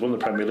world. He's won the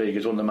Premier League,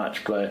 he's won the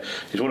match play,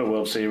 he's won a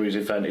World Series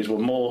event, he's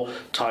won more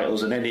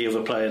titles than any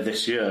other player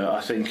this year.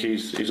 I think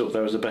he's up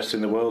there as the best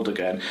in the world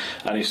again,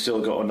 and he's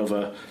still got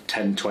another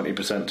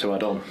 10-20% to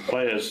add on.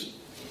 Players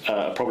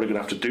are probably going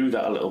to have to do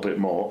that a little bit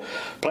more.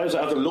 Players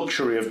that have the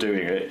luxury of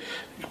doing it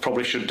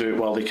probably should do it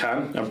while they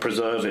can and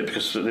preserve it,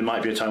 because there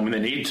might be a time when they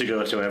need to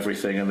go to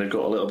everything and they've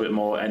got a little bit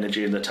more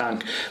energy in the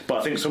tank. But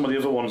I think some of the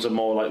other ones are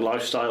more like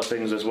lifestyle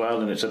things as well,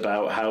 and it's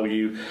about how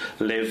you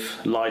live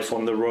life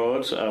on the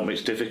road.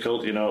 It's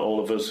difficult, all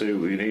of us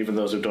who, even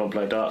those who don't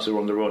play darts, who are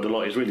on the road a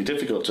lot, it's really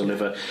difficult to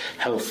live a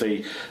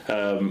healthy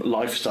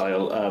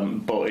lifestyle,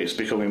 but it's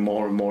becoming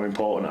more and more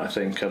important, I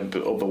think,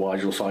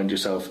 otherwise you'll find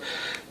yourself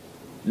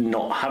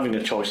not having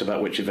a choice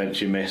about which events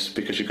you miss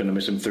because you're going to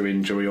miss them through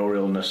injury or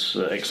illness,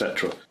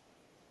 etc.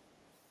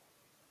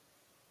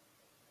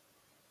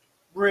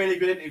 Really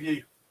good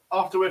interview.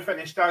 After we're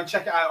finished, go and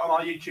check it out on our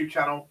YouTube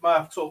channel.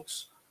 Murph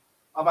talks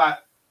about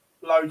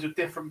loads of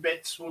different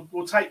bits.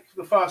 We'll take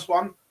the first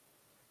one.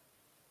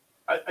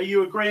 Are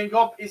you agreeing,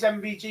 Gob? Is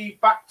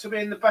MVG back to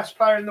being the best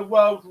player in the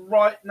world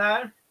right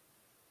now?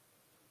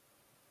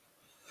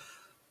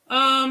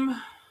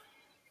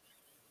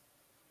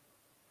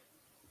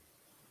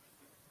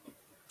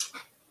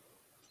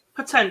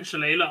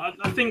 Potentially. Look,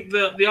 I think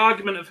the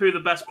argument of who the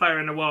best player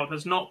in the world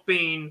has not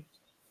been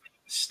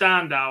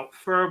standout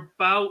for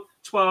about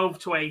 12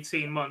 to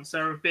 18 months.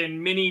 There have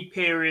been mini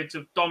periods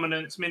of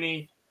dominance,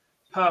 mini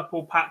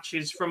purple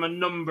patches from a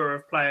number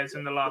of players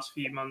in the last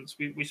few months.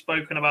 We've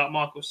spoken about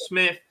Michael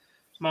Smith,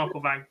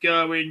 Michael Van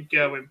Gerwen,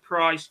 Gerwin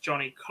Price,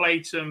 Johnny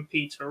Clayton,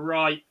 Peter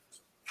Wright,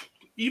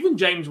 even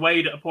James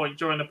Wade at a point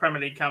during the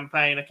Premier League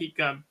campaign. I keep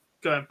going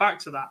back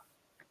to that.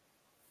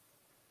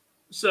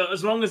 So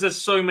as long as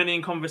there's so many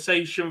in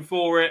conversation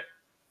for it,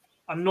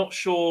 I'm not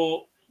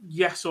sure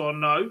yes or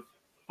no.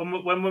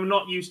 When we're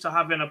not used to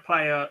having a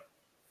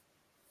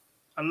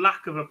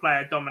lack of a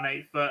player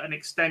dominate for an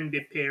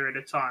extended period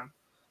of time.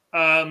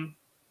 I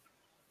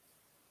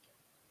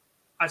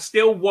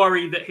still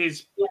worry that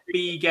his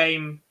B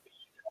game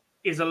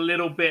is a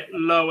little bit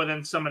lower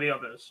than some of the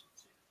others.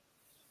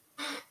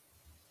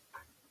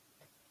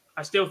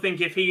 I still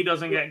think if he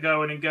doesn't get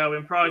going and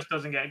Gerwin Price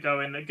doesn't get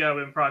going, that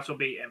Gerwin Price will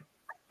beat him.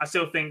 I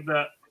still think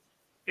that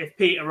if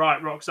Peter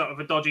Wright rocks up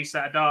with a dodgy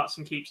set of darts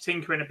and keeps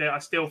tinkering a bit, I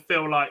still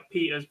feel like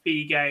Peter's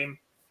B game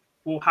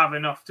will have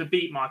enough to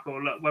beat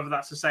Michael. Look, whether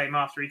that's the same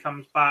after he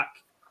comes back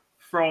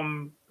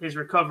from his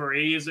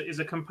recovery is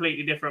a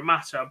completely different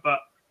matter. But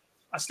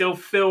I still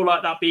feel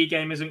like that B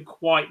game isn't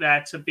quite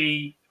there to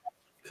be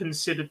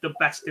considered the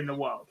best in the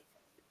world.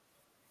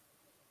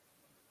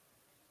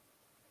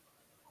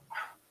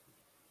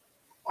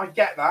 I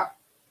get that,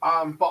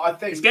 but I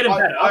think it's getting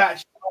better.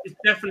 It's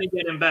definitely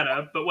getting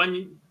better. But when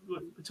you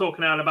were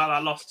talking earlier about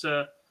that loss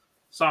to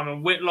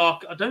Simon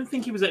Whitlock, I don't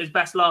think he was at his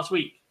best last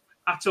week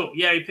at all.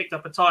 Yeah, he picked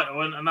up a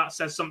title, and that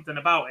says something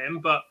about him,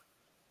 but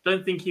I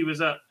don't think he was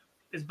at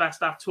his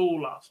best at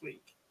all last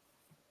week.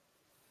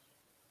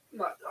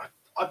 No,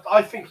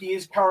 I think he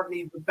is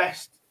currently the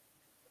best.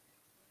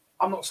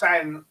 I'm not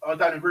saying I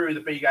don't agree with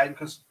the B game,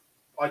 because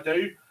I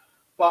do,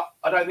 but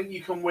I don't think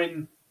you can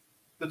win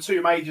the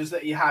two majors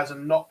that he has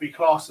and not be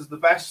classed as the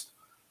best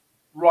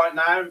right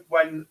now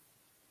when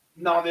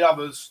none of the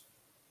others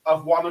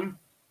have won them.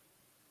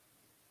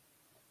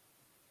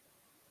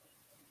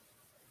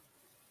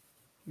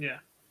 Yeah.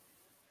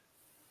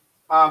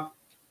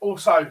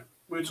 Also,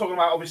 we were talking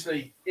about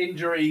obviously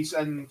injuries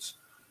and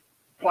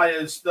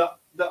players that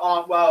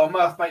aren't well.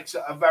 Murph makes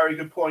a very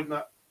good point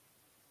that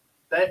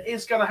there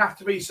is going to have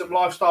to be some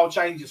lifestyle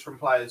changes from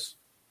players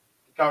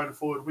going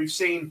forward. We've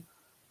seen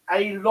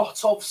a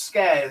lot of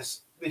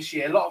scares this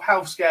year, a lot of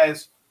health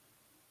scares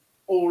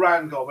all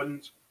round, Gob,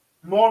 and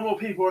more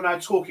people are now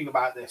talking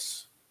about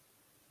this.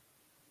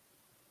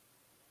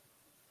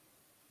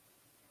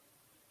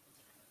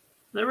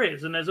 There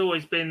is, and there's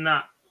always been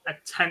that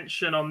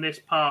attention on this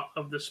part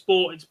of the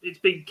sport. It's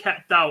been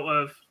kept out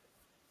of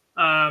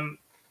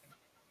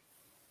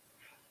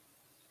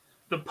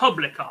the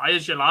public eye,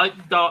 as you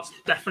like. Darts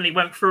definitely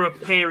went through a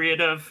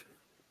period of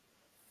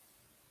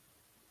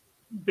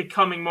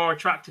becoming more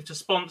attractive to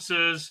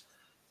sponsors,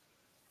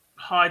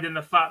 hiding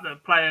the fact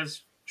that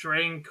players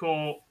drink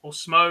or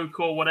smoke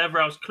or whatever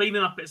else,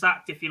 cleaning up its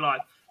act, if you like.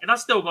 And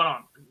that's still gone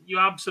on. You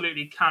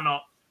absolutely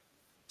cannot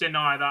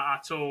deny that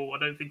at all. I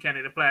don't think any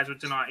of the players would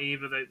deny it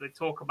either. They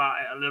talk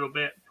about it a little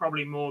bit,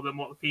 probably more than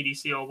what the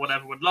PDC or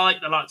whatever would like.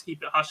 They like to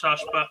keep it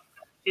hush-hush, but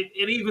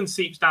it even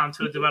seeps down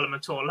to the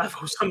development tour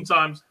level.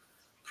 Sometimes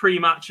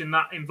pre-match in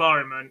that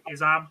environment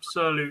is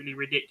absolutely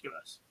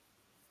ridiculous.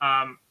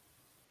 And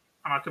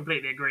I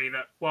completely agree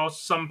that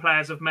whilst some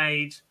players have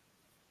made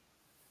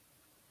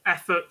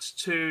efforts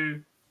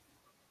to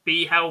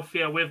be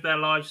healthier with their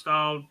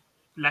lifestyle,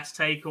 less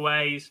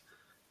takeaways,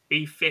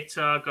 be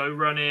fitter, go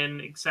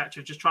running,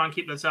 etc., just try and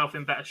keep themselves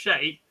in better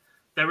shape,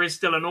 there is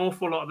still an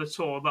awful lot of the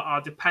tour that are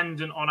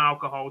dependent on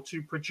alcohol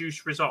to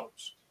produce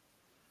results.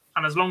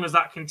 And as long as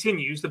that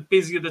continues, the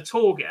busier the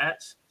tour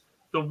gets,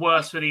 the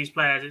worse for these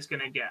players it's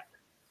going to get.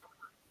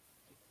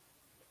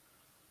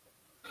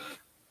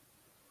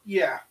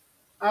 Yeah.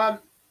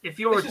 If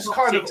you're a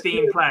top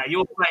 16 player,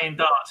 you're playing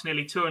darts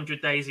nearly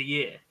 200 days a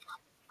year.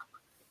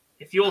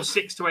 If you're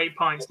 6 to 8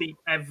 pints deep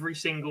every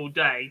single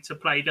day to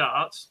play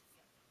darts,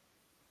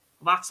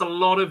 that's a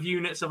lot of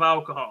units of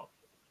alcohol.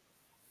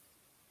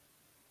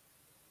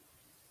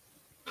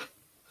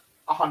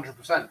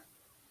 100%.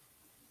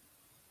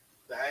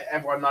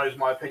 Everyone knows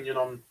my opinion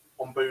on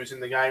booze in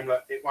the game.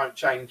 That it won't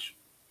change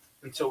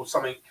until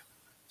something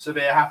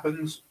severe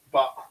happens,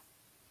 but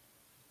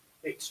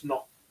it's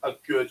not a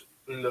good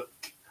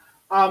look.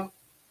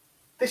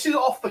 This is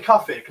off the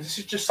cuff here because this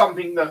is just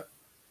something that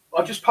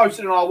I just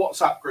posted in our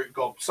WhatsApp group,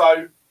 Gob.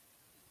 So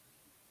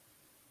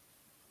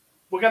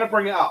we're going to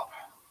bring it up.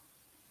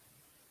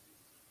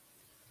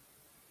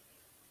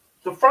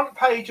 The front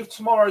page of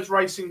tomorrow's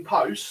Racing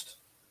Post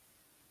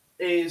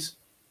is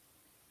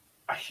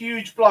a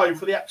huge blow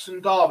for the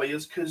Epsom Derby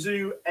as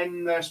Kazoo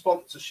end their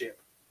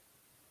sponsorship.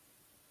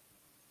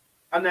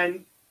 And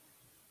then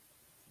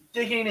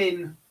digging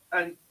in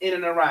and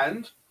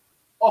around,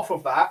 off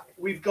of that,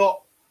 we've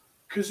got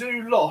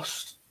Kazoo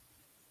lost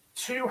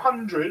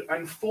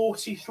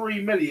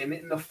 243 million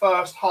in the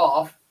first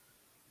half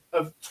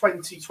of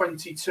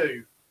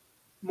 2022,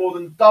 more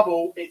than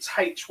double its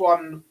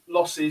H1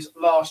 losses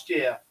last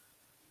year.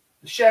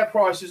 The share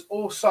price is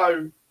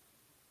also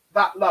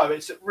that low.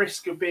 It's at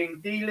risk of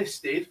being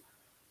delisted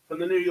from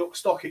the New York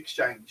Stock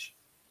Exchange.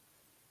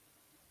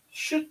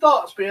 Should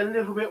darts be a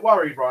little bit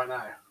worried right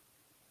now?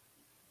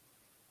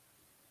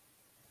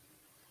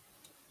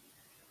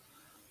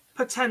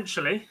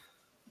 Potentially.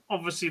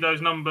 Obviously,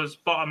 those numbers,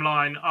 bottom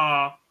line,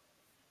 are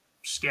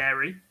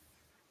scary,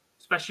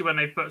 especially when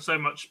they put so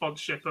much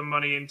sponsorship and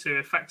money into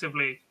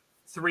effectively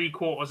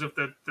 3/4 of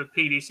the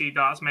PDC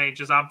darts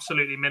majors,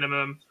 absolutely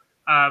minimum.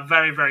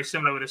 Very, very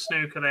similar with the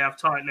snooker. They have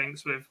tight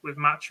links with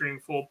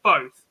Matchroom for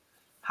both.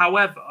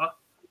 However,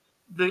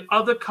 the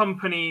other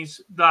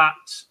companies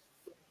that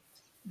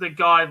the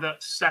guy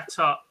that set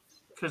up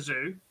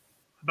Kazoo,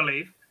 I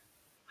believe,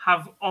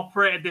 have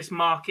operated this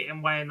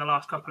marketing way in the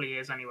last couple of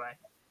years anyway.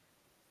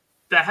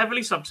 They're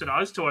heavily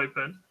subsidized to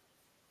open,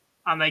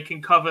 and they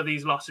can cover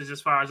these losses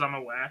as far as I'm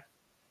aware.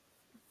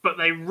 But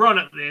they run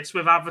at this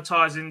with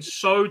advertising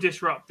so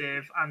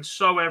disruptive and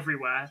so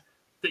everywhere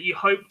that you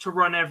hope to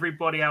run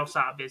everybody else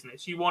out of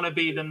business. You want to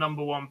be the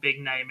number one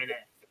big name in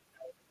it.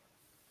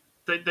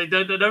 They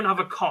don't have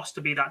a cost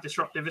to be that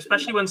disruptive,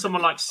 especially when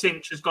someone like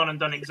Cinch has gone and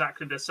done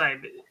exactly the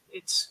same.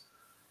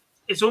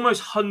 It's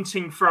almost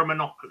hunting for a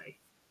monopoly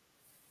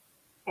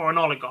or an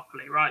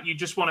oligopoly, right? You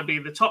just want to be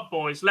the top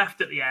boys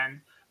left at the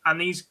end, and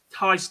these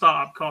high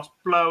startup costs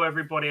blow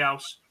everybody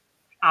else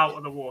out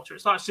of the water.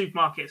 It's like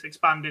supermarkets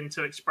expanding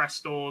to express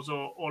stores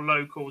or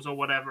locals or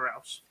whatever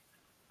else.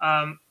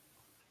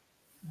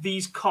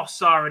 These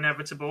costs are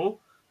inevitable,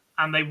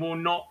 and they will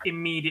not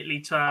immediately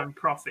turn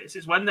profits.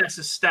 It's when they're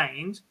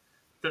sustained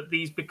that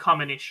these become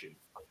an issue.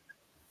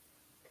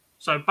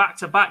 So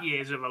back-to-back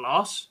years of a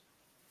loss,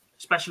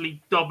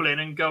 especially doubling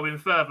and going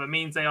further,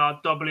 means they are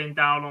doubling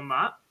down on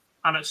that.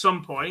 And at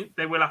some point,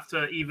 they will have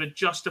to either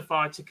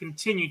justify to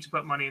continue to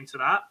put money into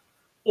that,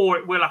 or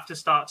it will have to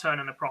start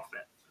turning a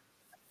profit.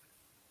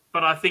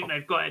 But I think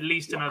they've got at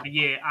least another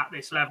year at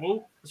this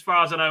level. As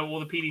far as I know, all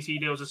the PDC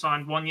deals are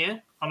signed 1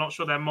 year. I'm not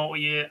sure they're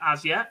multi-year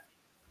as yet.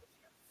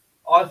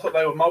 I thought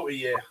they were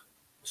multi-year,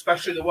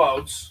 especially the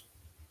Worlds.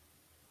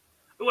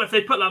 Well, if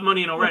they put that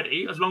money in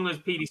already, as long as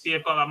PDC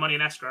have got that money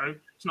in escrow,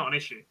 it's not an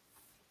issue.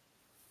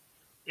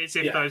 It's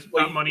if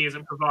that money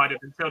isn't provided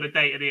until the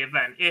date of the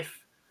event.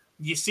 If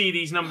you see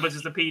these numbers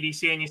as the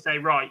PDC and you say,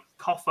 right,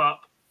 cough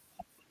up,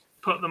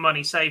 put the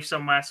money safe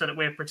somewhere so that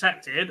we're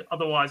protected.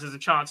 Otherwise, there's a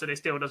chance that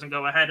this deal doesn't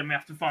go ahead and we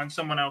have to find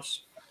someone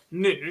else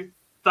new.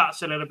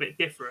 That's a little bit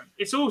different.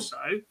 It's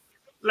also,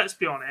 let's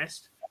be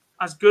honest,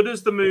 as good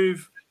as the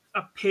move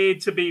appeared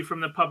to be from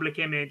the public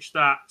image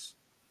that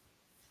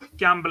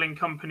gambling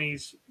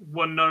companies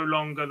were no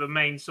longer the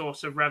main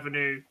source of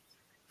revenue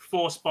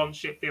for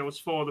sponsorship deals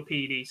for the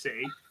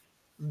PDC,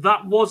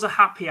 that was a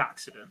happy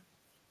accident.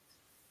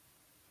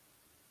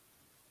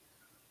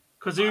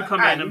 Kazoo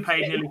come in and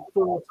paid nearly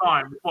 4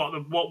 times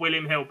what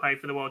William Hill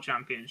paid for the World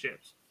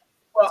Championships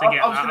to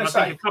get that. And I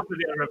think a couple of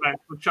the other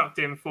events were chucked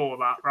in for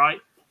that, right?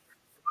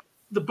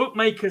 the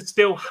bookmakers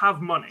still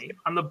have money,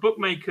 and the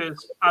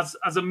bookmakers, as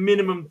a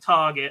minimum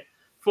target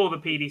for the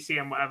PDC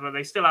and whatever,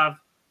 they still have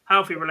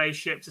healthy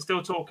relationships. They're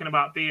still talking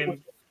about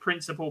being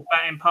principal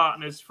betting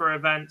partners for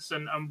events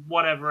and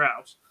whatever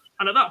else.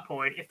 And at that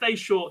point, if they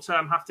short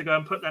term have to go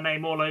and put their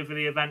name all over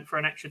the event for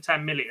an extra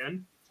 10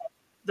 million,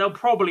 they'll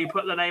probably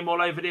put their name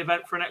all over the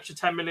event for an extra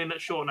 10 million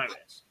at short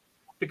notice,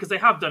 because they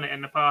have done it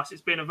in the past.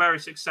 It's been a very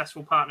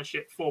successful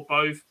partnership for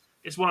both.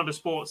 It's one of the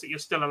sports that you're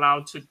still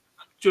allowed to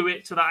do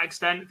it to that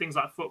extent. Things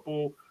like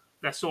football,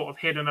 they're sort of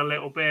hidden a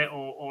little bit,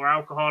 or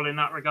alcohol in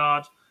that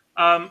regard.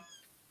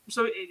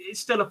 So it's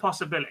still a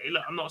possibility.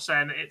 Look, I'm not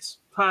saying that it's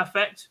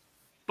perfect,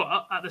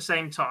 but at the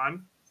same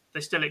time,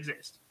 they still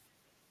exist.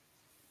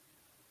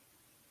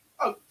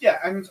 Oh, yeah,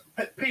 and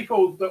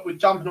people that were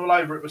jumping all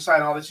over it were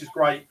saying, oh, this is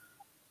great.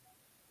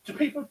 Do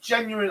people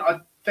genuinely, I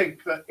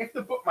think that if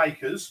the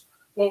bookmakers,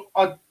 well,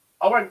 I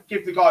won't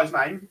give the guy's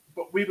name,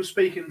 but we were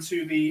speaking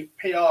to the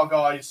PR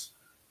guys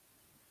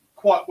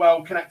quite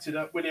well connected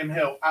at William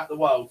Hill at the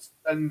Worlds,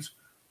 and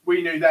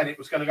we knew then it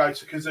was going to go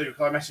to Kazoo,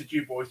 because I messaged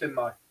you boys, didn't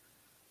I?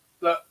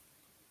 That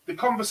the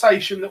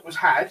conversation that was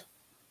had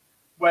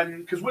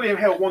because William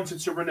Hill wanted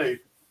to renew,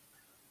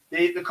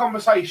 the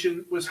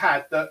conversation was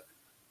had that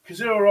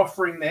Kazoo are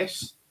offering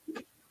this.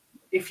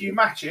 If you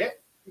match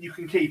it, you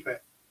can keep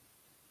it.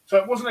 So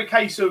it wasn't a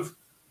case of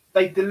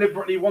they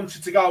deliberately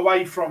wanted to go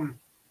away from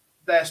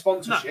their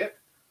sponsorship.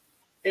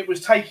 No. It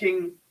was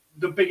taking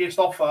the biggest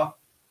offer.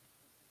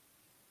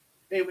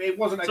 It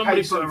wasn't a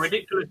Somebody case put of a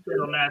ridiculous bid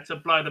on there to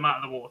blow them out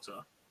of the water.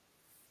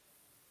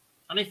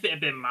 And if it had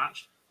been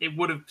matched, it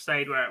would have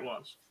stayed where it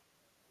was.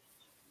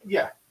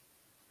 Yeah.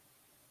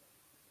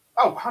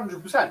 Oh,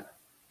 100%.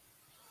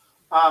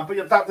 But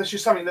yeah, that's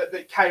just something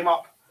that came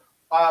up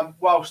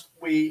whilst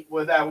we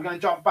were there. We're going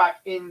to jump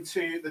back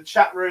into the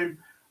chat room.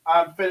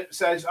 Philip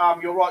says,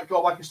 you're right,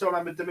 Gob. I can still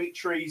remember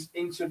Dimitri's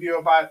interview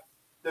about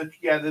the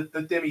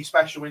Dimmy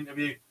special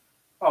interview.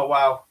 Oh,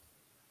 wow.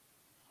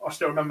 I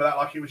still remember that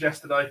like it was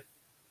yesterday.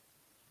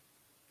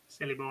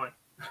 Silly boy.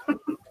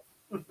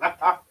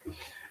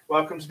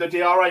 Welcome to the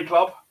DRA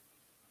club.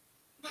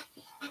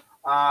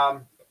 Bob,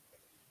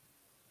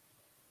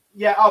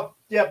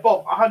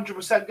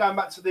 100% going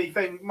back to the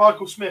thing.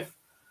 Michael Smith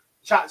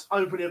chats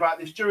openly about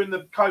this. During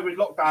the COVID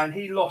lockdown,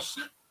 he lost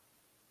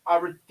a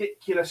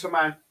ridiculous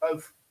amount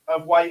of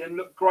weight and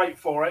looked great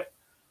for it.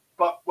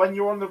 But when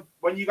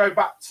you go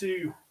back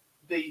to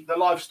the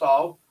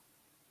lifestyle,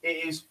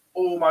 it is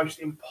almost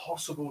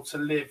impossible to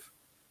live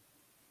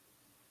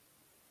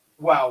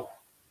well,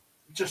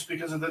 just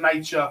because of the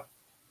nature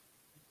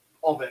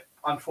of it,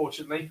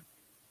 unfortunately.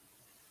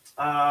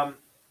 So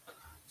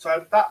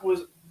that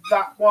was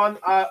that one.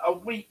 A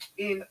week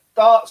in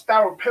darts,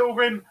 Darryl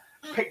Pilgrim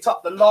picked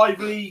up the Live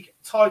League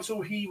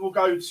title. He will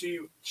go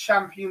to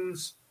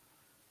Champions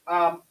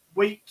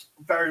week.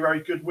 Very, very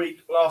good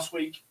week last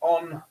week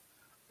on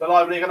the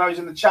Live League. I know he's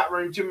in the chat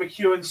room. Jim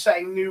McEwen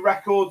setting new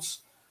records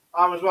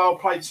as well.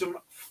 Played some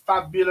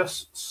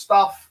fabulous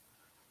stuff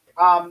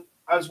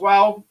as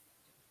well.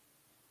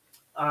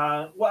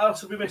 What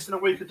else have we missed in a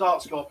week of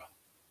darts, Gob?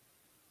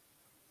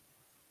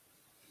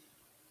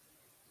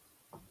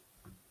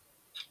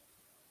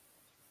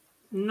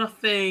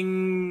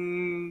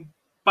 Nothing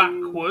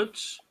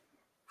backwards.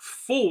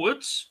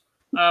 Forwards,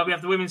 we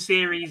have the Women's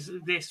Series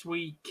this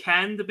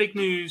weekend. The big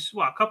news,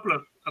 well, a couple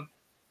of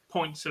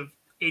points of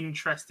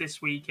interest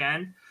this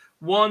weekend.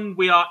 One,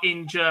 we are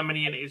in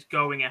Germany and it is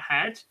going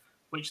ahead,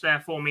 which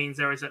therefore means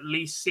there is at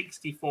least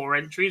 64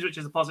 entries, which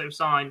is a positive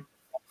sign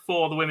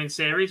for the Women's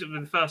Series. It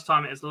was the first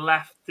time it has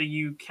left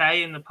the UK.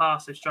 In the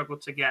past, they've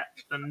struggled to get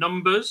the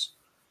numbers.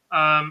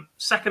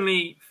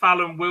 Secondly,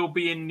 Fallon will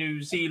be in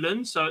New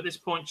Zealand. So at this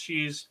point,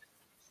 she's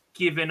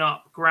given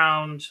up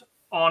ground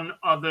on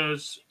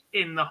others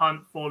in the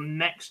hunt for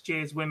next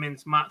year's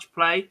women's match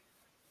play.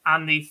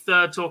 And the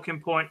third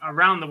talking point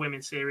around the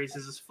Women's Series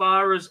is, as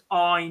far as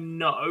I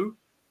know,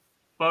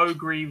 Bo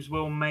Greaves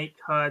will make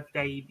her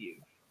debut.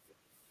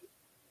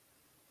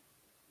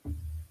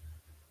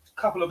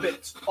 Couple of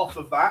bits off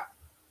of that.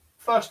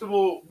 First of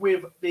all,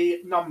 with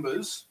the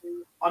numbers,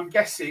 I'm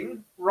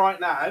guessing right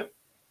now,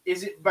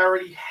 is it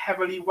very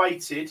heavily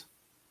weighted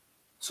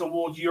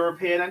towards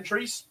European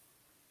entries?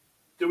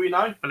 Do we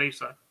know? Believe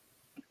so.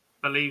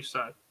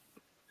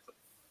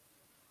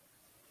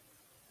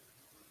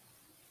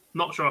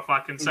 Not sure if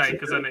I can say,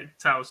 because then it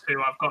tells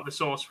who I've got the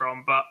source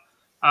from, but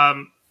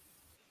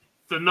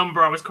the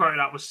number I was quoted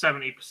at was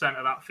 70%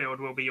 of that field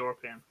will be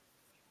European.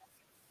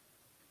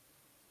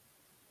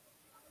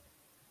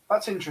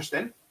 That's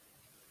interesting.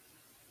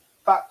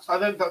 I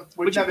don't think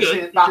we've never seen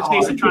it that high. It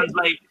just needs to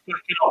translate in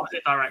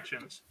opposite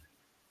directions.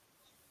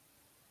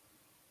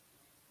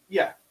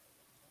 Yeah.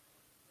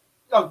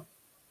 Oh,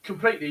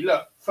 completely.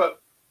 Look, for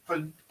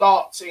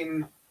darts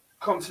in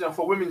continental,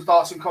 for women's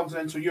darts in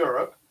continental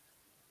Europe,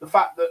 the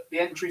fact that the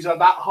entries are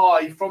that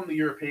high from the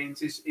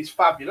Europeans is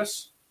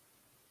fabulous.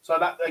 So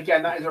that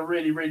is a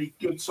really, really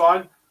good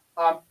sign.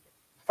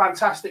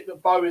 Fantastic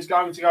that Bo is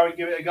going to go and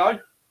give it a go.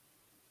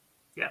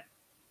 Yeah,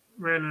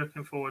 really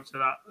looking forward to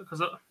that, because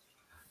look,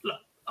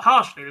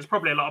 harshly, there's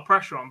probably a lot of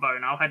pressure on Bo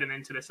now heading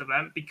into this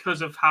event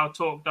because of how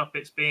talked up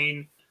it's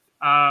been,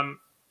 and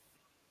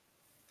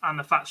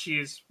the fact she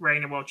is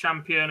reigning world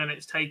champion, and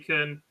it's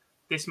taken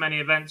this many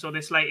events or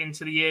this late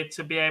into the year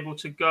to be able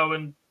to go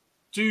and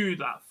do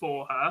that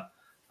for her.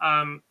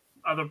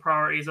 Other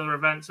priorities, other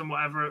events, and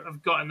whatever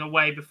have got in the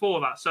way before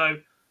that. So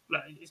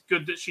look, it's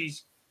good that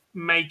she's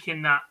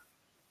making that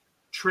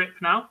trip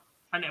now,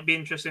 and it'll be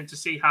interesting to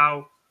see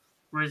how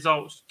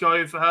results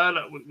go for her.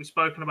 Look, we've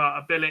spoken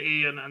about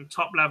ability and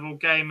top level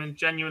game, and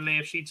genuinely,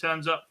 if she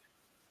turns up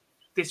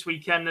this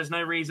weekend, there's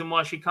no reason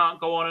why she can't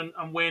go on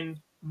and win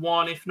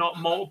one, if not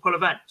multiple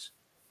events.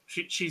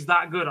 She's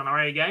that good on her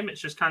A game.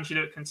 It's just, can she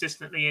do it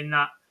consistently in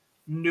that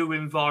new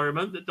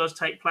environment that does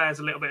take players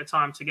a little bit of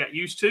time to get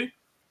used to?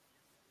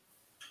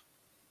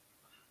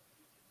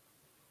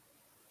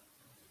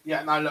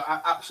 Yeah, no, look,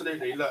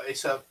 absolutely. Look,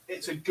 it's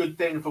a good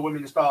thing for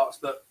women's darts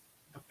that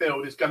the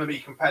field is going to be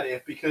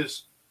competitive,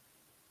 because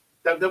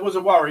there was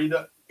a worry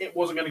that it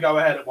wasn't going to go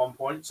ahead at one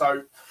point.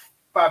 So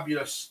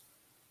fabulous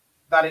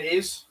that it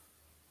is.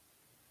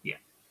 Yeah.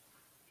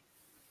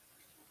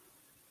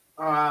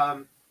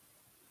 And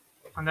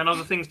then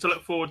other things to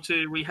look forward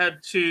to. We head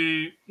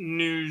to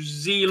New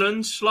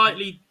Zealand,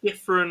 slightly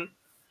different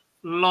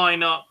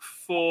lineup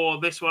for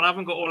this one. I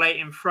haven't got all 8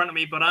 in front of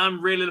me, but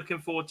I'm really looking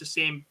forward to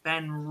seeing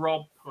Ben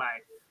Robb play.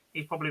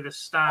 He's probably the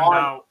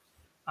standout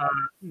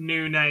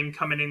new name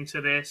coming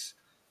into this.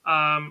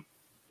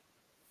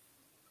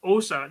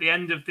 Also, at the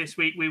end of this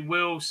week, we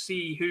will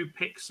see who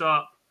picks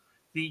up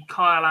the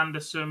Kyle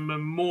Anderson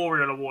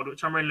Memorial Award,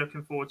 which I'm really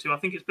looking forward to. I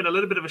think it's been a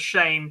little bit of a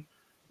shame,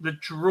 the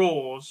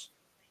draws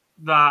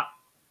that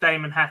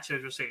Damon Heta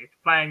has received,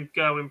 playing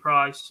Gerwyn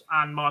Price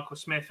and Michael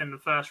Smith in the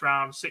first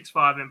round,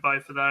 6-5 in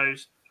both of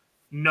those,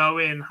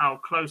 knowing how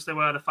close they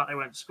were, the fact they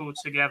went to school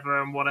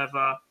together and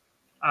whatever.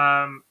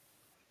 A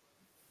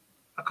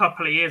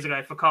couple of years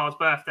ago for Carl's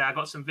birthday, I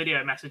got some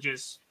video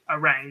messages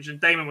arranged, and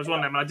Damon was one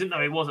of them, and I didn't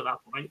know he was at that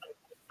point.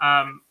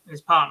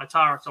 His partner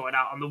Tara sorted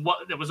out, and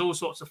there was all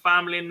sorts of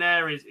family in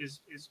there.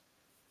 His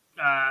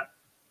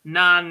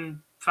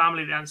Nan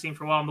family that I hadn't seen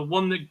for a while, and the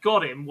one that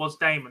got him was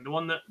Damon. The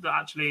one that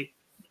actually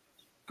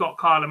got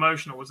Kyle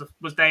emotional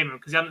was Damon,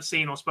 because he hadn't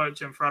seen or spoke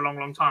to him for a long,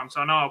 long time.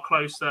 So I know how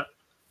close that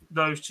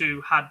those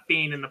two had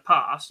been in the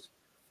past,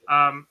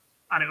 and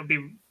it would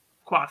be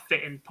quite a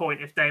fitting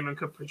point if Damon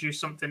could produce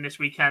something this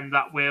weekend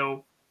that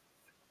will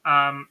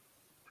go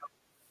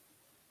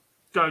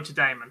to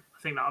Damon. I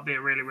think that would be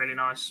a really, really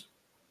nice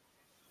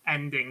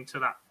ending to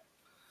that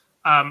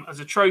as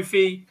a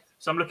trophy.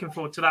 So I'm looking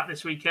forward to that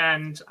this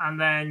weekend. And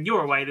then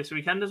you're away this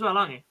weekend as well,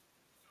 aren't you?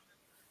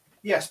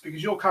 Yes,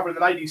 because you're covering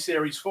the ladies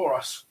series for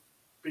us.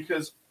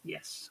 Because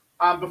yes,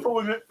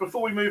 before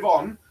we move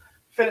on,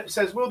 Philip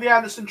says, will the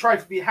Anderson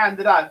Trophy be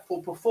handed out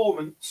for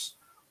performance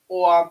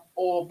or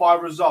by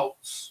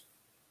results?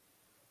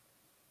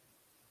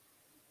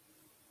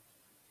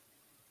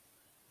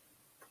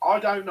 I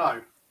don't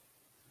know.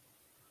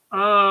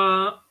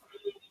 I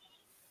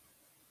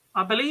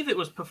believe it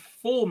was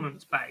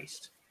performance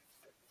based.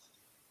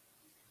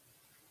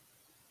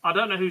 I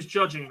don't know who's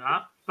judging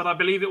that, but I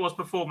believe it was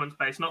performance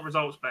based, not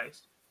results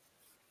based.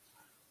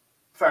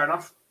 Fair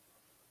enough.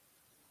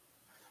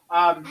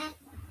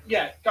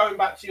 Yeah, going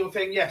back to your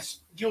thing, yes,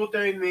 you're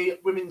doing the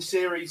Women's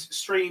Series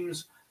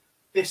streams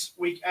this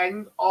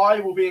weekend. I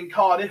will be in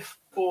Cardiff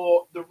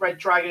for the Red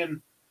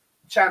Dragon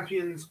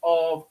Champions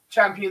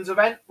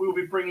event. We will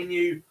be bringing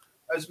you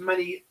as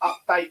many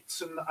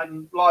updates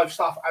and live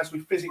stuff as we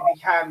physically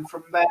can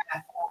from there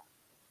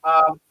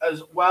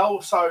as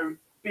well. So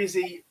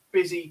busy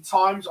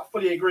times. I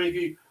fully agree with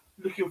you.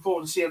 Looking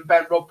forward to seeing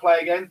Ben Robb play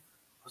again.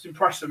 I was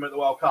impressed with him at the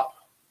World Cup.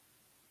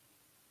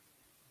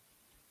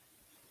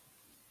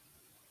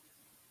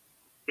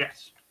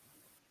 Yes.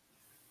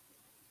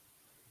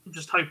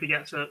 Just hope he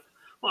gets a...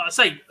 Well, I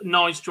say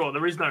nice draw.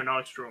 There is no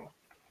nice draw.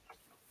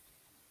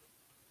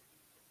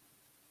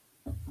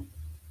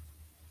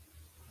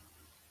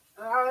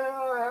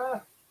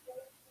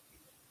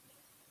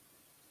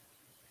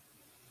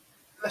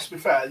 Let's be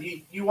fair.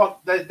 You want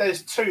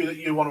there's two that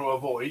you want to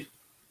avoid.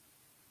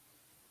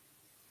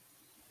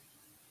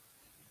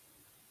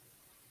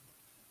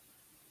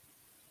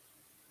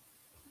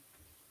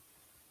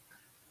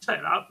 Say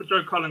that, but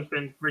Joe Collins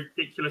been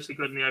ridiculously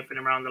good in the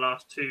opening round the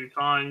last 2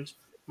 times.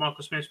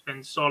 Michael Smith's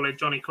been solid.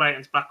 Johnny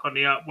Clayton's back on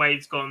the up.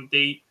 Wade's gone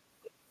deep.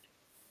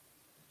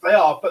 They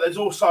are, but there's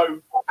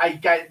also a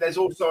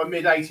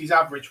mid-80s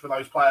average for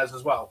those players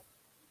as well.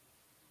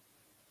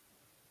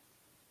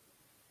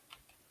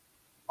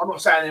 I'm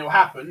not saying it will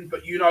happen,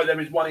 but you know there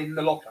is one in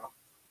the locker.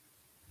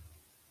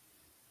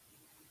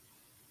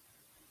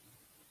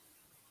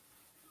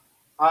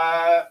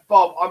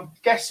 Bob, I'm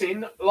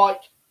guessing,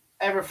 like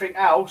everything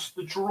else,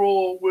 the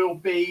draw will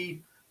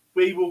be,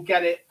 we will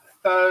get it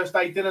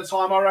Thursday dinner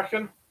time, I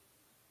reckon.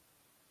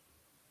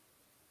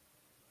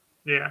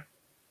 Yeah.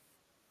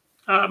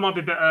 It might be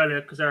a bit earlier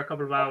because they're a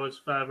couple of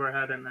hours further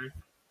ahead, aren't they?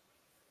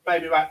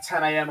 Maybe about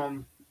 10 a.m.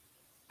 on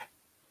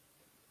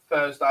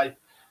Thursday.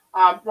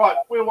 Right,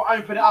 we will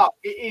open it up.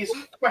 It is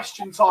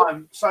question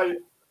time. So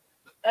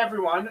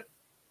everyone,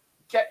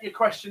 get your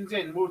questions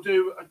in. We'll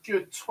do a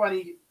good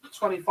 20,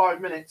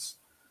 25 minutes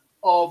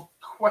of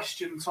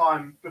question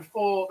time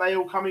before they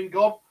all come in,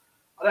 Gob.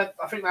 I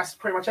think that's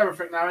pretty much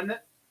everything now, isn't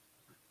it?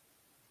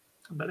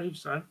 I believe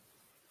so.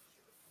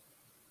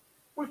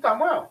 We've done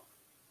well.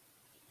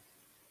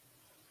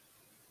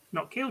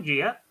 Not killed you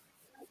yet.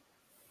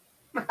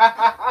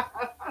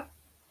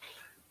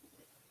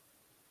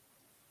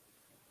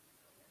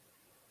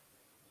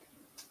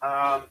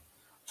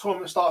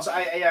 Tournament starts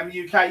at 8 a.m.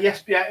 UK.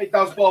 Yes, yeah, it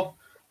does, Bob.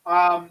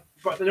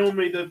 But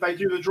normally they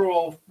do the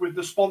draw with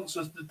the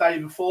sponsors the day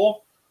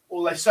before,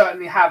 or they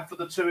certainly have for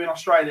the two in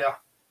Australia.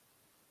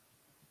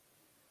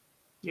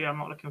 Yeah, I'm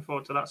not looking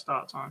forward to that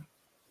start time.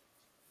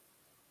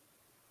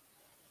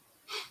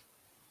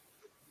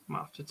 Might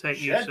have to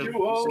take use of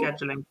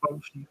scheduling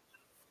function.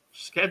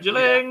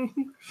 Scheduling!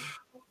 Yeah.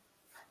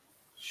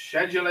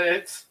 Schedule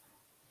it.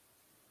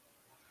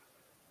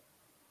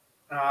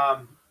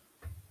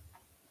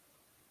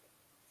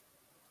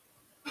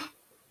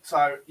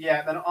 So,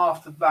 yeah, then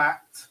after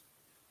that...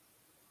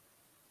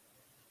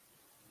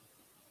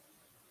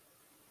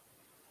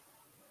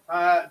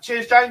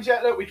 cheers, James.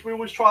 Yeah, look, we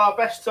always try our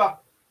best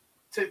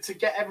to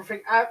get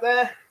everything out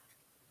there,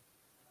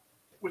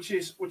 which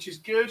is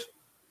good.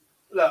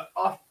 Look,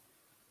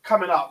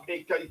 coming up,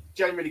 it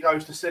generally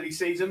goes to silly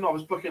season. I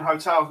was booking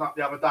hotels up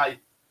the other day.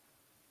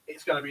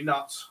 It's going to be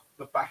nuts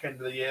the back end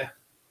of the year.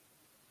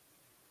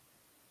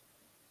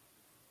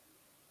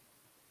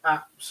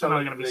 Absolutely.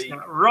 I'm going to be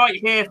right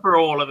here for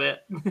all of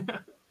it.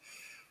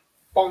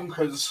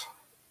 Bonkers.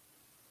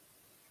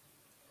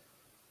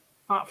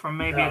 Apart from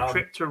maybe a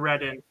trip to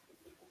Reading.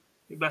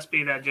 You best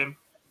be there, Jim.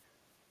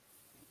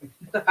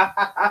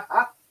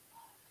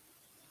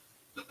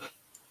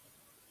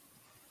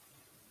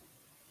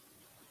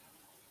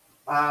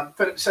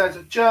 Philip says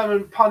a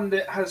German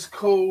pundit has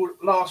called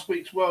last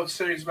week's World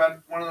Series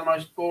event one of the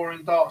most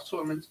boring darts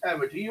tournaments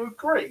ever. Do you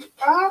agree?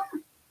 I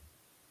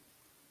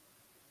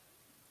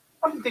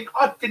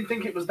didn't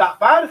think it was that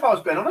bad, if I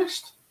was being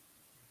honest.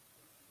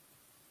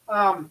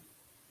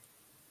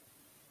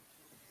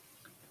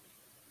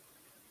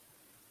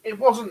 It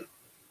wasn't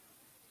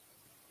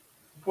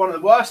one of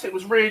the worst. It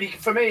was really,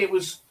 for me, it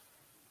was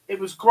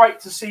great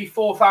to see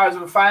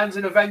 4,000 fans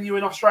in a venue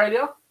in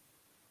Australia.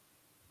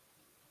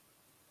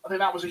 I think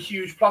that was a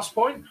huge plus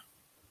point.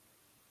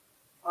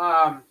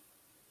 I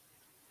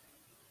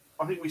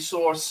think we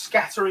saw a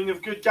scattering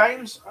of good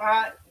games.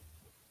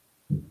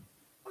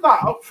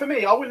 No, for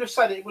me, I wouldn't have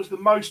said it was the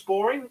most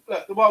boring.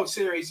 Look, the World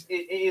Series,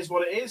 it is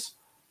what it is,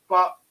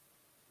 but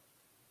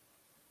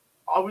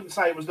I wouldn't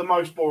say it was the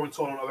most boring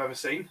tournament I've ever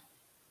seen.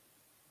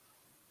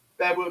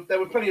 There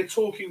were plenty of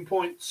talking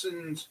points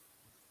and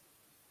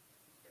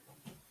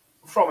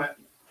from it.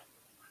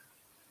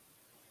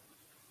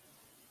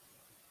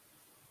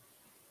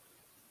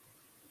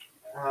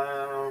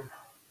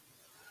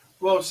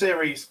 World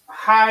Series,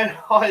 how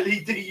highly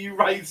do you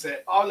rate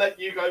it? I'll let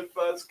you go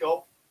first,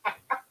 Gob.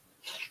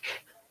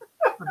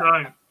 I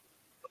don't.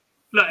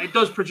 Look, it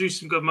does produce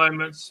some good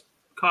moments.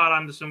 Kyle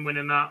Anderson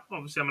winning that.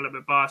 Obviously, I'm a little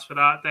bit biased for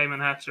that. Damon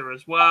Heta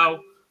as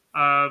well.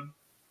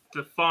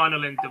 The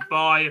final in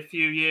Dubai a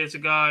few years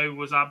ago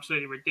was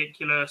absolutely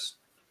ridiculous.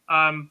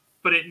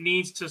 But it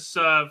needs to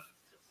serve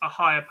a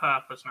higher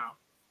purpose now.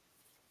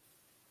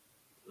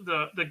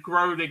 The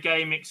grow the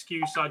game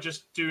excuse, I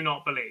just do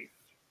not believe.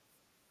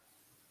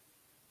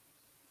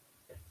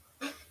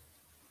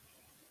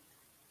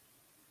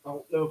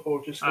 Oh,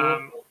 Liverpool just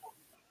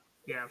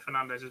yeah,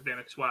 Fernandez has been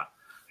a twat.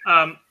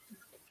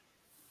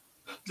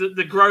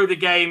 The grow the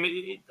game,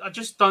 I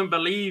just don't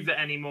believe it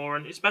anymore,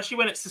 and especially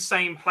when it's the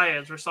same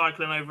players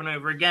recycling over and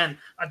over again.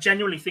 I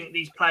genuinely think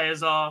these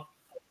players are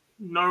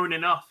known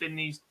enough in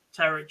these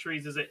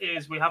territories as it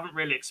is. We haven't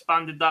really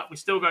expanded that. We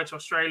still go to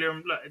Australia,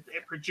 and look,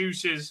 it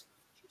produces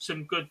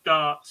some good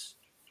darts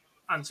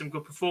and some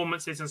good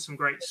performances and some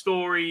great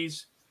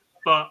stories,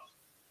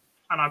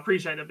 and I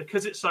appreciate that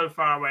because it's so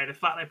far away, the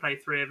fact they play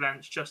 3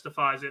 events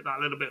justifies it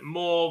that little bit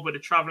more with the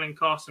travelling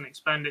costs and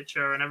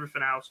expenditure and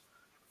everything else.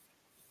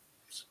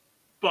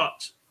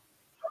 But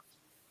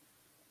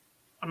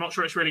I'm not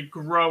sure it's really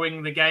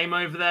growing the game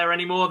over there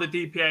anymore. The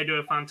DPA do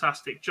a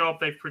fantastic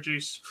job. They've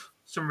produced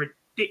some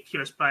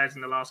ridiculous players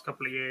in the last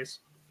couple of years.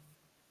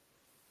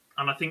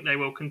 And I think they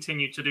will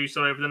continue to do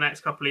so over the next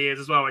couple of years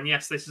as well. And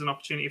yes, this is an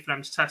opportunity for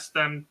them to test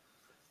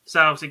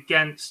themselves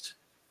against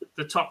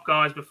the top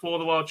guys before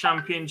the World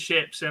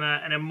Championships in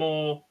a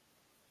more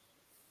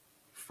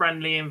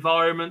friendly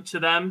environment to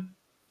them.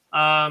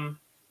 But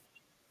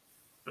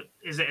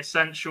is it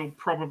essential?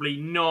 Probably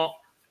not.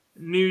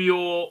 New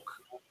York,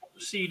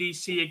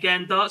 CDC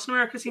again. Darts in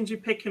America seems to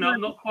be picking up,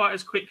 not quite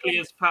as quickly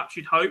as perhaps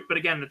you'd hope. But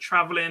again, the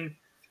travelling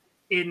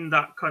in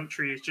that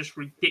country is just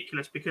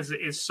ridiculous because it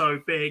is so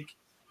big.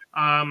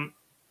 I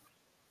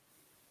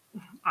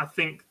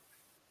think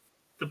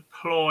the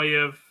ploy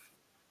of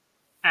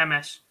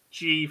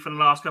MSG for the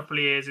last couple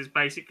of years is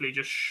basically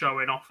just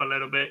showing off a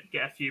little bit,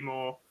 get a few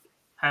more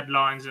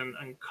headlines and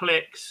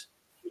clicks.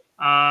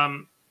 I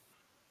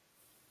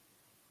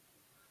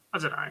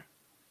don't know.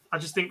 I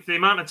just think for the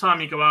amount of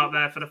time you go out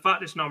there, for the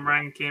fact it's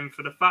non-ranking,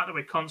 for the fact that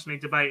we're constantly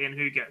debating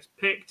who gets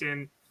picked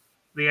in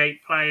the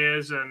 8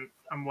 players and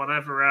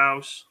whatever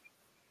else,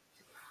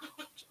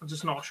 I'm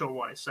just not sure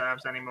what it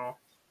serves anymore.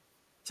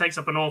 It takes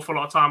up an awful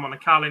lot of time on the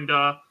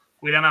calendar.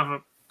 We then have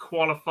a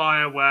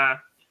qualifier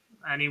where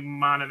any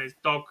man and his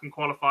dog can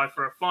qualify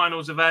for a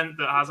finals event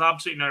that has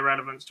absolutely no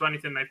relevance to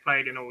anything they've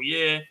played in all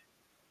year.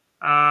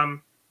 Other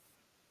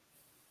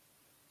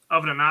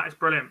than that, it's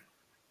brilliant.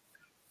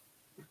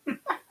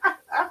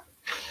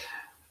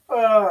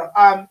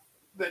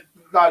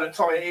 No,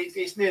 Tommy,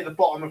 it's near the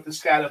bottom of the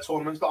scale of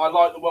tournaments. But I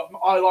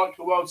like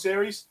the World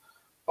Series,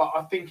 but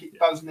I think it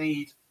does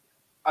need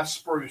a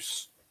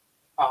spruce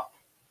up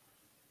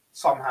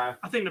somehow.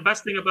 I think the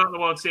best thing about the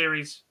World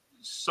Series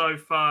so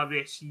far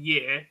this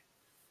year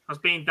has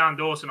been Dan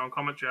Dawson on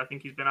commentary. I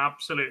think he's been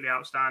absolutely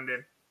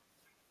outstanding.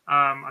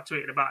 I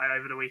tweeted about it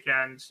over the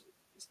weekend.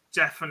 It's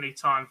definitely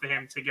time for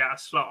him to get a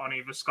slot on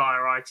either Sky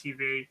or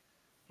ITV.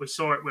 We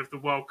saw it with the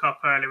World Cup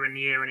earlier in the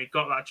year, and he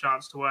got that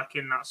chance to work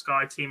in that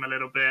Sky team a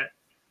little bit.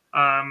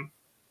 And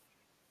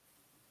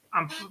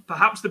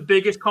perhaps the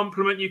biggest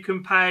compliment you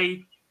can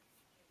pay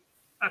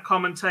a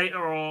commentator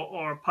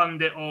or a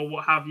pundit or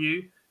what have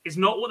you is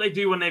not what they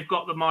do when they've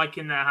got the mic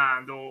in their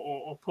hand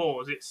or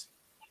pause. It's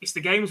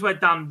the games where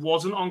Dan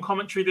wasn't on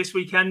commentary this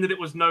weekend that it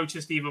was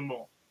noticed even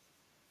more.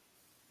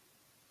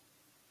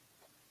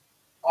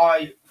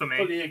 I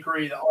fully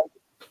agree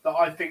that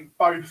I think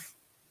both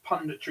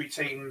punditry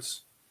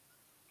teams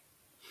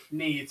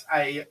need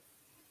a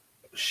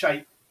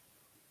shape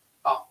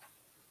up.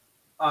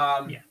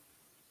 I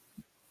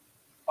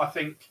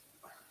think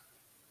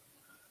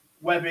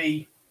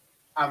Webby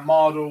and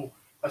Mardle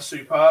are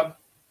superb.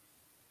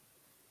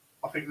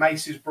 I think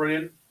Mace is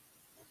brilliant.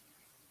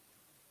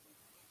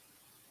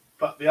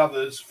 But the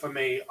others, for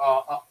me,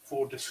 are up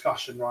for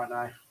discussion right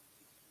now.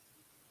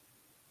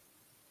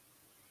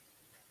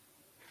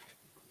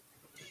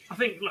 I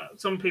think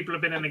some people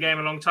have been in the game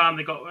a long time.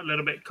 They got a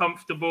little bit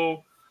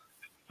comfortable,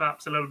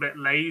 perhaps a little bit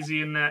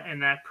lazy in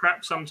their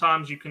prep.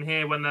 Sometimes you can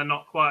hear when they're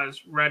not quite as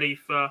ready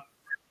for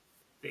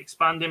the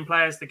expanding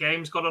players. The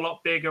game's got a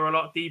lot bigger, a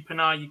lot deeper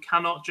now. You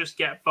cannot just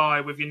get by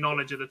with your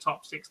knowledge of the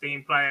top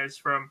 16 players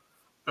from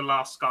the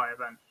last Sky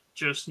event.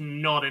 Just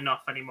not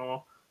enough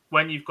anymore.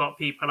 When you've got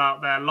people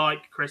out there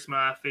like Chris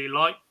Murphy,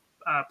 like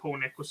Paul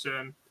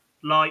Nicholson,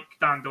 like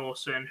Dan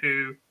Dawson,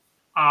 who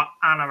are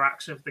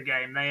anoraks of the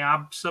game. They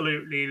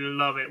absolutely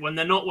love it. When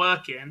they're not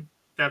working,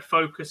 they're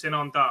focusing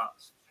on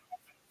darts.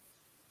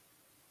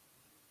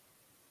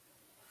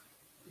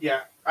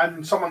 Yeah,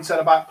 and someone said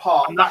about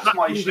Part. That's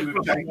my issue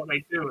with JP. What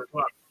they do as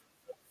well.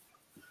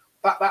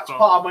 That's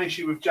part of my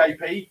issue with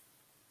JP.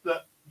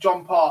 That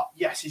John Part,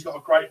 yes, he's got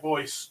a great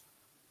voice,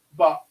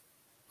 but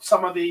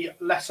some of the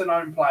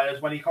lesser-known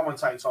players, when he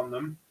commentates on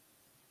them,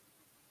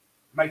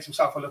 makes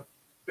himself a little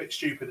bit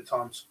stupid at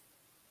times.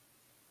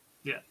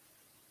 Yeah.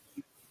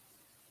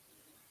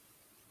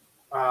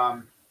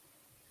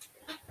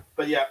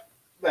 But yeah,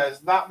 there's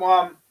that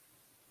one.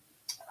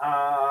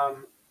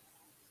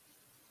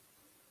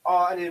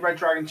 Any Red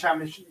Dragon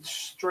Championship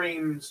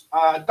streams?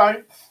 I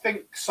don't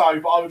think so,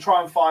 but I will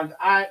try and find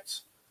out.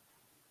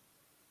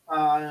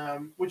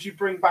 Would you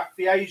bring back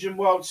the Asian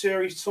World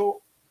Series tour?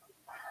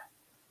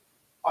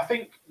 I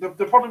think the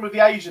problem with the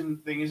Asian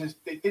thing is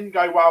it didn't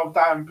go well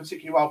down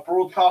particularly well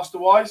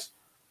broadcaster-wise,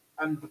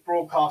 and the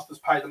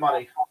broadcasters pay the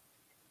money.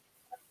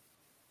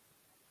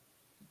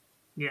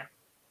 Yeah.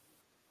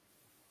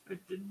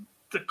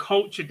 The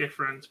culture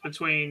difference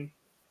between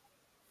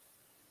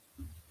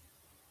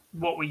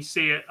what we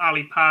see at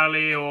Ali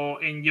Pali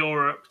or in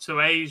Europe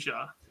to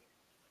Asia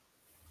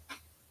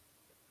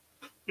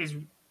is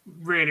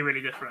really,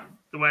 really different.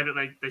 The way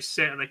that they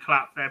sit and they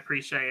clap, they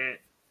appreciate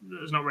it.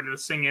 There's not really the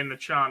singing, the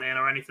chanting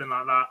or anything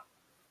like that.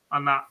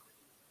 And that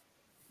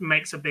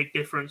makes a big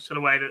difference to the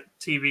way that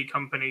TV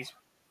companies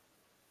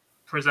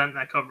present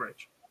their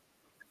coverage.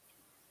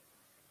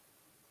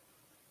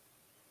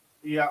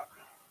 Yeah.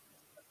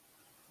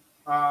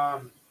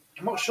 I'm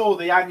not sure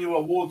the annual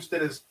awards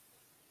did as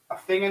a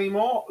thing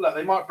anymore. Look,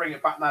 they might bring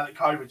it back now that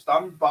COVID's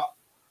done, but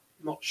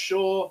I'm not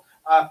sure.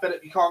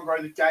 Philip, you can't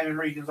grow the game in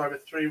regions over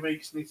 3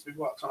 weeks. It needs to be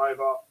worked on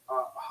over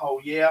a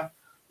whole year.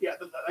 Yeah,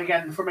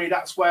 again, for me,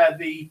 that's where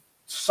the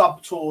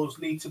sub-tours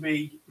need to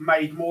be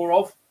made more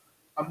of,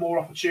 and more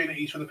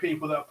opportunities for the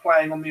people that are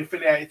playing on the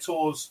affiliated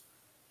tours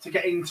to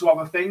get into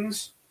other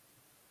things,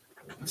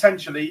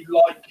 potentially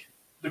like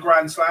the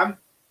Grand Slam,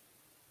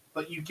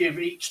 that you give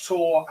each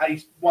tour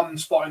one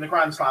spot in the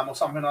Grand Slam or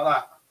something like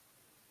that.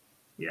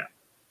 Yeah.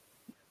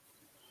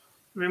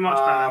 We much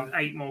better than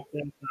 8 more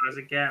qualifiers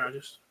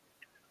again.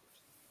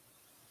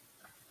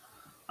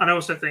 I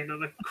also think that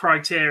the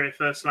criteria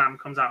for Slam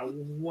comes out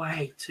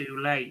way too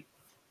late.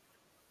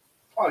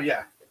 Oh,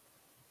 yeah.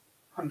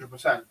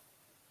 100%.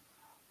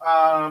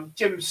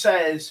 Jim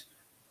says,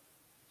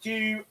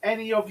 do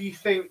any of you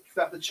think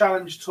that the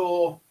Challenge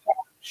Tour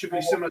should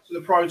be similar to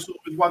the Pro Tour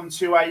with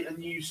 128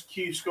 and use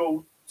Q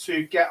School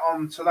to get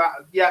on to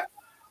that? Yeah,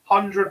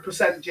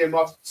 100%, Jim.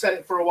 I've said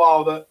it for a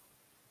while that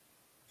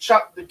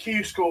the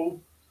Q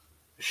School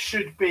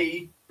should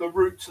be the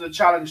route to the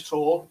Challenge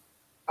Tour,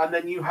 and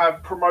then you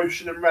have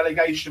promotion and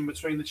relegation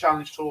between the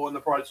Challenge Tour and the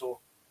Pro Tour.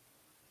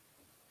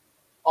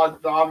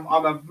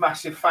 I'm a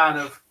massive fan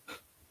of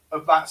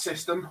that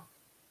system.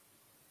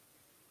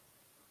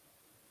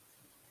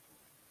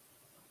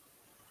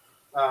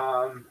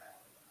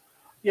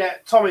 Yeah,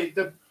 Tommy,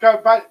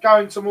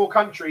 going to more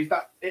countries,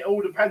 that it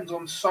all depends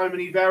on so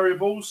many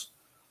variables,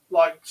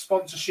 like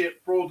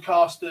sponsorship,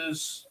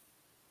 broadcasters,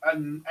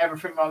 and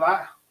everything like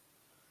that.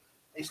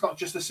 It's not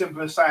just as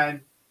simple as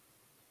saying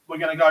we're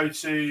going to go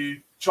to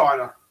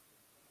China.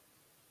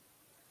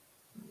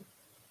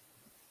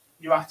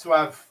 You have to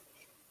have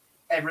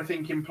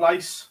everything in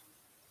place.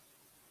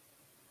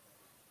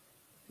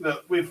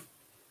 Look, with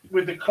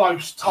the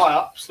close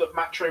tie-ups that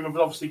Matchroom have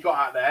obviously got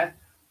out there,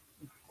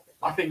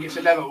 I think it's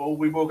inevitable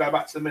we will go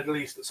back to the Middle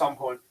East at some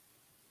point.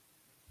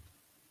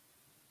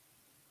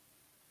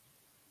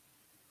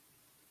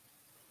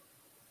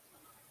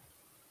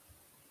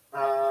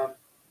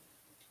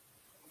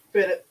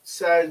 Philip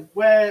says,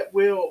 where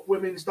will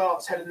women's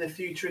darts head in the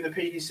future in the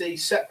PDC?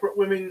 Separate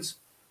women's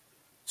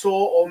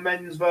tour or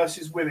men's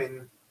versus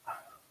women?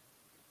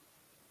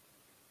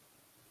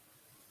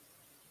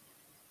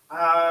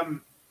 I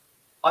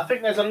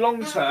think there's a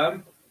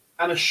long-term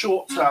and a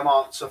short-term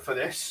answer for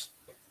this.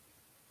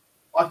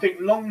 I think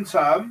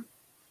long-term,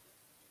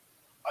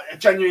 I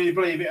genuinely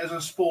believe it as a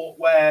sport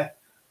where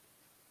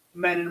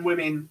men and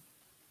women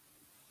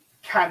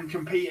can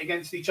compete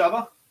against each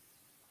other.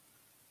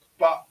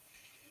 But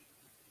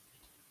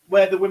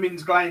where the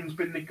women's game's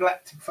been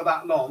neglected for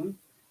that long,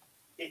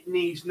 it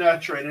needs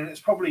nurturing, and it's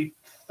probably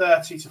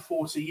 30 to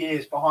 40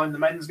 years behind the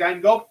men's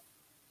game, Gob.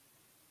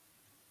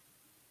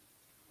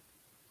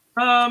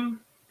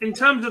 In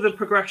terms of the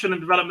progression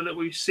and development that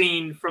we've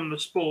seen from the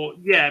sport,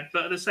 yeah,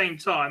 but at the same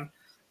time,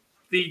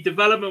 the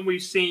development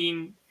we've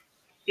seen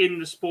in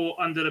the sport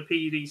under the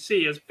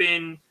PDC has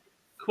been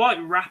quite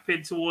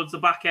rapid towards the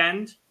back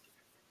end.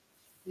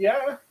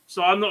 Yeah.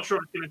 So I'm not sure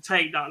it's going to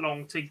take that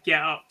long to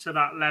get up to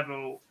that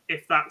level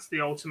if that's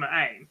the ultimate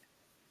aim.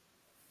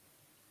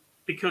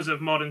 Because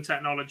of modern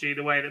technology,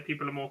 the way that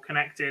people are more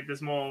connected,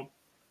 there's more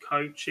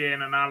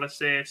coaching,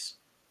 analysis,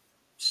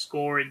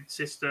 scoring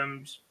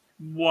systems,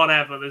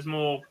 whatever. There's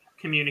more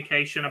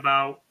communication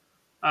about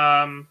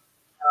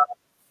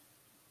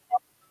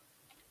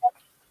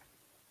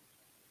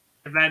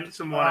events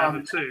and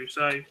whatever too.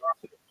 So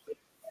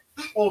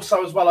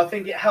also as well, I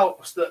think it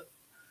helps that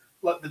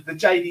like the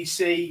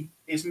JDC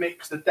is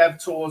mixed, the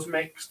Dev Tour's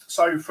mixed.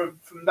 So from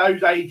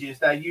those ages,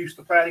 they're used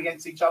to playing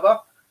against each other.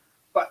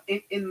 But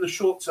in the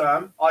short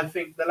term, I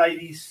think the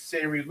ladies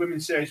series,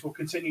 women's series will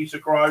continue to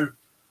grow.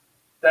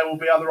 There will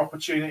be other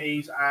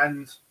opportunities,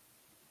 and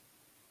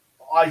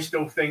I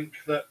still think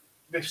that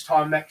this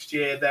time next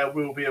year there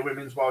will be a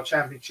Women's World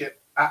Championship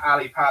at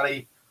Ali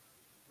Pali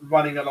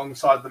running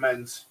alongside the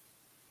men's.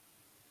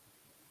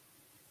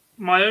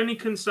 My only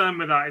concern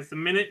with that is the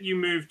minute you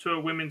move to a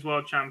Women's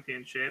World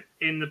Championship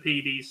in the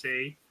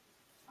PDC,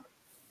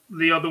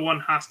 the other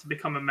one has to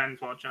become a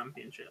Men's World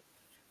Championship.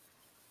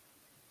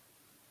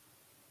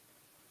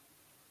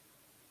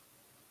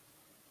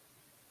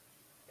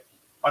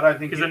 I don't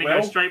think because then it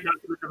goes straight back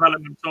to the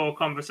development tour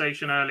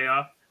conversation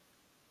earlier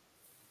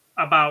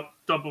about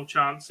double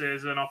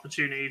chances and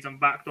opportunities and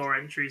backdoor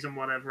entries and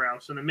whatever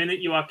else. And the minute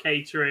you are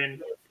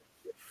catering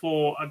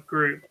for a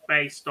group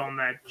based on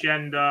their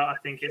gender, I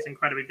think it's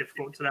incredibly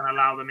difficult to then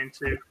allow them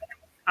into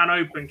an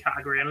open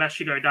category unless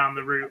you go down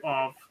the route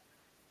of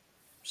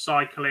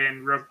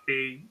cycling,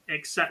 rugby,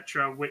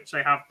 etc., which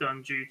they have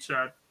done due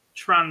to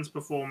trans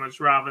performers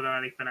rather than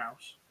anything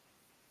else.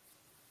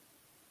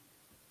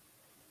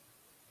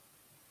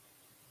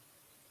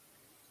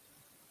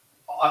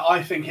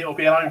 I think it'll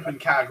be an open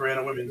category and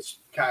a women's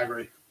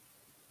category.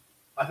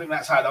 I think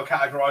that's how they'll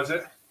categorise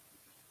it.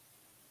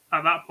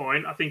 At that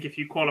point, I think if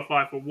you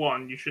qualify for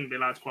one, you shouldn't be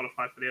allowed to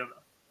qualify for the other.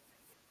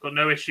 Got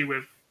no issue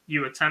with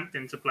you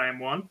attempting to play in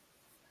one.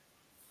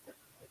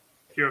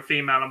 If you're a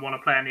female and want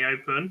to play in the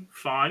open,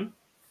 fine.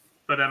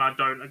 But then I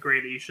don't agree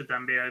that you should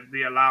then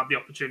be allowed the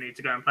opportunity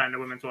to go and play in the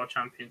Women's World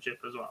Championship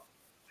as well.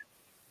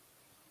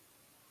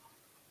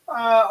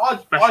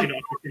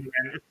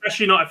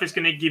 Especially not if it's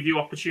going to give you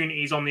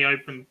opportunities on the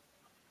open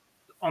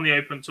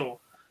tour.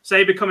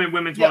 Say becoming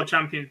Women's World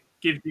Champion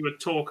gives you a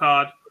tour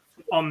card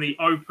on the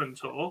open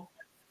tour,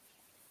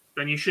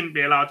 then you shouldn't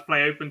be allowed to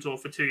play open tour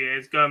for 2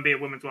 years, go and be a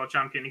Women's World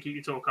Champion and keep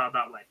your tour card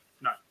that way.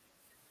 No.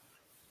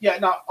 Yeah,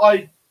 no,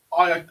 I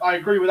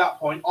agree with that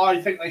point. I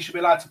think they should be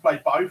allowed to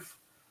play both.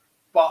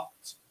 But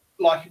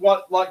like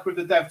with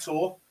the Dev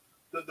Tour,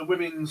 that the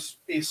women's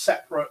is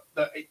separate,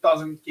 that it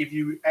doesn't give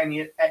you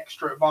any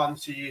extra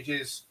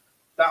advantages.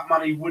 That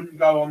money wouldn't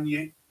go on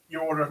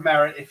your order of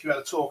merit if you had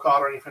a tour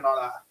card or anything like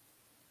that.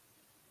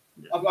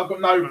 Yeah. I've got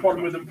no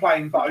problem with them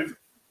playing both,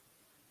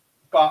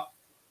 but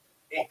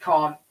it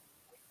can't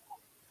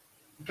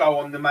go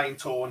on the main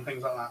tour and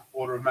things like that,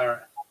 order of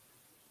merit.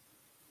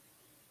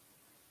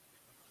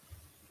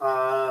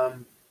 Well,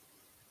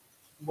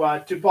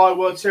 Dubai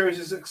World Series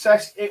is a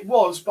success. It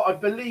was, but I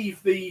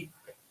believe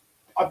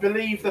I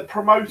believe the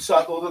promoter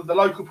or the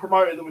local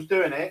promoter that was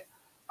doing it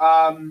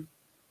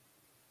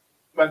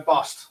went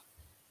bust.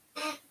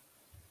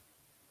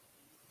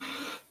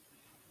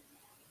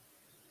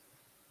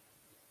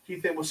 Do you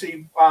think we'll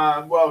see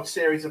World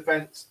Series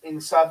events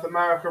in South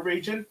America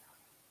region?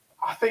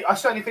 I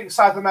certainly think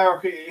South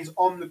America is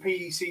on the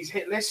PDC's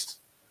hit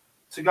list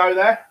to go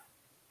there.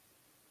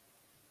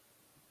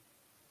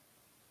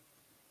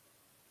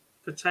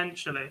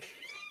 Potentially.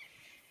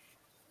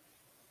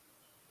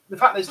 The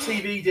fact there's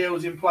TV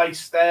deals in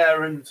place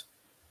there and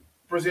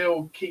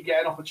Brazil keep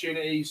getting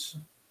opportunities.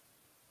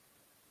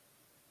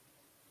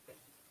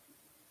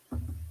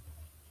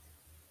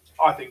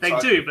 I think they so.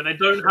 do, but they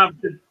don't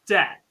have the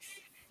depth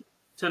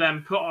to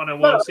then put on a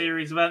World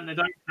Series event. They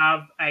don't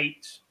have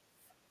 8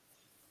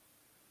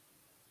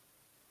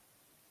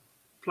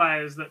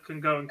 players that can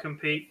go and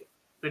compete.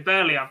 They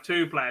barely have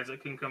 2 players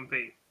that can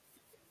compete.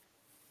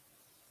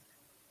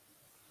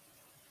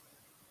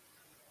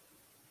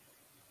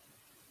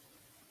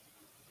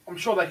 I'm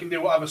sure they can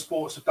do what other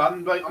sports have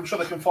done, but I'm sure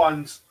they can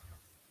find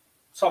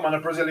someone a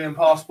Brazilian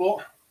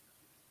passport.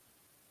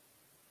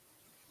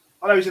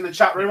 I know he's in the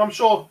chat room. I'm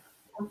sure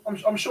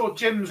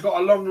Jim's got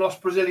a long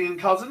lost Brazilian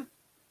cousin.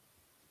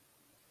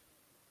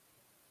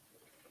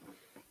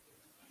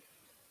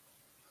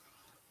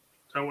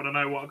 Don't want to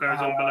know what goes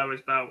on below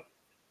his belt.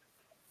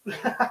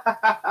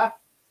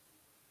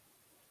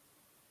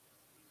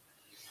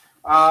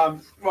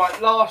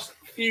 Right, last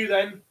few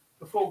then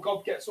before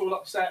God gets all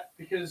upset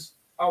because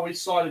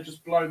his side had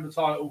just blown the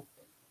title.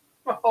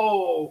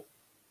 Oh.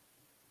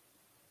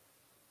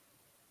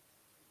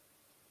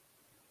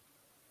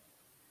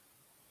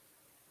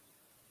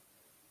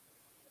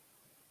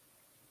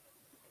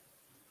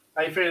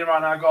 How you feeling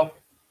right now, Gob?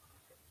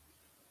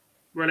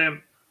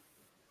 Brilliant.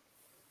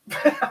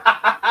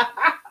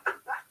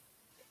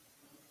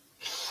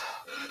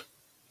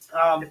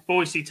 If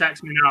Boise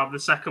texts me now, the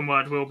second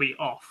word will be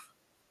off.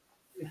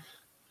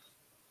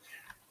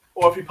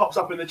 Or if he pops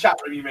up in the chat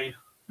room, you mean?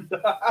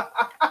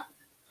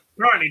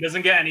 Apparently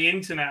doesn't get any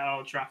internet at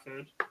Old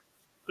Trafford.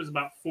 It's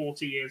about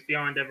 40 years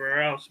behind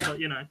everywhere else, but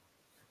you know.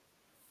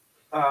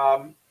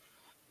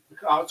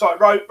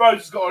 Sorry,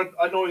 Rose has got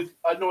an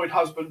annoyed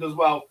husband as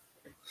well.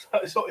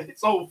 So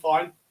it's all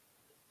fine.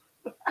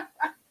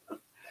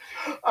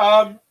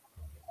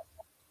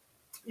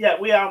 Yeah,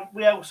 we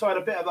also had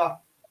a bit of a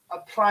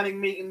planning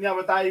meeting the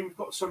other day. We've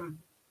got some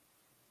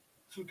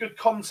good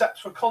concepts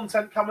for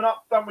content coming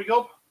up, don't we,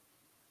 Gob?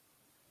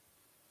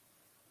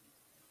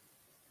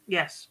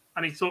 Yes,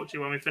 I need to talk to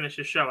you when we finish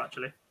this show,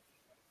 actually.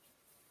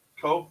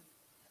 Cool.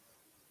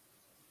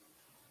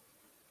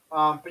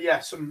 But yeah,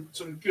 some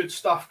good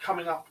stuff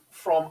coming up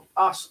from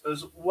us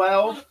as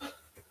well,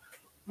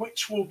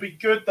 which will be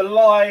good. The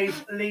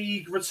live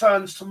league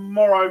returns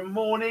tomorrow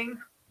morning.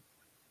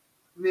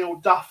 Neil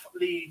Duff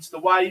leads the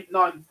way,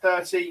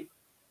 9:30,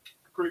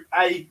 Group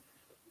A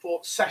for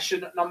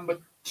session number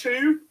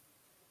 2.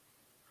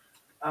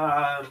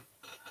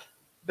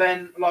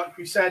 Then, like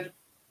we said,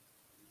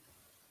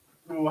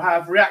 we will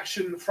have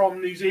reaction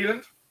from New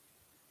Zealand,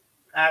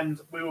 and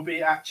we will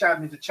be at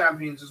Champions of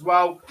Champions as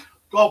well.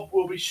 Gob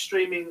will be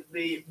streaming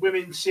the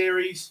women's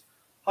series.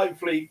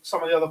 Hopefully,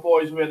 some of the other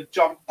boys will be able to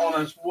jump on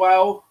as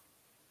well.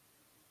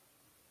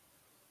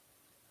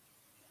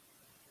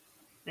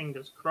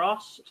 Fingers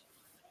crossed.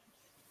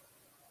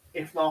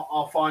 If not,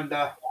 I'll find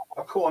a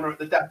corner at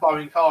the depot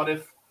in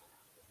Cardiff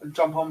and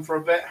jump on for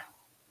a bit.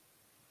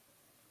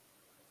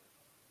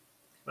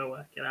 We'll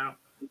work it out.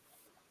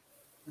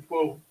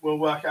 We'll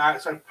work it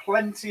out. So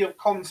plenty of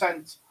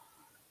content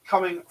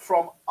coming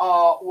from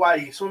our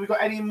way. So have we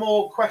got any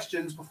more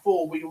questions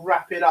before we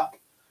wrap it up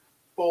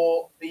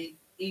for the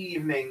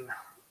evening?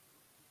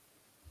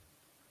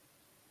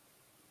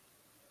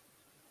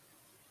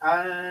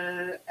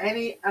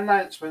 Any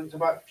announcements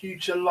about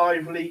future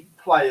Live League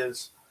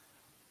players?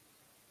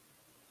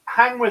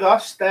 Hang with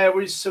us.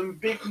 There is some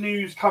big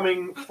news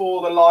coming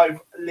for the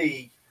Live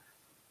League.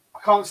 I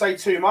can't say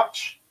too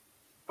much,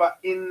 but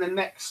in the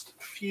next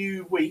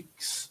few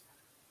weeks,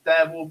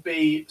 there will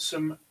be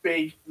some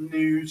big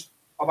news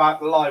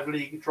about the Live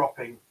League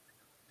dropping.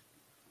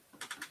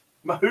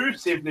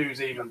 Massive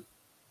news, even.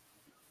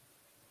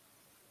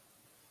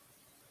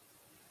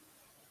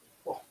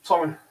 Oh,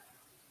 Tommy,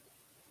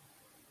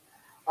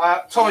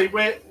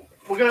 we're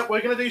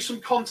gonna do some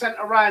content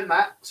around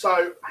that.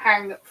 So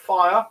hang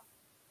fire.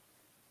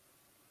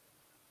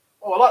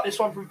 Oh, I like this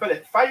one from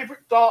Philip.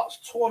 Favourite darts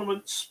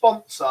tournament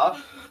sponsor,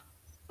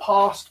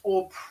 past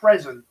or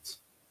present?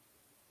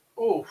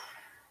 Oh.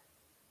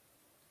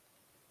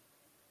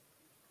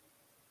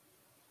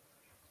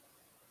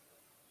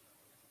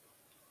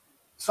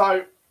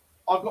 So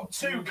I've got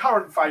 2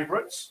 current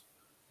favourites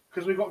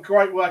because we've got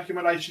great working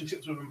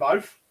relationships with them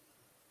both.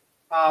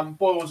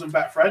 Boyles and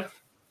Betfred.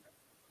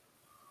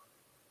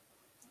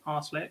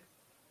 Arslick.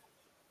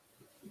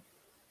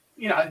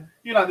 You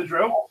know the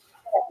drill.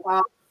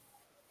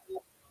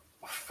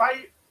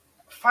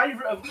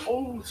 Favourite of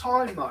all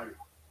time, though.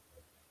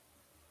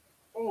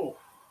 Oh.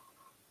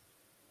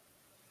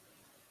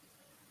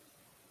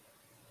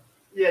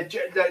 Yeah,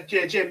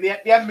 Jim. The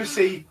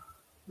Embassy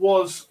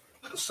was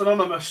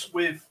synonymous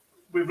with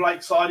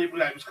Lakeside. It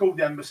was called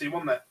the Embassy,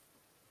 wasn't it?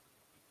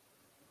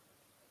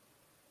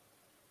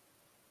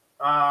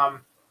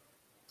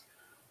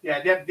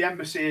 Yeah, the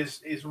Embassy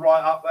is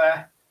right up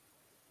there.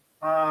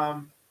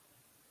 I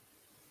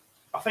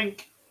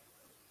think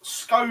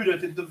Skoda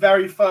did the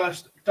very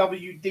first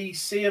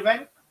WDC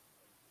event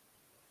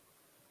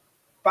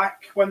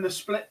back when the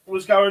split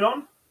was going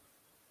on.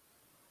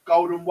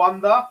 Golden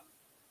Wonder.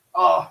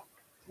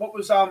 What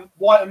was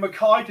White and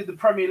Mackay did the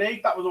Premier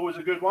League? That was always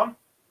a good one.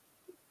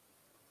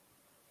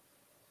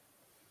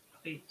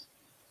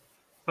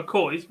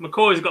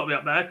 McCoy's got to be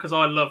up there because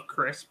I love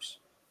crisps.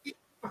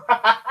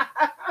 There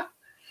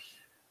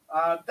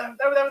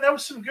were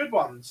some good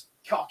ones.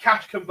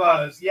 Cash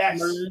converters,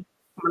 yes. I'm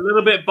a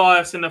little bit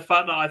biased in the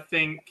fact that I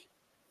think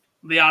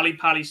the Ali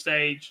Pali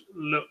stage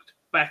looked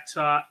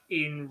better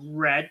in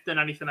red than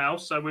anything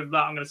else. So with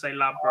that, I'm going to say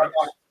Ladbrokes.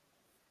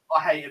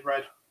 I hated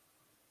red.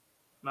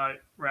 No,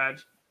 red.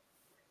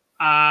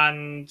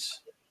 And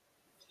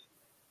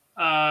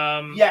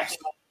yes,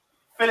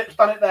 Philip's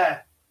done it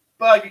there.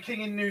 Burger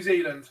King in New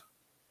Zealand.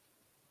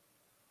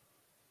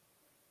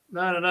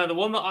 No. The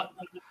one that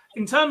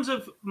in terms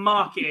of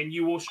marketing,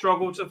 you will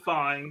struggle to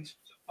find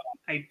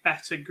a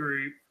better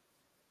group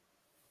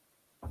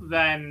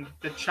than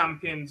the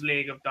Champions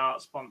League of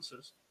Dart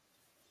sponsors.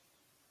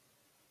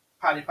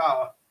 Paddy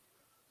Power.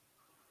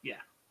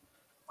 Yeah.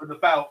 With the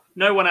belt.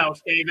 No one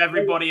else gave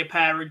everybody a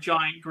pair of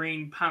giant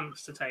green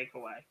pants to take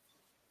away.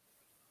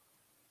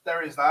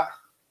 There is that.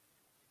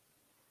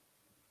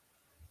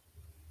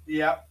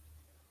 Yeah.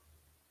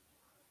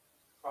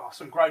 Oh,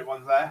 some great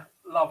ones there.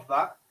 Love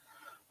that.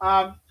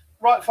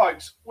 Right,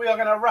 folks, we are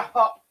going to wrap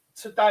up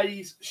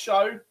today's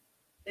show.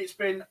 It's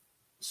been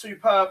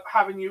superb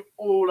having you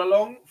all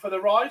along for the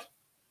ride.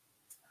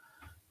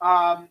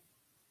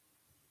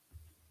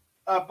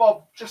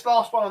 Bob, just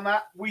last one on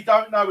that. We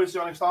don't know is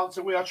the honest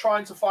answer. We are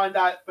trying to find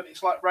out, but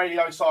it's like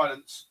radio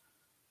silence.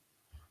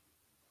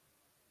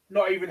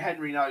 Not even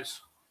Henry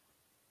knows.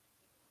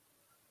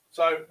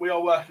 So we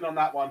are working on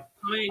that one.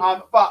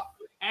 But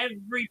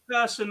every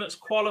person that's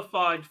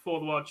qualified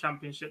for the World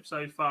Championship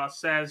so far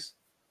says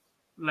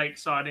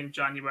Lakeside in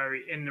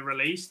January in the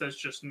release. There's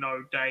just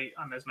no date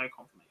and there's no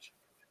confirmation.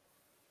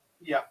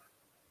 Yeah.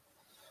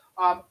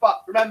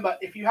 But remember,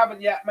 if you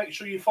haven't yet, make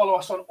sure you follow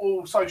us on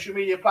all social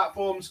media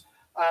platforms,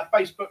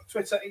 Facebook,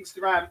 Twitter,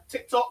 Instagram,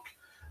 TikTok.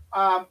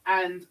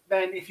 And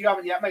then if you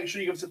haven't yet, make sure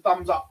you give us a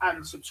thumbs up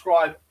and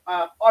subscribe.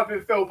 I've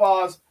been Phil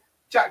Bars,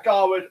 Jack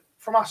Garwood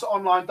from us at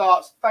Online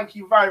Darts. Thank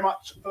you very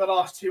much for the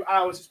last 2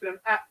 hours. It's been an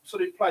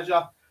absolute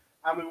pleasure.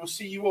 And we will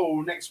see you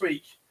all next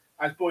week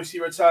as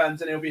Boise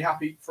returns and he'll be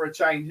happy for a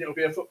change. It'll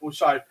be a football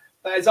show.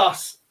 That is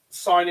us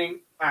signing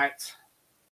out.